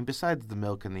 I mean, besides the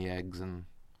milk and the eggs, and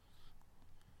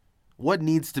what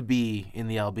needs to be in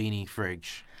the Albini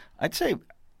fridge? I'd say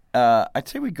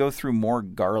we go through more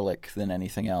garlic than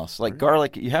anything else. Like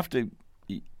garlic, you have to.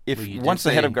 Once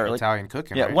the head of garlic, Italian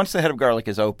cooking, yeah, right? Once the head of garlic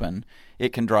is open,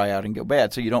 it can dry out and go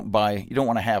bad. So you don't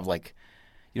want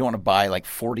to buy like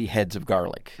 40 heads of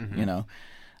garlic, you know.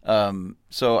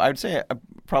 So I would say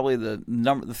probably the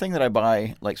thing that I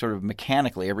buy like sort of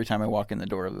mechanically every time I walk in the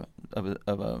door of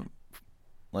a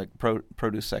like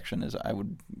produce section is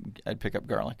I'd pick up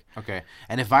garlic. Okay,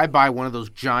 and if I buy one of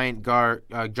those giant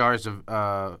jars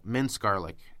of minced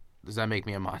garlic, does that make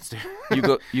me a monster?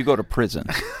 You go to prison.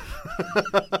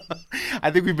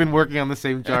 I think we've been working on the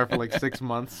same jar for like 6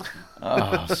 months.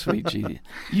 Oh, sweet Jesus.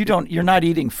 You're not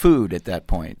eating food at that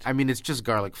point. I mean, it's just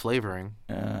garlic flavoring.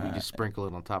 You just sprinkle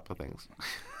it on top of things.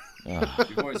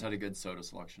 You've always had a good soda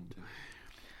selection too.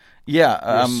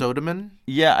 Yeah, you're a sodaman?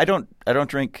 Yeah, I don't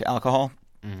drink alcohol.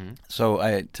 Mm-hmm. So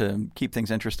to keep things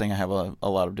interesting, I have a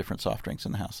lot of different soft drinks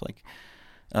in the house. Like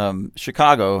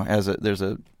Chicago there's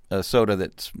a soda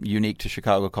that's unique to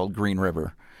Chicago called Green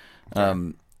River.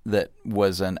 That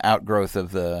was an outgrowth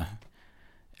of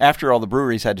after all the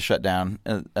breweries had to shut down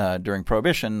during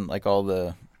Prohibition, like all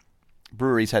the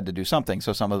breweries had to do something.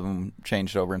 So some of them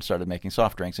changed over and started making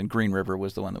soft drinks, and Green River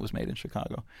was the one that was made in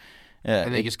Chicago.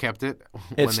 And they just kept it?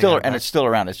 It's still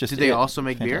around. It's just. Did they also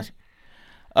make fantastic beer?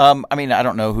 I mean, I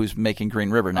don't know who's making Green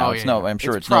River now. I'm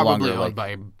sure it's no longer owned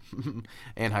by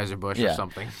Anheuser-Busch or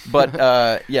something. But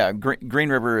Green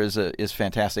River is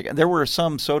fantastic. And there were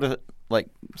some soda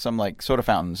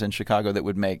fountains in Chicago that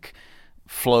would make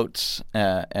floats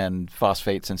and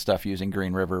phosphates and stuff using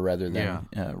Green River rather than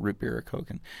root beer or Coke.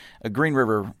 And a Green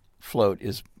River float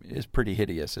is pretty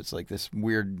hideous. It's like this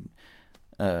weird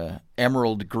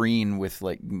emerald green with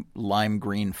like lime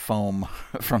green foam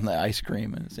from the ice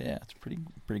cream, and it's pretty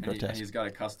grotesque. And he's got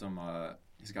a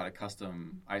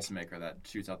custom ice maker that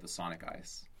shoots out the Sonic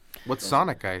ice. What's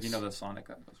Sonic ice? You know the Sonic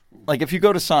ice? Like if you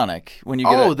go to Sonic, when you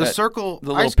get the circle,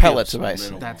 the little pellets of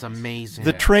ice. That's amazing.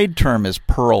 The trade term is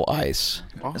pearl ice.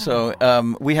 Oh. So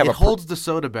we have it holds the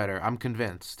soda better. I'm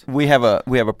convinced. We have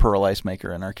a pearl ice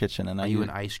maker in our kitchen, and are you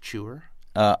an ice chewer?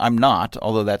 I'm not,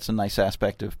 although that's a nice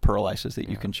aspect of pearl ice is that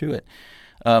you can chew it.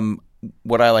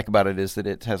 What I like about it is that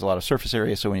it has a lot of surface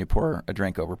area, so when you pour a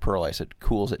drink over pearl ice, it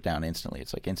cools it down instantly.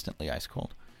 It's like instantly ice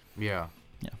cold. Yeah.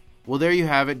 Well, there you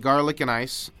have it, garlic and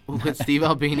ice with Steve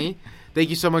Albini.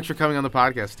 Thank you so much for coming on the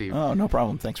podcast, Steve. Oh, no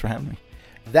problem. Thanks for having me.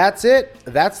 That's it.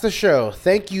 That's the show.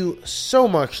 Thank you so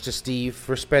much to Steve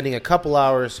for spending a couple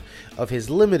hours of his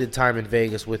limited time in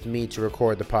Vegas with me to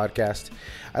record the podcast.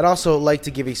 I'd also like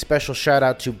to give a special shout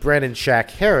out to Brandon Shaq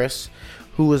Harris,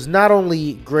 who was not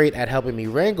only great at helping me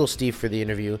wrangle Steve for the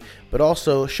interview, but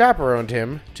also chaperoned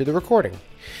him to the recording.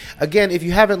 Again, if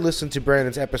you haven't listened to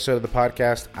Brandon's episode of the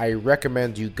podcast, I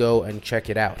recommend you go and check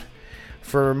it out.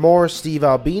 For more Steve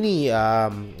Albini,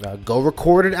 go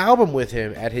record an album with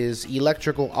him at his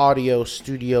Electrical Audio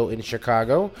studio in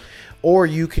Chicago, or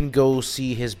you can go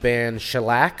see his band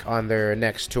Shellac on their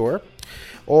next tour,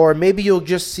 or maybe you'll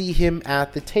just see him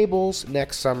at the tables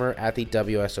next summer at the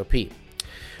WSOP.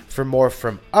 For more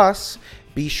from us,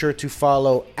 be sure to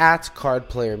follow at Card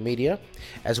Player Media,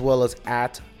 as well as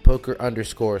at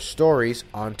Poker_Stories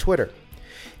on Twitter.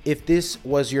 If this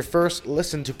was your first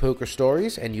listen to Poker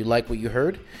Stories and you like what you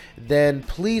heard, then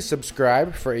please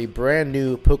subscribe for a brand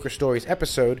new Poker Stories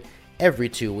episode every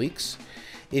 2 weeks.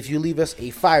 If you leave us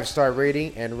a 5-star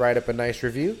rating and write up a nice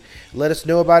review, let us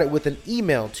know about it with an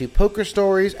email to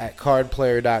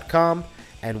pokerstories@cardplayer.com,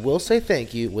 and we'll say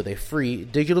thank you with a free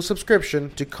digital subscription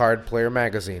to Card Player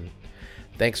Magazine.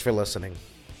 Thanks for listening.